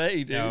else to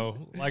say, dude. No,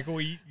 like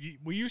we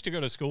used to go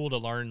to school to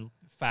learn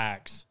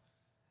facts,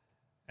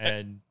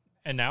 and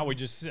now we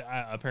just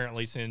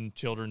apparently send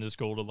children to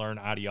school to learn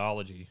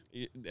ideology.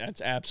 That's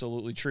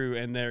absolutely true,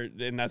 and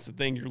that's the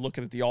thing. You're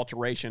looking at the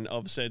alteration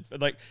of said,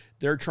 like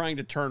they're trying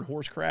to turn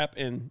horse crap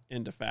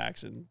into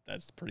facts, and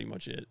that's pretty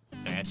much it.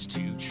 That's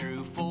too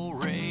true for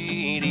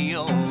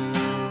radio.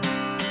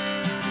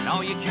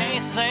 No, you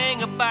can't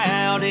sing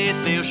about it.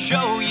 They'll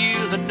show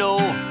you the door.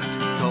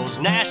 'Cause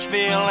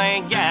Nashville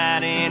ain't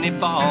got any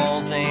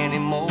balls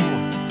anymore.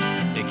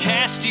 They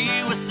cast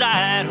you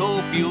aside,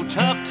 hope you'll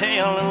tuck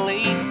tail and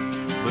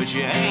leave. But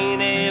you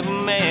ain't ever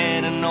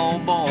met an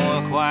old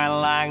boy quite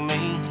like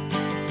me.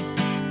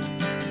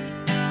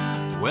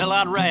 Well,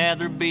 I'd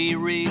rather be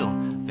real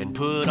than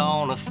put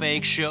on a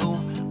fake show.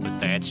 But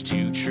that's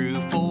too true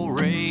for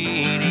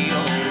radio.